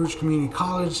Baton Rouge Community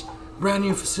College. Brand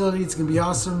new facility. It's going to be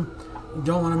awesome. You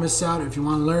don't want to miss out. If you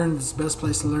want to learn, it's the best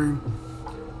place to learn.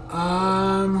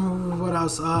 What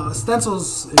else?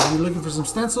 Stencils. If you're looking for some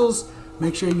stencils,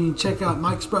 make sure you check out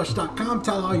mikesbrush.com.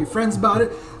 Tell all your friends about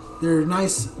it. They're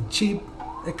nice, cheap,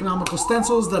 economical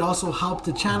stencils that also help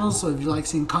the channel. So if you like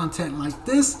seeing content like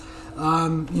this,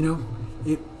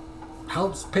 it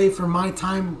helps pay for my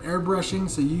time airbrushing,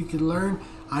 so you can learn.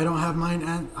 I don't mind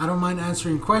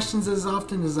answering questions as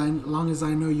often as long as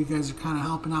I know you guys are kind of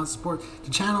helping out, support the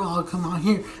channel. I'll come on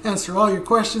here, answer all your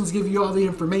questions, give you all the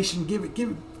information, give it,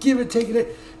 take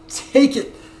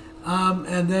it.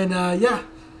 And then yeah,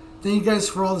 thank you guys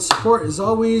for all the support as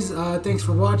always. Thanks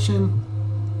for watching,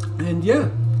 and yeah,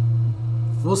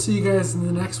 we'll see you guys in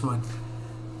the next one.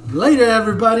 Later,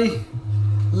 everybody.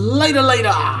 Later.